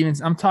anywhere.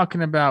 Stevens, I'm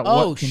talking about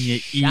what can you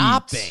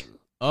shopping. eat?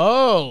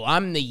 Oh,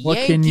 I'm the What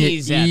can you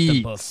Yankees at the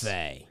eat?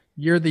 buffet.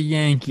 You're the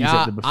Yankees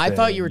at the buffet. I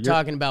thought you were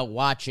talking about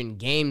watching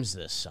games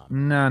this summer.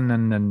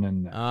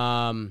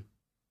 No.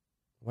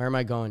 Where am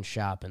I going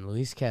shopping?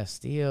 Luis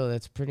Castillo,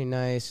 that's pretty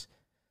nice.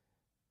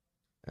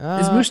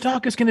 Is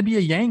Moustakas going to be a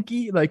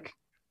Yankee? Like,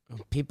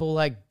 people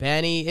like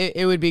Benny.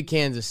 It would be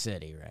Kansas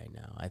City right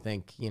now. I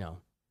think,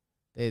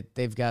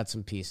 they've got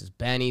some pieces.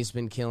 Benny's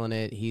been killing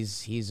it.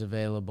 He's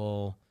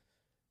available.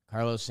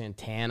 Carlos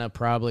Santana,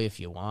 probably, if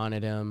you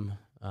wanted him.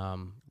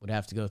 Would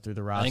have to go through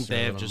the roster. I think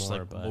they have a just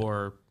more,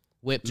 more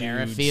Whit dudes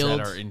Merrifield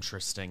that are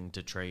interesting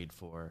to trade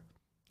for.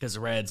 Because the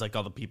Reds, like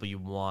all the people you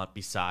want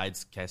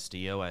besides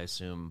Castillo, I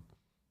assume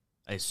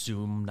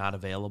not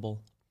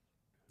available.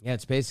 Yeah,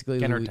 it's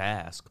basically Kenner to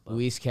ask. But.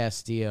 Luis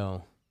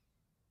Castillo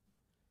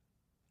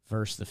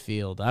versus the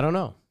field. I don't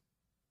know.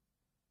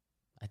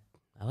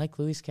 I like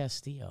Luis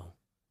Castillo.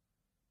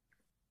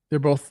 they're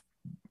both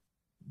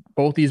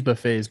these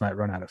buffets might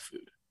run out of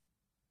food,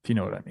 if you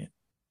know what I mean.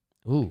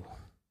 Ooh.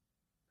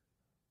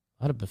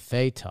 A lot of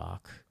buffet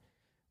talk.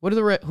 Who do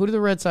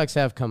the Red Sox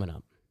have coming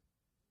up?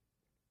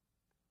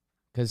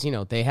 Because,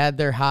 they had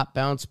their hot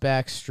bounce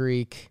back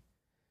streak.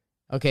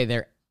 Okay,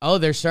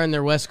 they're starting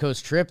their West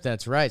Coast trip.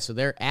 That's right. So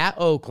they're at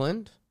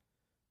Oakland.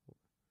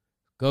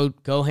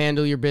 Go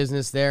handle your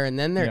business there. And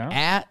then they're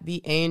at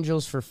the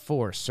Angels for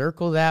 4.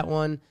 Circle that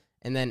one.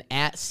 And then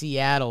at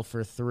Seattle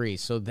for 3.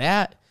 So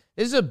this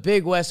is a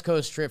big West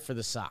Coast trip for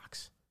the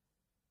Sox.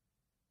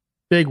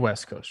 Big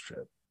West Coast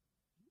trip.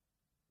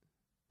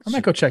 I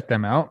might go check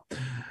them out.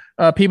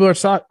 People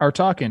are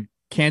talking.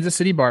 Kansas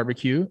City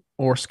barbecue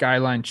or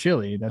Skyline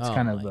chili. That's Oh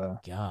kind my of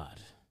God.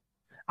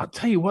 I'll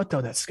tell you what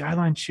though, that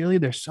Skyline chili,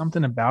 there's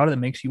something about it that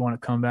makes you want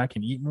to come back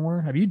and eat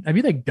more. Have you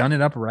like done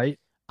it up right?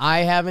 I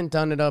haven't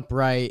done it up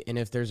right, and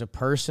if there's a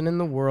person in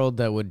the world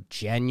that would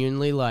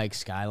genuinely like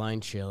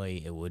Skyline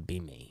chili, it would be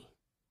me.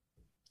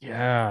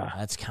 Yeah.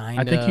 That's kind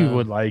I of... think you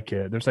would like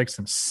it. There's like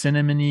some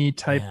cinnamony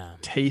type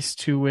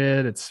taste to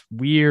it. It's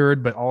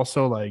weird, but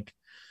also like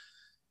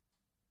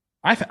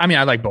I mean,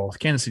 I like both.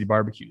 Kansas City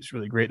barbecue is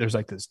really great. There's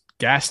like this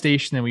gas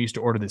station that we used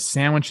to order the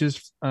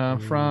sandwiches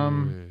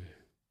from.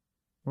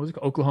 What was it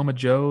called? Oklahoma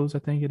Joe's, I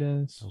think it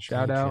is. Okay,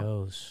 Shout out.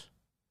 Joe's.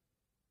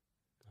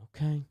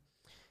 Okay.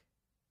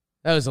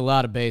 That was a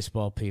lot of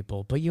baseball,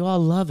 people, but you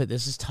all love it.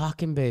 This is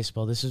talking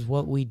baseball. This is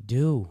what we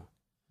do.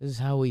 This is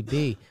how we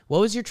be. What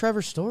was your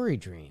Trevor Story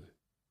dream?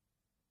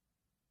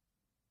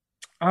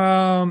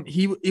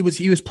 He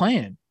was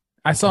playing.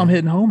 I saw him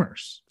hitting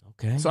homers.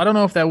 Okay. So I don't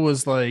know if that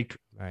was like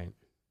Right.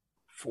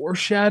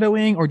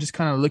 foreshadowing or just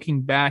kind of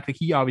looking back. Like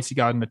he obviously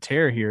got in a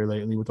tear here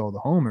lately with all the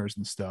homers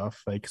and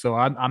stuff. Like, so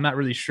I'm not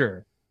really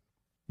sure.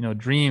 You know,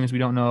 dreams, we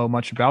don't know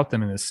much about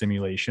them in this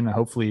simulation.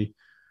 Hopefully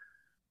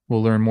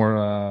we'll learn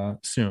more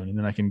soon, and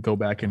then I can go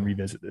back and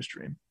revisit this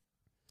dream.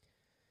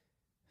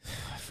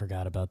 I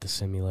forgot about the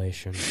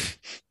simulation.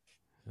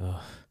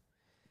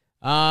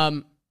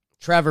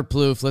 Trevor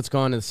Plouffe, let's go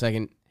on to the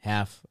second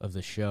half of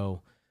the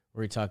show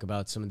where we talk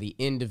about some of the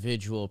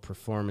individual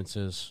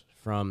performances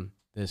from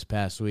this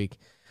past week.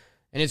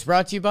 And it's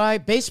brought to you by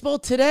Baseball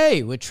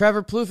Today with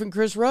Trevor Plouffe and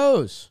Chris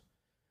Rose.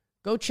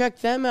 Go check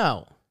them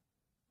out.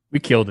 We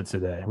killed it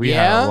today. We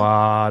had a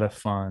lot of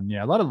fun.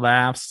 Yeah, a lot of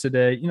laughs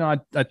today. You know,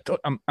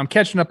 I'm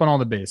catching up on all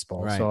the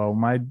baseball. Right. So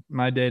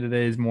my day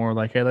today is more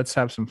like, hey, let's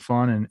have some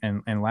fun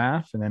and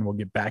laugh, and then we'll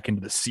get back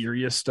into the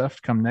serious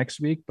stuff come next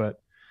week.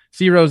 But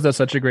C Rose does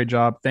such a great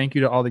job. Thank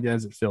you to all the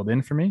guys that filled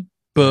in for me.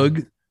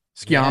 Bug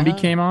Sciambi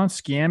came on.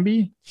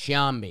 Sciambi.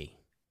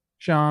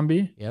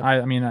 Yep.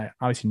 I mean, I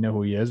obviously know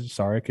who he is.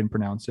 Sorry, I couldn't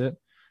pronounce it.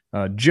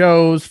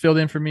 Joe's filled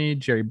in for me.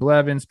 Jerry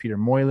Blevins, Peter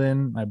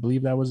Moylan. I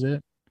believe that was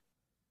it.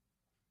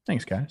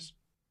 Thanks, guys.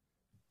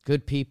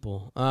 Good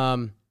people.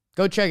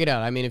 Go check it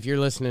out. I mean, if you're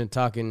listening to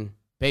Talking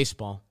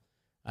Baseball,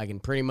 I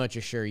can pretty much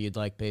assure you'd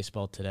like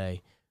Baseball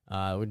Today.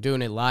 We're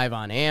doing it live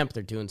on AMP.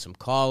 They're doing some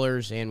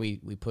callers, and we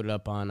put it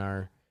up on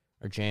our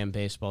Jam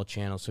Baseball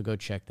channel, so go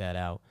check that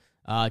out.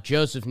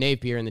 Joseph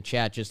Napier in the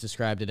chat just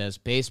described it as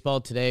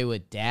Baseball Today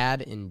with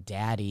Dad and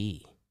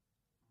Daddy.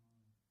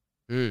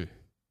 God.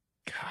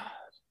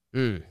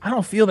 I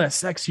don't feel that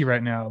sexy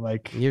right now.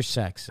 Like, you're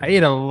sexy. I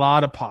ate a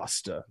lot of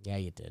pasta. Yeah,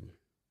 you did.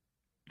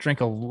 Drank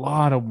a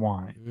lot of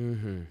wine.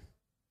 Mm-hmm.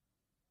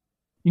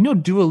 You know,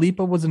 Dua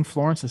Lipa was in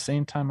Florence the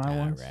same time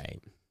I was.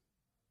 Right.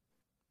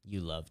 You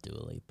love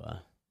Dua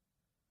Lipa.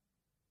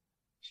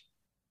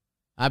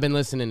 I've been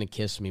listening to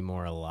Kiss Me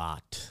More a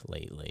lot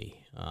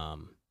lately.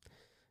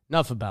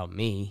 Enough about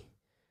me.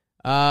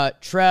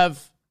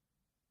 Trev,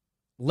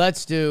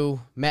 let's do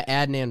met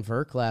Adnan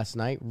Virk last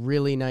night.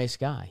 Really nice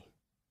guy.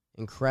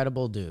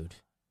 Incredible dude.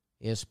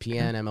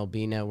 ESPN,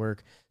 MLB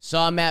Network.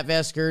 Saw Matt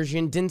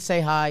Vasgersian. Didn't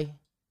say hi.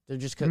 There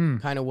just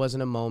kind of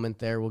wasn't a moment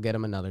there. We'll get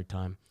him another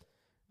time.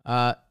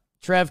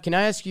 Trev, can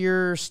I ask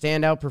your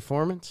standout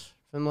performance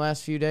from the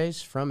last few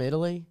days from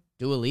Italy?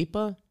 Dua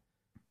Lipa?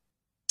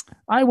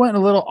 I went a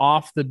little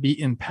off the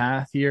beaten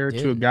path here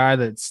to a guy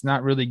that's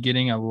not really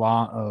getting a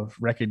lot of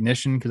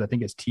recognition because I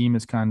think his team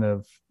is kind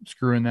of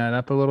screwing that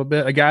up a little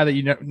bit. A guy that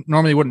you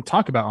normally wouldn't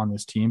talk about on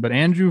this team, but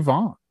Andrew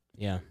Vaughn.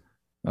 Yeah.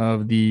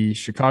 Of the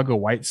Chicago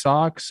White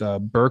Sox,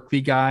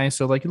 Berkeley guy.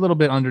 So like a little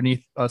bit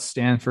underneath us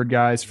Stanford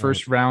guys,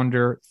 first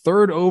rounder,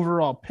 third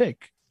overall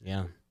pick.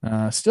 Yeah.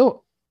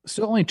 Still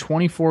only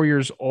 24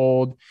 years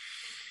old.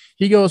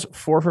 He goes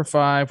 4 for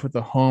 5 with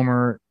a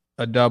homer,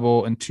 a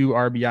double, and 2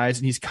 RBIs.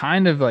 And he's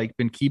kind of like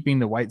been keeping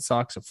the White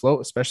Sox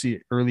afloat,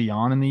 especially early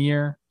on in the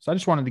year. So I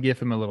just wanted to give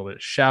him a little bit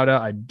of shout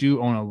out. I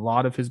do own a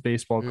lot of his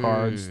baseball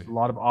cards, a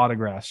lot of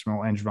autographs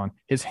from Andrew Vaughn.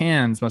 His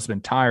hands must have been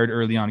tired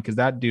early on because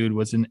that dude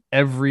was in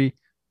every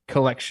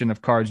collection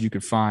of cards you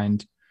could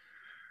find.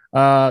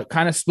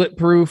 Kind of split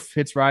proof,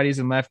 hits righties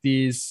and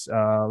lefties.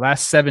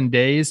 Last 7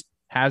 days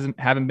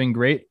haven't been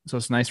great, so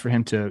it's nice for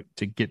him to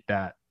get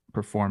that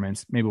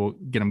performance. Maybe we'll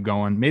get him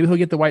going. Maybe he'll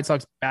get the White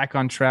Sox back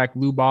on track.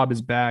 Lou Bob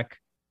is back,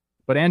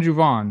 but Andrew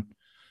Vaughn,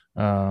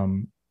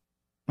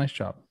 nice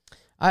job.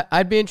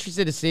 I'd be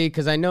interested to see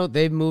because I know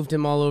they've moved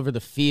him all over the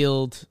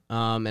field,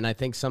 and I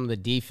think some of the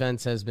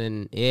defense has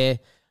been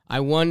I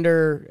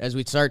wonder, as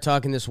we start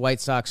talking this White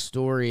Sox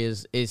story,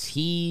 is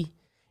he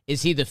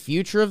the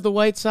future of the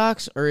White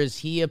Sox, or is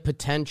he a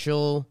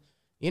potential,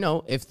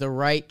 if the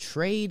right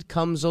trade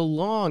comes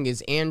along,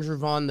 is Andrew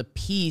Vaughn the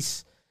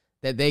piece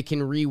that they can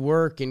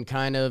rework and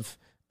kind of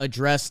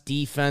address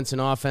defense and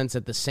offense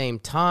at the same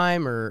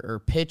time, or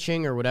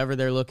pitching, or whatever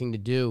they're looking to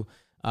do?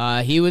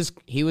 He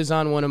was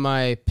on one of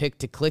my Pick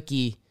to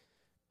Clicky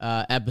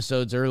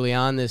episodes early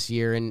on this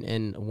year,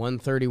 and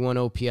 131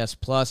 OPS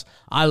plus.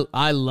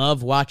 I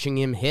love watching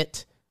him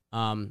hit.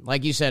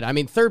 Like you said, I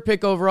mean, third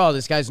pick overall,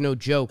 this guy's no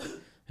joke.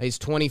 He's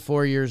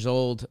 24 years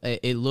old.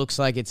 It looks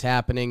like it's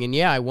happening. And,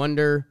 yeah, I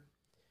wonder.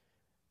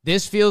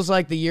 This feels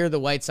like the year the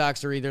White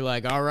Sox are either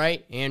like, all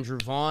right, Andrew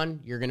Vaughn,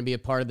 you're going to be a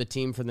part of the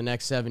team for the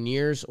next 7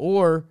 years,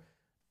 or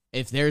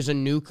if there's a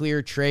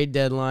nuclear trade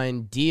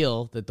deadline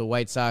deal that the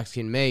White Sox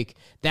can make,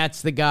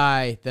 that's the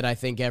guy that I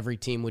think every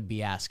team would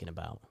be asking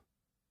about.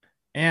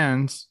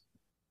 And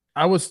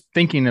I was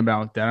thinking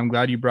about that. I'm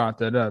glad you brought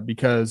that up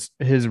because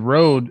his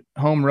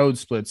home road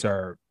splits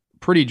are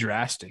pretty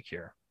drastic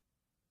here.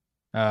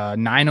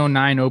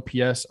 909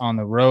 OPS on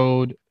the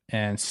road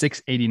and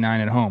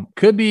 689 at home.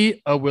 Could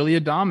be a Willy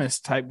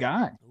Adames type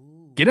guy.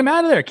 Get him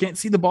out of there. Can't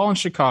see the ball in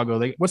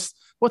Chicago.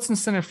 What's in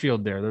center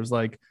field there? There's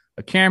like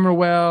a camera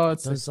well.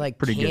 It's those like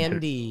pretty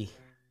candy. Good.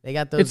 They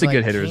got those. It's a like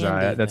good hitter's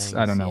eye. things.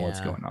 I don't know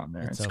what's going on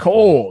there. It's okay.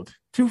 cold.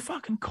 Too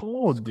fucking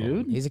cold,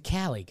 dude. He's a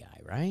Cali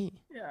guy, right?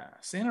 Yeah,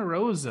 Santa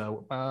Rosa,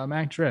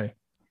 Mac Dre.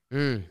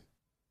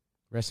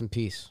 Rest in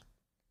peace.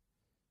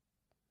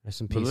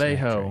 Rest in peace.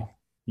 Vallejo,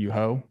 you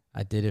ho.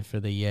 I did it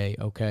for the yay.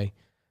 Okay.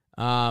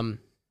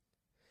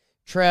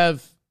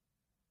 Trev,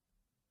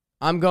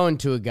 I'm going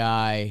to a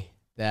guy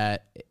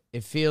that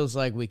it feels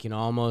like we can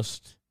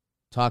almost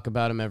talk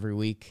about him every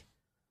week.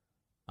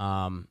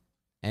 And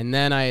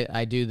then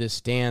I do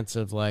this dance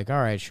of like,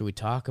 all right, should we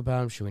talk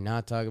about him? Should we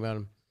not talk about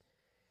him?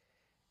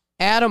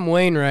 Adam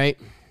Wainwright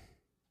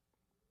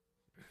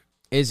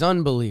is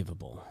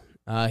unbelievable.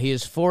 He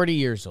is 40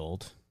 years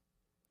old.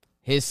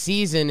 His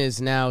season is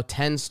now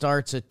 10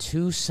 starts, a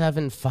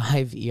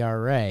 2.75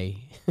 ERA.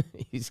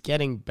 He's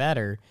getting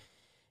better.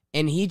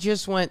 And he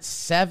just went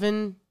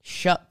 7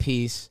 shut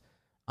piece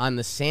on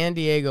the San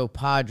Diego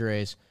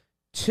Padres.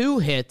 2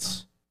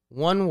 hits,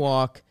 1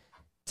 walk,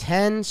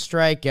 10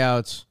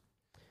 strikeouts.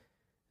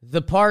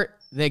 The part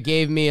that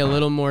gave me a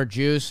little more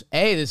juice,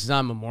 this is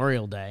on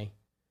Memorial Day.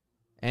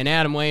 And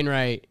Adam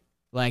Wainwright,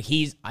 like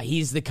he's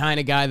the kind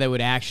of guy that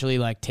would actually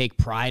like take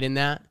pride in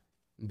that.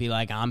 Be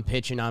like, I'm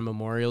pitching on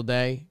Memorial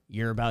Day.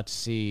 You're about to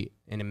see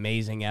an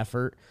amazing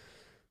effort.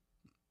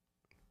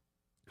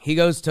 He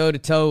goes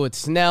toe-to-toe with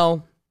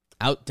Snell,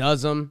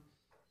 outdoes him.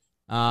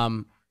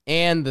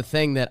 And the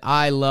thing that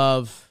I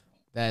love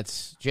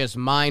that's just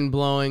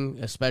mind-blowing,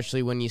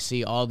 especially when you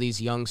see all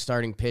these young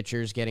starting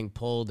pitchers getting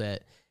pulled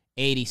at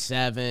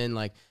 87.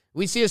 Like,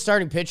 we see a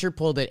starting pitcher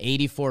pulled at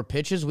 84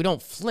 pitches, we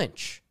don't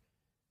flinch.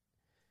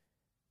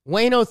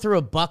 Waino threw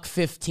a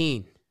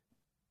 $115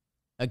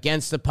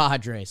 against the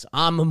Padres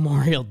on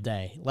Memorial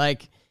Day.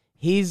 Like,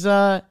 he's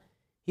that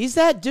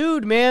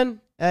dude,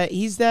 man.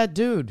 He's that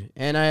dude.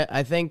 And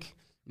I think,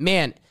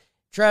 man,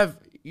 Trev,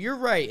 you're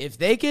right. If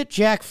they get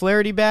Jack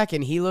Flaherty back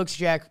and he looks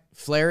Jack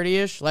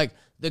Flaherty-ish, like,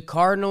 the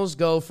Cardinals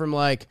go from,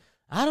 like,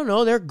 I don't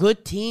know, they're a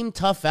good team,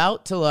 tough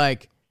out, to,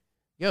 like,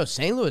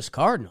 St. Louis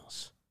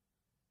Cardinals.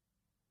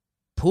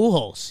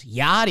 Pujols,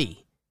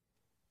 Yachty,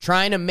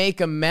 trying to make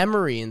a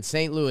memory in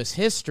St. Louis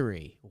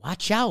history.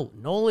 Watch out.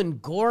 Nolan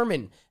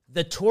Gorman,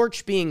 the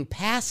torch being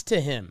passed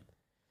to him.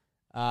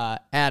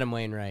 Adam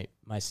Wainwright,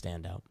 my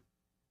standout.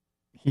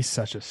 He's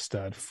such a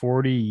stud.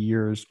 40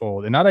 years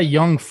old. And not a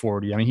young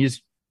 40. I mean,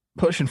 he's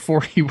pushing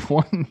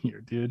 41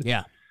 here, dude.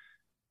 Yeah.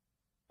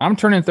 I'm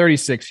turning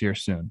 36 here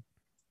soon.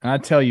 And I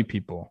tell you,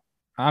 people,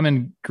 I'm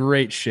in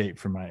great shape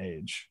for my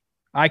age.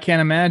 I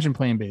can't imagine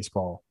playing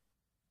baseball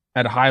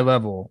at a high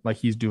level like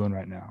he's doing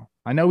right now.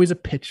 I know he's a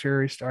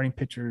pitcher, he's starting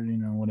pitcher,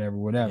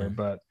 whatever,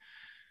 but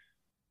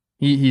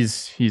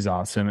he's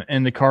awesome.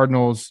 And the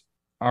Cardinals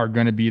are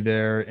going to be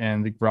there,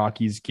 and the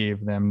Rockies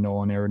gave them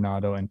Nolan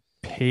Arenado and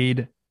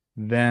paid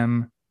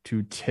them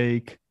to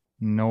take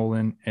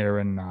Nolan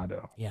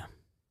Arenado. Yeah.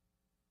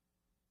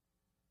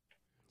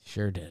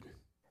 Sure did.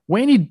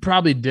 Wayne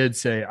probably did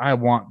say, I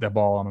want the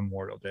ball on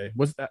Memorial Day.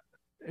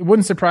 It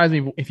wouldn't surprise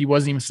me if he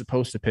wasn't even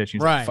supposed to pitch.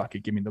 He's like, fuck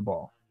it, give me the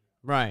ball.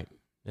 Right.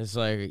 It's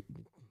like,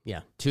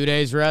 2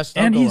 days rest.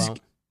 And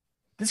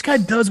this guy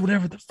does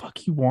whatever the fuck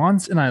he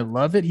wants, and I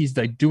love it. He's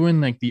like doing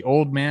like the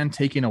old man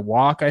taking a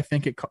walk, I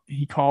think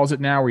he calls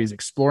it now, where he's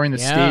exploring the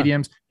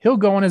stadiums. He'll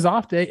go on his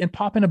off day and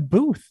pop in a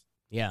booth.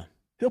 Yeah.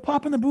 He'll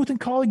pop in the booth and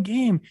call a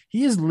game.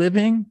 He's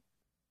living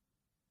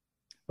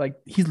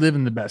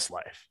the best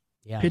life.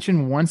 Yeah.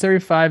 Pitching once every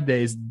 5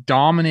 days,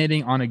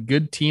 dominating on a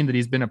good team that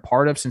he's been a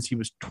part of since he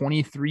was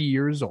 23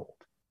 years old.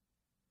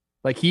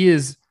 Like,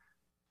 he's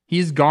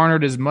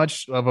garnered as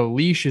much of a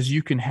leash as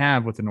you can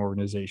have with an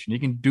organization. He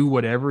can do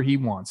whatever he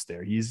wants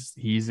there. He's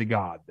a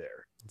god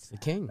there. It's the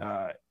king.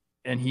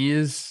 And he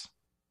is,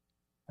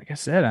 like I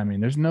said, I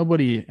mean, there's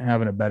nobody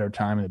having a better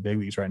time in the big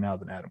leagues right now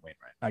than Adam Wainwright.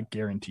 I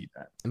guarantee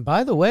that. And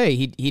by the way,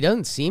 he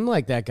doesn't seem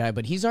like that guy,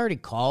 but he's already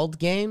called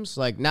games.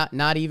 Like,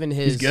 not even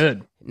his. He's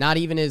good. Not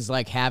even his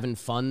like having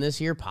fun this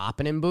year,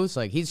 popping in booths.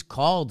 Like, he's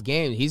called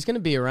games. He's going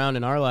to be around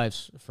in our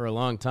lives for a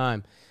long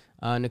time.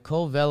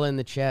 Nicole Vela in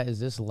the chat, is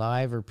this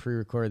live or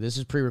pre-recorded? This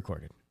is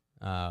pre-recorded.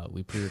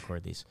 We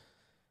pre-record these.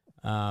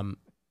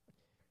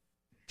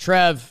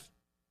 Trev,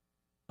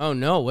 oh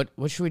no, what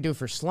should we do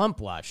for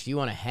Slump Watch? Do you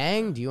want to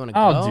hang? Do you want to go?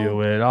 I'll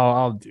do it.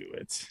 I'll do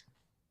it.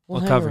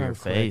 We'll cover your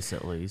face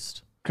at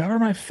least. Cover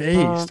my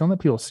face. Don't let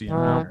people see it.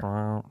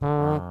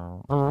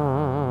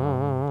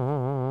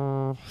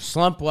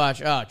 Slump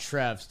Watch. Oh,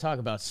 Trev, talk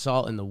about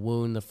salt in the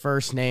wound. The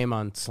first name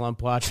on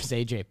Slump Watch was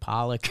AJ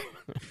Pollock.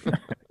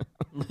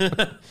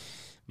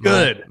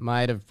 Good.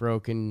 Might have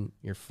broken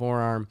your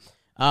forearm.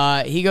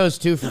 He goes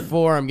 2 for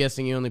 4. I'm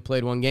guessing he only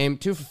played one game.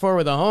 2 for 4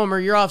 with a homer.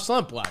 You're off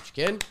Slump Watch,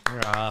 kid.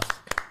 You're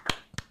off.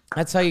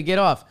 That's how you get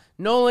off.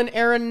 Nolan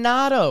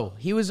Arenado.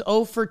 He was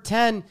 0 for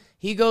 10.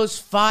 He goes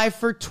 5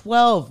 for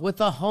 12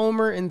 with a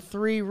homer and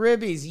 3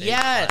 ribbies.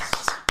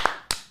 Yes.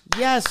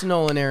 Yes,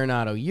 Nolan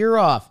Arenado. You're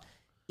off.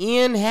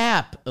 Ian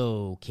Happ.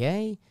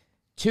 Okay.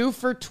 2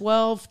 for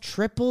 12,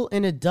 triple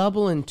and a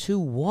double and 2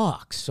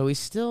 walks. So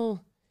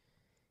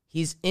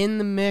he's in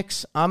the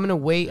mix. I'm going to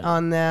wait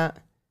on that.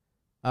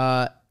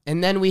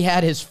 And then we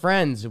had his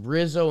friends,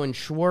 Rizzo and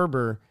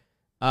Schwarber.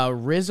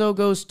 Rizzo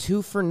goes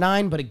 2 for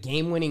 9, but a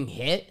game-winning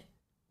hit.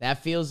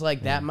 That feels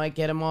like that might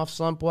get him off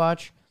Slump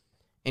Watch.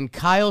 And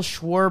Kyle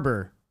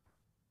Schwarber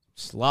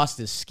just lost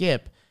his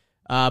skip,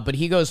 but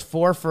he goes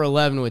 4 for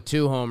 11 with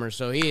 2 homers,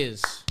 so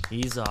he's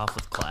off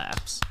with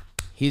claps.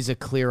 He's a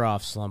clear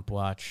off Slump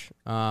Watch.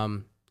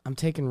 I'm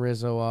taking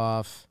Rizzo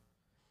off.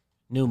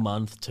 New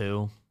month,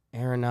 too.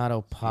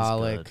 Arenado,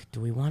 Pollock. Do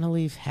we want to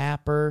leave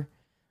Happer?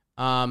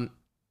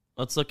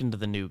 Let's look into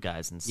the new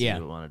guys and see what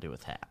we want to do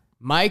with Hap.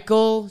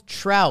 Michael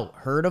Trout.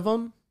 Heard of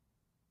him?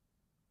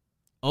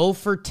 0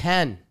 for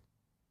 10.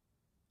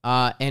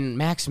 And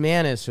Max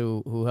Manis,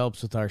 who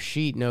helps with our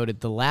sheet,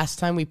 noted the last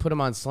time we put him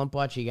on Slump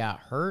Watch, he got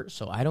hurt,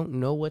 so I don't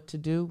know what to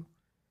do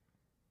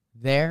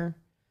there.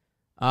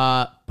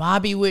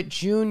 Bobby Witt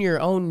Jr.,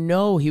 oh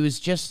no, he was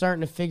just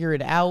starting to figure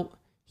it out.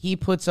 He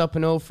puts up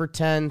an 0 for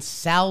 10.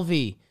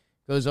 Salvi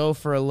goes 0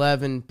 for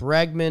 11.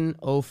 Bregman,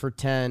 0 for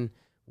 10.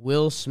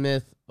 Will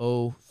Smith,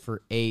 0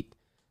 for 8.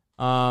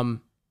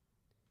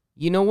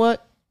 You know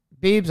what,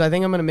 Beebs? I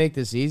think I'm going to make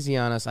this easy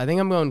on us. I think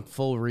I'm going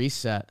full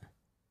reset.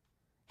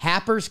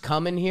 Happer's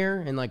coming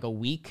here in like a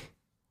week.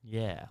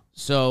 Yeah.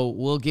 So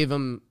we'll give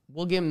him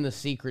the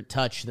secret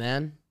touch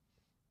then.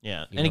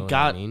 Yeah. You and he know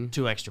got what I mean?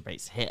 2 extra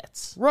base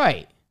hits.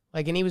 Right.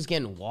 Like, and he was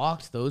getting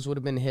walked. Those would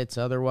have been hits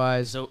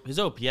otherwise. So his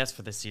OPS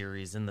for the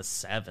series in the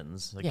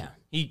 7s. Like, yeah.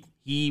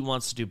 He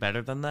wants to do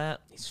better than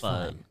that. He's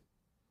fine.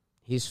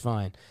 He's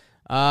fine.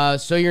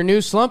 So your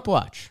new Slump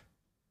Watch.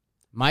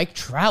 Mike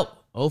Trout,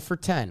 0 for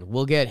 10.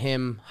 We'll get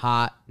him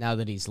hot now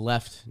that he's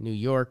left New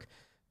York.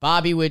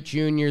 Bobby Witt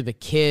Jr., the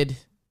kid.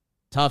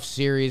 Tough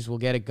series. We'll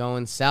get it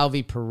going.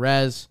 Salvi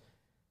Perez,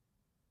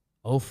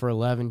 0 for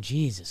 11.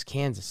 Jesus,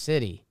 Kansas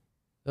City.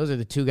 Those are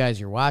the 2 guys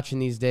you're watching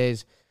these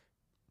days.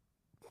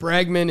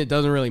 Bregman, it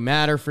doesn't really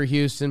matter for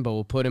Houston, but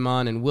we'll put him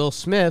on. And Will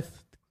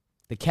Smith,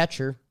 the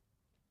catcher.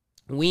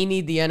 We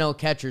need the NL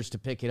catchers to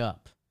pick it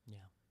up.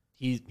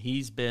 Yeah.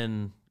 He's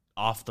been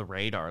off the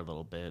radar a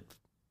little bit.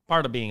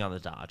 Part of being on the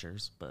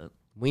Dodgers, but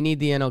we need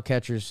the NL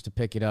catchers to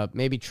pick it up.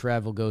 Maybe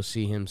Trev will go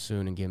see him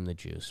soon and give him the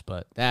juice,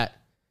 but that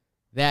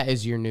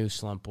is your new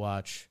Slump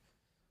Watch.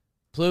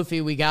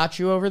 Plouffe, we got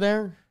you over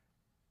there?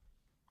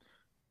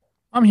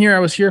 I'm here. I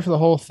was here for the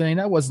whole thing.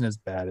 That wasn't as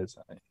bad as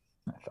I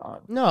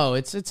thought. No,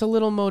 it's a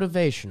little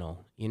motivational,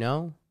 you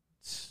know?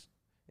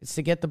 It's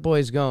to get the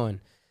boys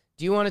going.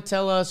 Do you want to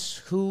tell us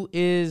who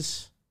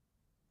is...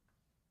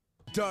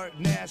 Dirt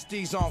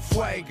Nasty's on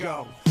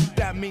Fuego.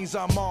 That means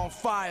I'm on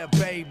fire,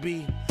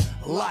 baby.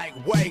 Like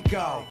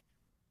Waco.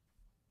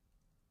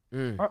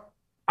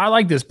 I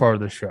like this part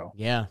of the show.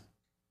 Yeah.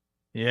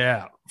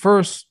 Yeah.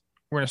 First,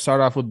 we're going to start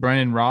off with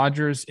Brendan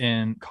Rodgers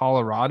in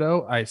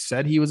Colorado. I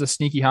said he was a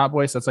sneaky hot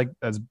boy, so that's like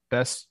as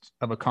best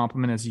of a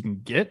compliment as you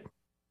can get.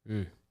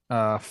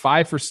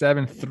 5 for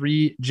 7,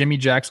 3 Jimmy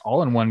Jacks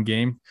all in one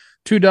game.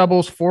 2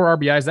 doubles, 4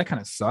 RBIs. That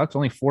kind of sucks.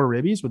 Only 4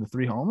 ribbies with the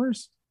 3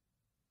 homers.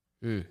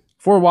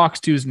 4 walks,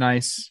 2 is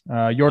nice.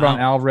 Yordan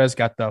Alvarez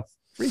got the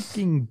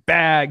freaking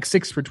bag.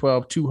 6 for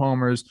 12, 2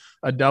 homers,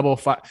 a double,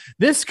 5.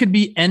 This could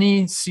be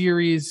any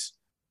series.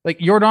 Like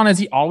Yordan, is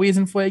he always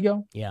in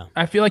Fuego? Yeah.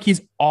 I feel like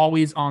he's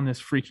always on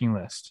this freaking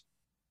list.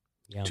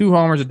 Yeah. 2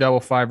 homers, a double,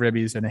 5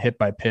 ribbies, and a hit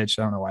by pitch.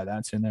 I don't know why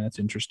that's in there. That's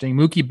interesting.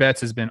 Mookie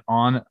Betts has been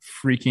on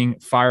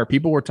freaking fire.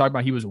 People were talking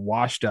about he was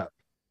washed up.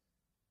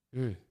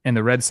 And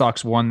the Red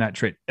Sox won that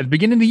trade. At the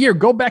beginning of the year,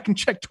 go back and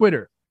check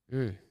Twitter.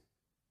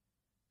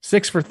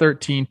 6 for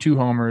 13, 2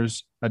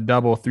 homers, a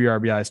double, 3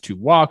 RBIs, 2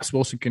 walks.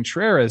 Wilson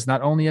Contreras,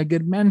 not only a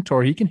good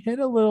mentor, he can hit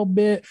a little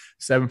bit.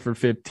 7 for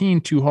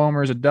 15, 2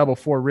 homers, a double,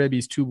 4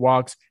 ribbies, 2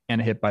 walks, and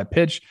a hit by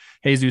pitch.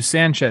 Jesus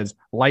Sanchez,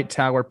 light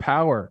tower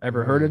power.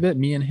 Ever heard of it?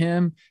 Me and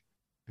him,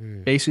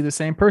 basically the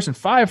same person.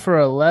 5 for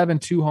 11,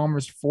 2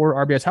 homers,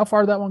 4 RBIs. How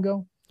far did that one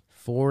go?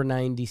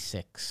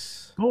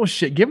 496.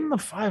 Bullshit. Give him the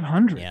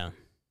 500. Yeah.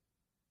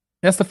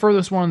 That's the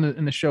furthest one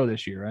in the show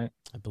this year, right?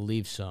 I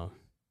believe so.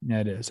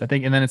 Yeah, it is. I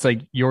think, and then it's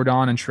like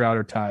Yordan and Trout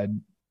are tied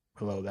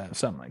below that,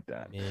 something like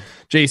that. Yeah.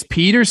 Jace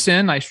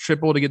Peterson, nice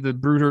triple to get the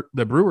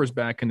Brewers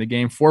back in the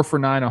game. 4 for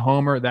 9, a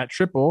homer. That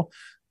triple,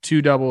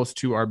 2 doubles,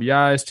 2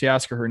 RBIs.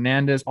 Teoscar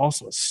Hernandez,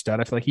 also a stud.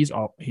 I feel like he's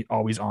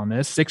always on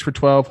this. 6 for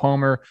 12,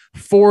 homer,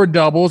 4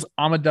 doubles.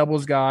 I'm a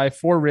doubles guy.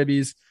 4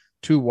 ribbies,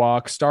 2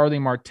 walks.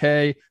 Starling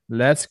Marte,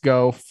 let's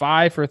go.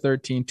 5 for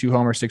 13, 2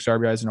 homers, 6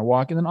 RBIs, and a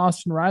walk. And then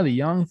Austin Riley,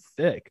 young,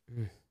 thick,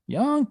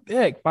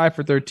 5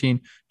 for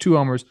 13, 2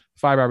 homers,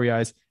 5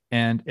 RBIs,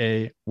 and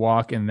a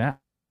walk. And that,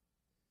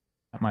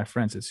 my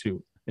friends, is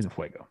who is a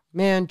Fuego.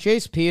 Man,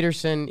 Jace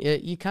Peterson,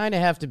 you kind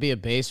of have to be a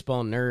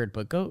baseball nerd,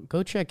 but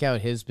go check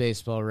out his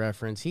baseball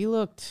reference. He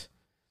looked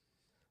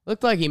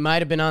like he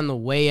might have been on the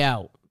way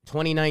out.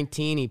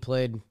 2019, he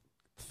played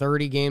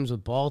 30 games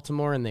with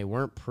Baltimore, and they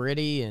weren't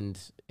pretty, and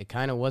it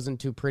kind of wasn't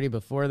too pretty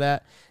before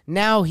that.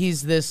 Now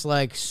he's this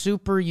like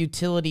super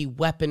utility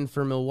weapon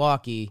for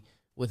Milwaukee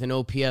with an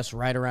OPS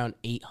right around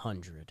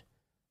 800.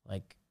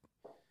 Like,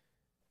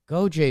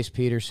 go Jace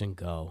Peterson,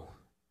 go.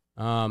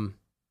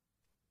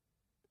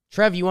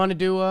 Trev, you want to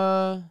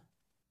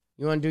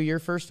do your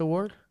first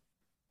award?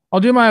 I'll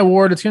do my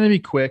award. It's going to be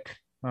quick.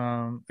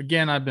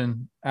 Again, I've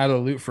been out of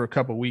the loop for a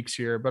couple weeks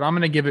here, but I'm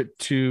going to give it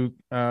to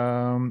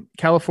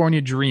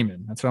California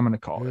Dreamin'. That's what I'm going to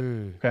call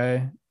it.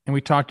 Okay. And we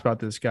talked about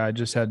this guy. I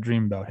just had a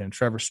dream about him,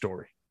 Trevor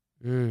Story.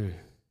 Let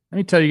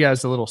me tell you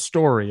guys a little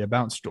story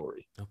about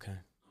Story. Okay.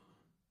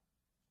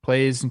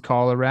 Plays in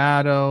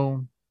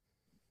Colorado.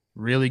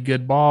 Really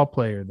good ball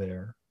player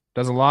there.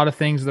 Does a lot of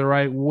things the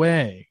right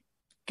way.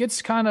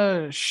 Gets kind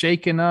of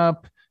shaken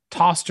up,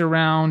 tossed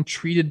around,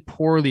 treated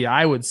poorly,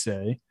 I would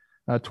say,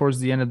 towards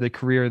the end of the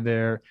career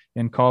there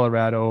in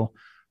Colorado.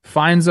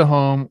 Finds a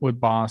home with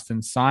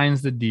Boston,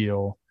 signs the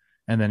deal,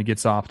 and then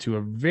gets off to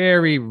a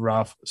very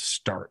rough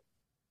start.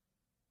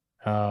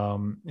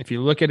 If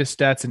you look at his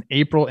stats in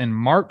April and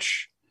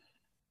March,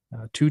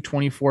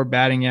 224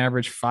 batting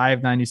average,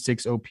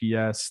 596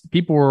 OPS.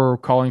 People were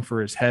calling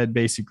for his head,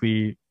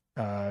 basically.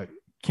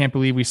 Can't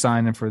believe we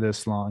signed him for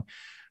this long.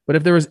 But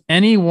if there was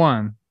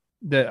anyone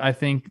that I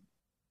think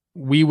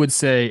we would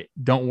say,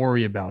 don't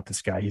worry about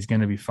this guy, he's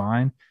going to be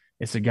fine,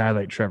 it's a guy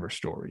like Trevor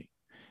Story.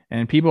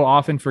 And people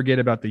often forget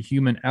about the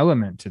human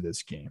element to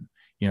this game.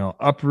 You know,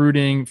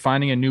 uprooting,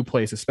 finding a new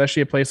place,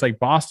 especially a place like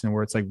Boston,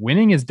 where it's like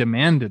winning is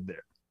demanded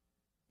there.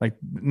 Like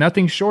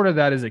nothing short of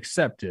that is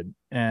accepted.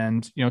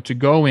 And, you know, to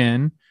go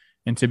in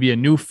and to be a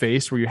new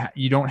face where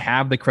you don't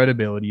have the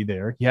credibility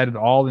there. He had it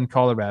all in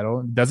Colorado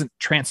and doesn't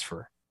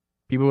transfer.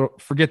 People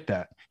forget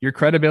that. Your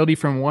credibility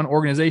from one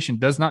organization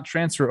does not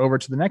transfer over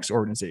to the next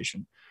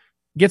organization.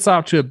 Gets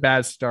off to a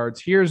bad start.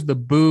 Here's the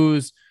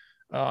boos,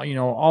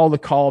 all the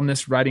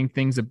columnists writing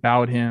things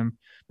about him.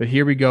 But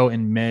here we go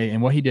in May.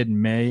 And what he did in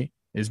May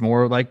is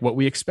more like what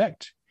we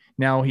expect.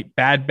 Now,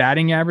 bad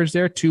batting average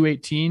there,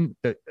 218,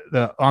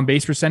 the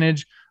on-base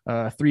percentage,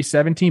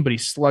 317, but he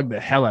slugged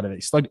the hell out of it.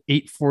 He slugged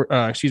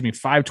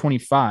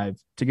 525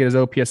 to get his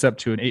OPS up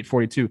to an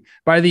 842.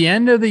 By the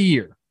end of the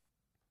year,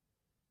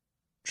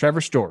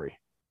 Trevor Story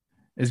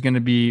is going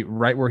to be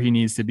right where he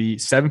needs to be.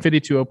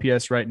 752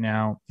 OPS right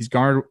now. He's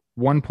garnered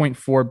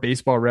 1.4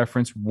 baseball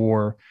reference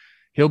WAR.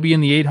 He'll be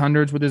in the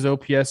 800s with his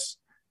OPS.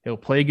 He'll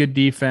play good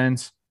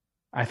defense.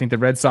 I think the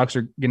Red Sox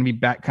are going to be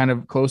back kind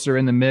of closer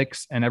in the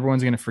mix, and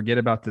everyone's going to forget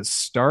about this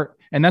start.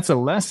 And that's a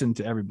lesson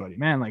to everybody,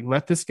 man. Like,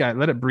 let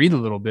it breathe a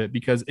little bit,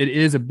 because it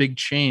is a big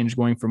change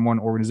going from one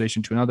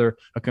organization to another,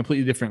 a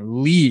completely different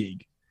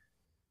league.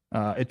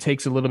 It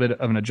takes a little bit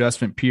of an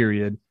adjustment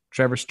period.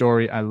 Trevor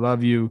Story, I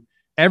love you.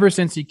 Ever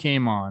since he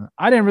came on,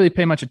 I didn't really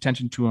pay much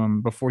attention to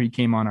him before he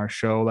came on our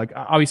show. Like,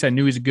 obviously, I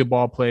knew he's a good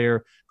ball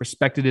player,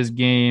 respected his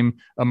game,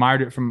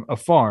 admired it from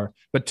afar.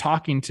 But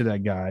talking to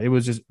that guy, it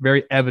was just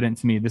very evident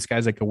to me this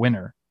guy's like a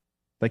winner.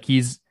 Like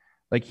he's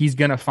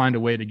gonna find a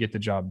way to get the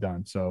job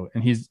done. So,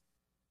 and he's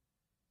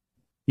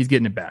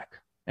getting it back.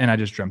 And I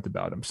just dreamt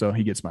about him, so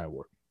he gets my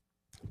award.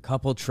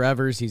 Couple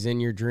Trevors, he's in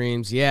your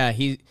dreams. Yeah,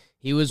 he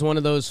was one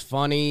of those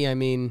funny. I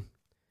mean,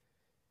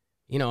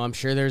 you know, I'm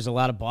sure there's a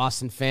lot of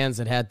Boston fans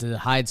that had to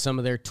hide some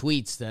of their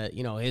tweets that,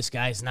 you know, this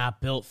guy's not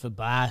built for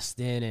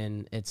Boston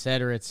and et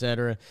cetera, et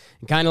cetera.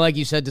 And kind of like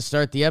you said to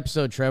start the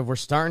episode, Trev, we're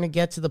starting to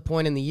get to the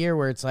point in the year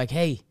where it's like,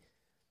 hey,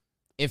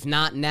 if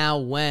not now,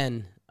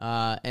 when?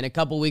 And a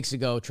couple weeks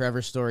ago,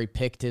 Trevor Story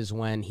picked his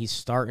when. He's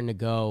starting to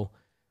go.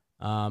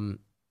 And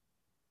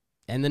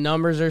the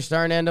numbers are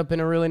starting to end up in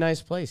a really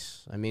nice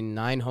place. I mean,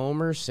 9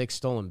 homers, 6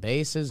 stolen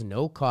bases,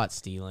 no caught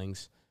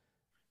stealings.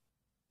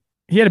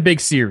 He had a big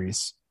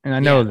series. And I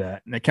know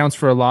that. And it counts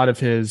for a lot of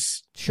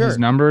his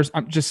numbers.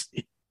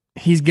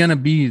 He's going to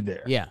be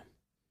there. Yeah.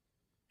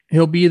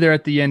 He'll be there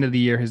at the end of the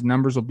year. His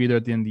numbers will be there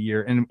at the end of the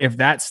year. And if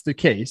that's the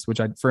case,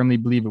 which I firmly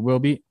believe it will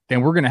be,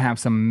 then we're going to have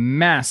some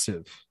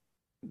massive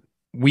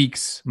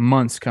weeks,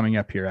 months coming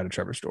up here out of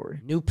Trevor Story.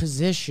 New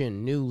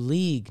position, new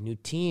league, new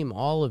team,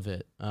 all of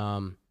it.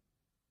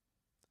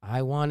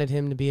 I wanted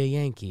him to be a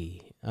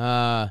Yankee.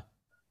 So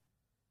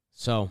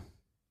how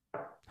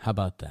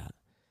about that?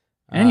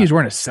 And he's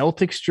wearing a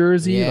Celtics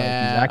jersey.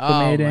 Yeah. Like he's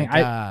acclimating. Oh,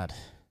 my God.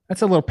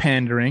 That's a little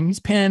pandering. He's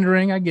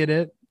pandering. I get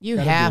it. You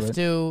have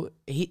to.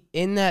 He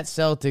in that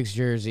Celtics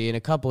jersey, and a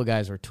couple of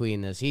guys were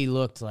tweeting this, he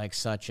looked like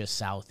such a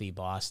Southie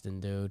Boston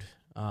dude.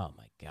 Oh,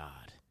 my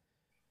God.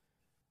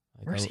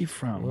 Like Where's he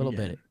from? A little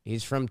bit.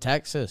 He's from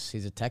Texas.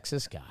 He's a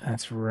Texas guy.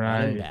 That's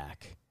right. Running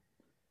back.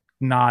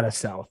 not a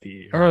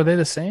Southie. Or are they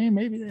the same?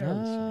 Maybe they are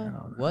the same. I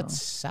don't know. What's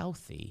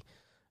Southie?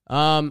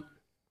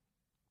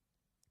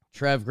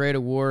 Trev, great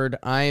award.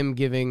 I am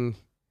giving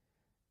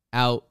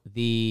out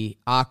the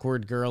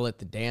Awkward Girl at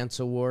the Dance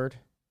award.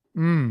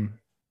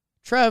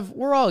 Trev,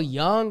 we're all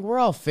young. We're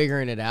all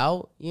figuring it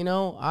out. You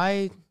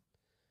know,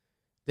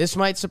 this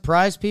might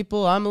surprise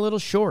people. I'm a little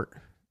short.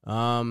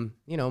 You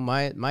know,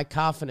 my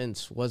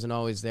confidence wasn't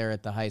always there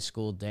at the high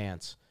school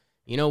dance.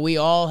 You know, we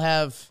all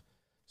have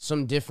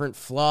some different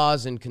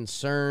flaws and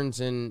concerns.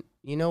 And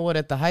you know what?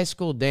 At the high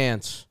school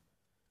dance,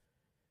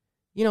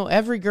 you know,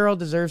 every girl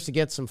deserves to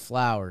get some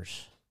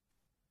flowers.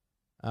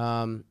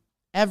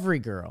 Every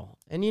girl.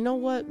 And you know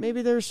what?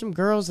 Maybe there's some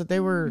girls that they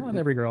were Not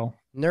every girl.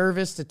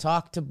 nervous to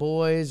talk to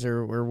boys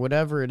or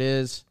whatever it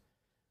is.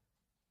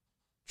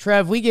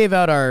 Trev, we gave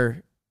out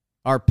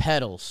our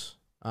pedals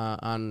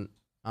on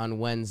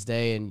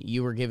Wednesday, and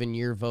you were giving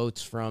your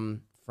votes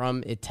from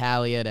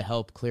Italia to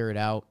help clear it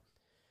out.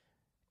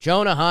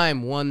 Jonah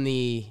Heim won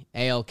the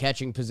AL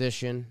catching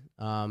position,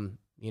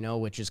 you know,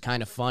 which is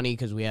kind of funny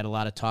because we had a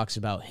lot of talks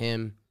about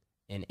him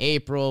in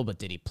April, but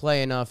did he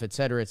play enough, et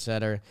cetera, et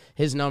cetera.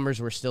 His numbers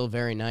were still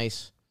very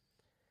nice.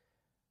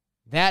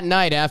 That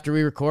night after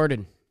we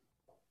recorded,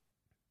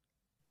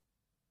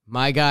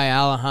 my guy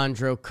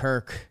Alejandro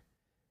Kirk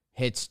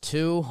hits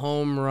 2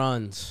 home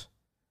runs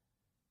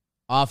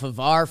off of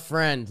our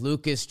friend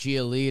Lucas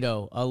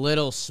Giolito, a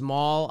little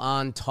small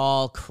on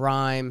tall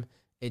crime.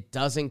 It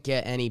doesn't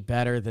get any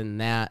better than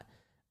that.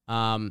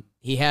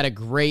 He had a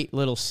great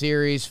little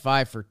series,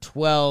 5 for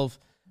 12.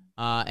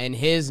 And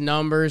his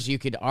numbers, you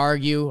could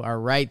argue, are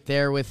right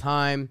there with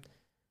Heim.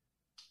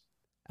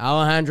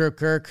 Alejandro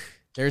Kirk,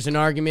 there's an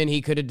argument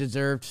he could have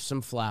deserved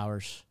some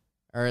flowers,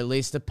 or at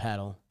least a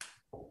pedal.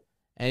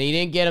 And he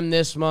didn't get him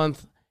this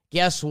month.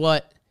 Guess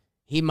what?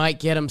 He might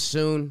get him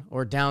soon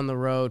or down the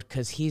road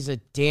because he's a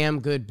damn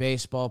good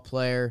baseball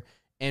player.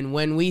 And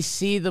when we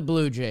see the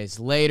Blue Jays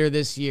later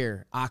this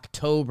year,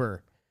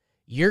 October,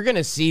 you're going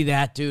to see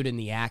that dude in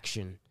the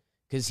action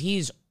because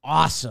he's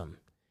awesome.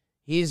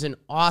 He's an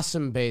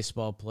awesome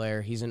baseball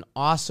player. He's an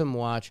awesome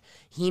watch.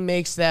 He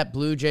makes that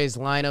Blue Jays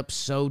lineup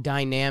so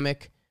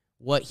dynamic,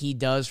 what he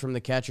does from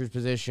the catcher's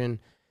position.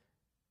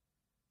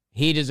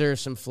 He deserves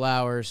some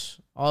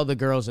flowers. All the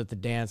girls at the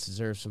dance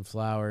deserve some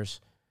flowers.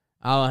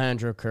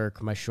 Alejandro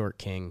Kirk, my short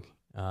king,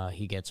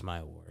 he gets my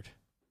award.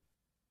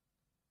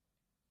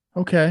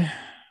 Okay.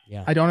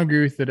 Yeah. I don't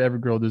agree with that every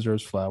girl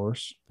deserves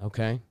flowers.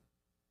 Okay.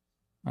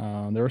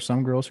 There are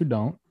some girls who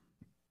don't.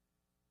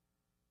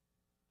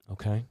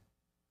 Okay.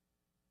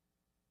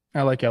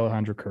 I like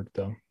Alejandro Kirk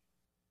though.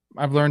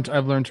 I've learned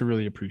to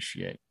really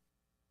appreciate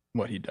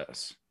what he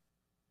does.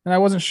 And I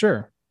wasn't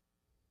sure.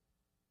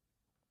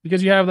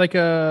 Because you have like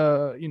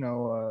a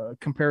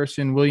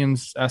comparison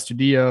Williams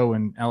Astudillo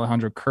and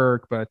Alejandro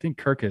Kirk, but I think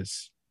Kirk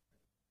is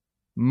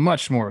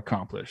much more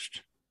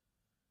accomplished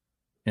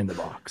in the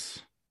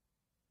box.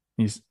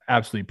 He's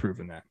absolutely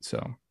proven that.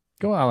 So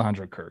go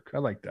Alejandro Kirk. I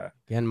like that.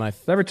 Again, Did I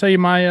ever tell you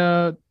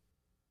my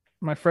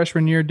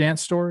freshman year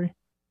dance story?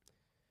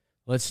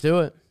 Let's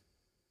do it.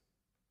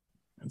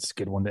 It's a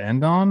good one to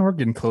end on. We're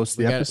getting close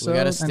to the episode. We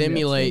got to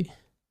stimulate.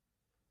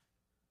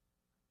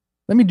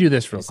 Let me do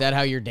this real quick. Is that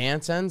how your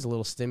dance ends? A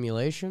little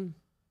stimulation?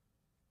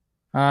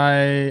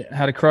 I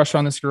had a crush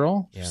on this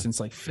girl since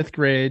like 5th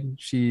grade.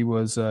 She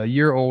was a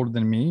year older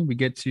than me. We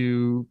get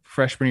to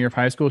freshman year of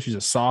high school. She's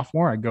a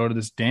sophomore. I go to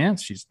this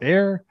dance. She's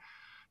there.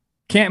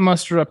 Can't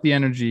muster up the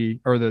energy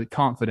or the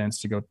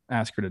confidence to go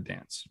ask her to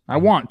dance. I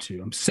want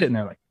to. I'm sitting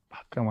there like,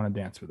 fuck, I want to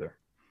dance with her.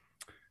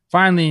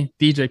 Finally,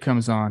 DJ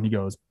comes on. He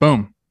goes,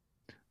 boom.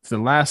 It's the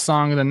last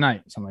song of the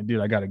night. So I'm like, dude,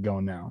 I got to go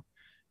now.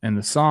 And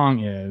the song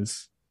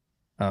is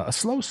a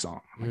slow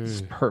song. I'm like, this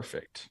is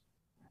perfect.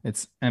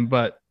 So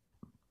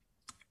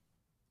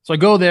I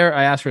go there.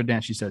 I ask her to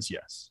dance. She says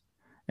yes.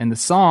 And the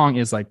song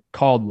is like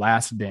called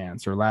Last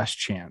Dance or Last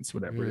Chance,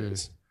 whatever it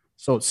is.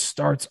 So it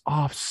starts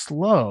off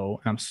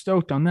slow. And I'm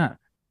stoked on that.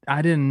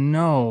 I didn't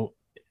know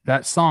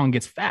that song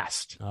gets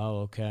fast. Oh,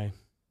 okay.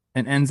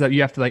 And ends up,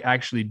 you have to like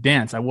actually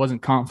dance. I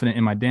wasn't confident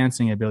in my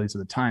dancing abilities at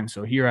the time.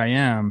 So here I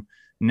am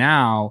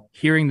now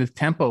hearing the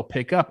tempo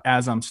pick up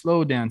as I'm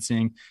slow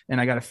dancing. And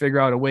I got to figure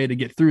out a way to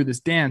get through this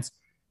dance.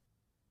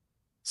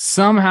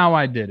 Somehow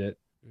I did it.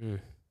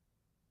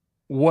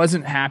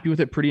 Wasn't happy with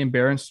it. Pretty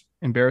embarrassed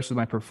with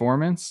my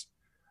performance.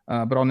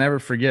 But I'll never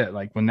forget,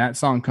 like when that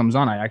song comes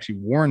on, I actually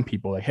warn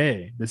people like,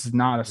 hey, this is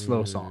not a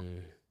slow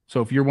song. So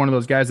if you're one of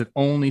those guys that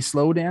only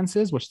slow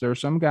dances, which there are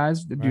some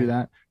guys that do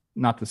that,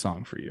 not the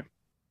song for you.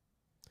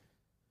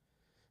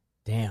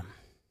 Damn.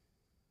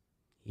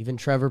 Even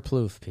Trevor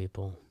Plouffe,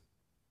 people.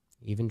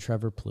 Even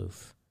Trevor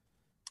Plouffe.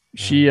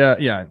 She,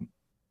 and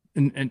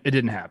it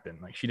didn't happen.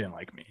 Like she didn't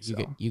like me. So.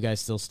 You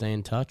guys still stay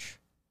in touch?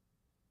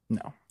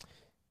 No.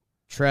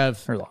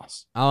 Trev, her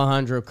loss.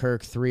 Alejandro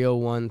Kirk,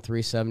 301,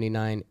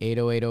 379,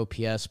 808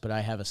 OPS, but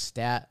I have a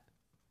stat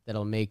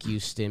that'll make you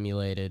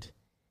stimulated.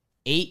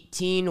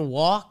 18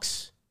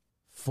 walks,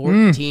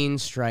 14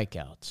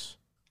 strikeouts.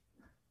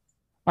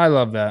 I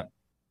love that.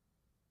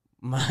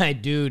 My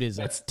dude is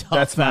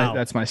tough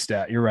that's my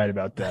stat. You're right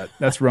about that.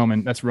 That's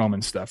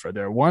Roman stuff right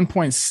there.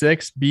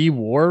 1.6 B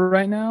WAR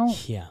right now.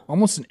 Yeah.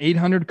 Almost an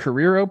 800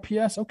 career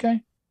OPS.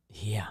 Okay.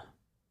 Yeah.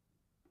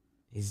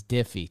 He's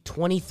diffy.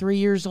 23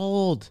 years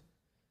old.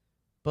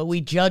 But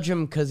we judge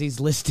him because he's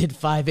listed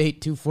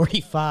 5'8",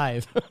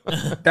 245.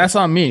 That's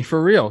on me,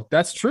 for real.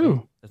 That's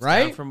true. That's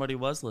right? down from what he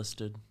was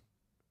listed.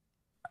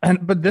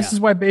 But this is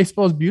why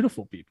baseball is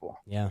beautiful, people.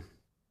 Yeah.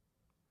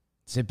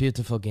 It's a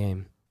beautiful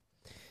game.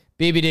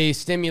 BBD,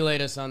 stimulate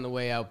us on the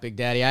way out, Big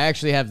Daddy. I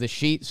actually have the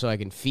sheet so I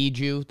can feed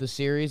you the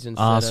series.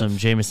 Awesome.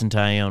 Jamison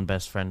Tyone,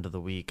 best friend of the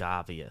week,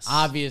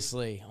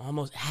 Obviously.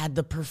 Almost had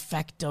the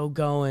perfecto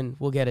going.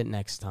 We'll get it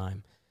next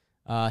time.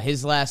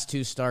 His last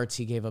 2 starts,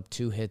 he gave up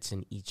 2 hits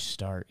in each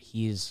start.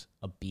 He is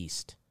a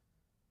beast.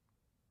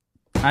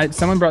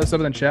 Someone brought this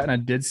up in the chat, and I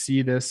did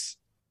see this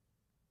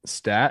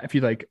stat. If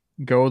you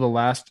go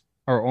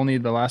only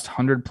the last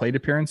 100 plate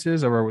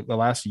appearances over the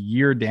last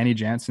year, Danny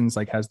Jansen's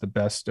has the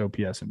best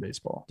OPS in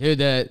baseball. Dude,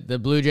 the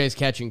Blue Jays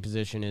catching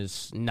position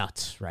is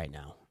nuts right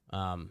now.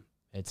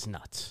 It's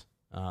nuts.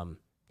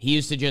 He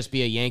used to just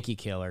be a Yankee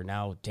killer.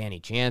 Now Danny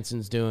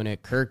Jansen's doing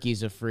it.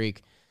 Kirky's a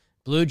freak.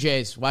 Blue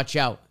Jays, watch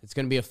out. It's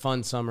going to be a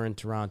fun summer in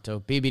Toronto.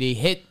 BBD,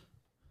 hit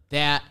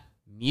that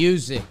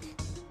music.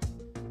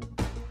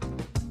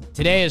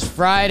 Today is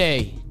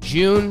Friday,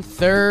 June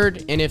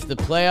 3rd, and if the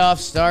playoffs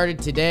started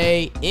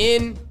today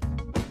in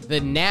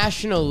the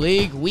National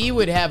League, we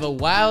would have a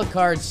wild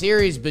card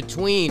series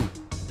between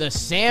the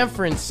San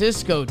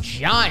Francisco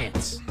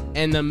Giants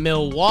and the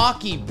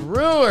Milwaukee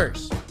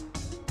Brewers.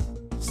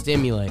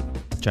 Stimulate.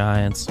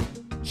 Giants.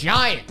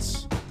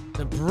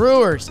 The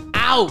Brewers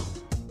out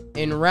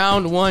in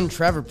round 1.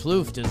 Trevor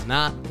Plouffe does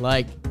not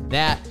like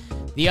that.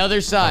 The other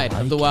side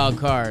of the wild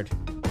card,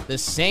 the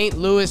St.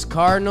 Louis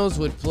Cardinals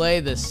would play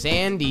the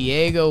San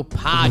Diego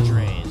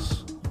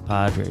Padres.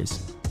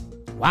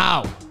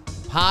 Wow.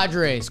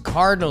 Padres,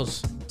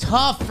 Cardinals,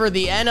 tough for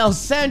the NL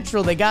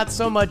Central. They got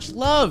so much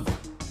love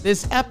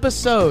this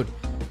episode.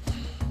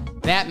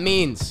 That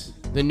means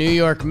the New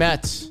York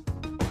Mets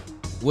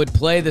would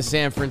play the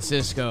San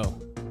Francisco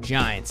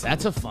Giants.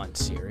 That's a fun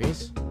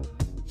series.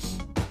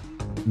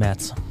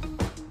 Mets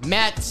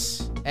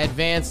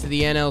advance to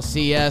the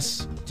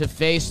NLCS to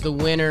face the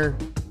winner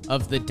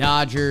of the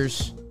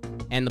Dodgers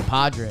and the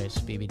Padres,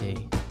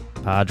 BBD.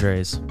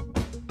 Padres,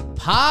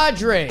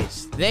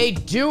 they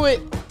do it.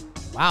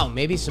 Wow,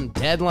 maybe some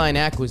deadline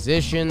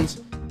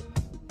acquisitions.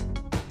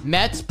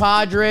 Mets,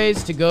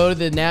 Padres to go to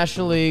the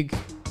National League,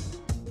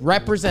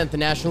 represent the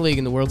National League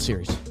in the World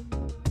Series.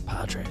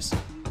 Padres.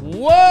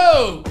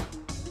 Whoa!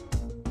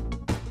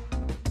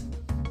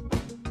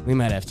 We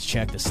might have to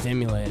check the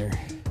stimulator.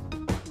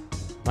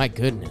 My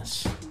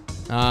goodness.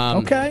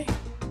 Okay.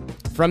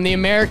 From the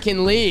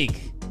American League,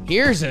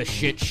 here's a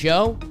shit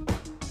show.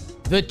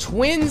 The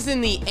Twins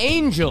and the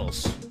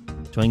Angels.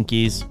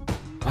 Twinkies.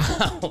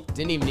 Wow,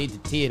 didn't even need to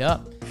tee it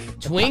up.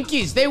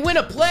 Twinkies, they win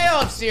a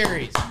playoff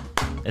series.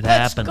 It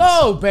Let's happens.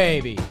 go,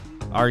 baby.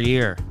 Our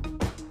year.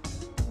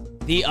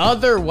 The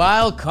other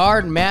wild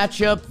card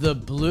matchup, the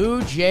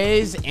Blue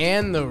Jays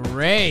and the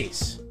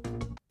Rays.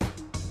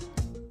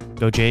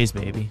 Go Jays,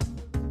 baby.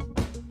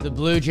 The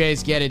Blue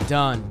Jays get it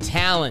done.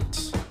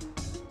 Talent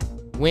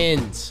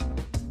wins.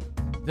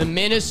 The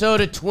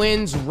Minnesota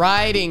Twins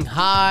riding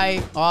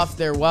high off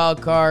their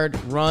wild card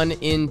run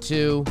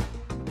into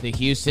the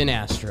Houston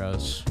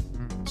Astros.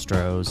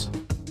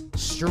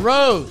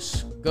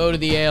 Stros go to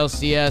the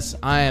ALCS.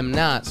 I am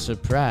not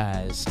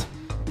surprised.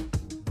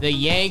 The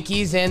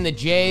Yankees and the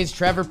Jays.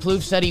 Trevor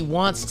Plouffe said he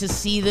wants to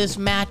see this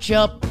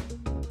matchup.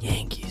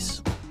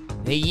 Yankees.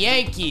 The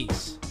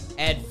Yankees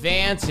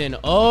advance, and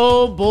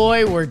oh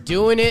boy, we're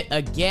doing it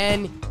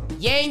again.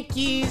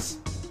 Yankees,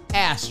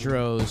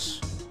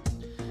 Astros.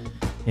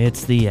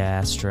 It's the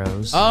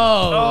Astros.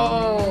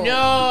 Oh,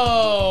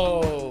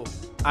 no.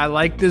 I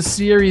like this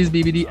series,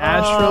 BBD.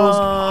 Astros,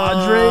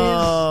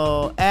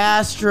 Oh,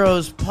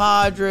 Astros,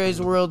 Padres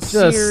World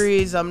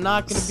Series. I'm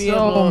not going to be able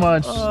to. So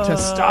much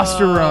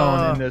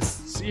testosterone in this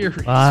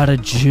series. A lot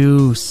of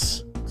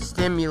juice.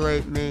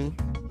 Stimulate me.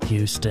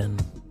 Houston.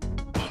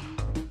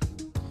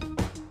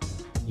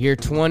 Year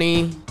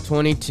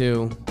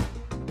 2022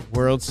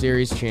 World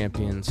Series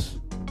champions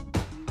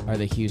are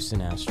the Houston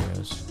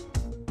Astros.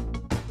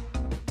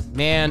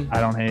 Man,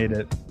 I don't hate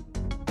it.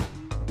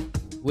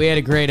 we had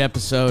a great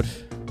episode.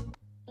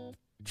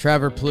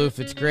 Trevor Plouffe,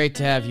 it's great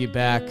to have you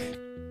back.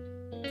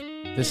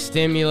 The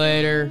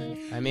stimulator,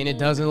 I mean, it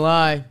doesn't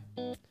lie.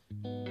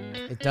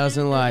 It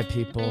doesn't lie,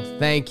 people.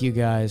 Thank you,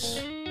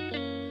 guys.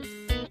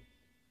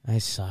 I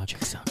suck.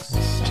 Chick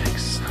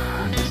sucks.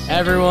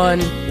 Everyone,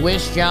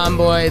 wish John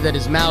Boy that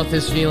his mouth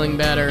is feeling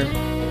better.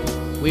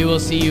 We will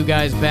see you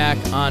guys back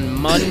on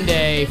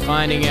Monday,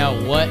 finding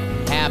out what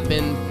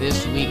happened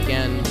this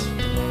weekend.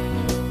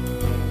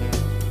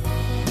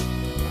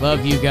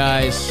 Love you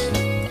guys.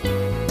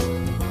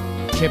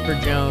 Chipper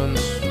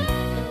Jones,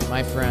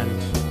 my friend.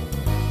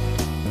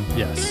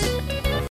 Yes.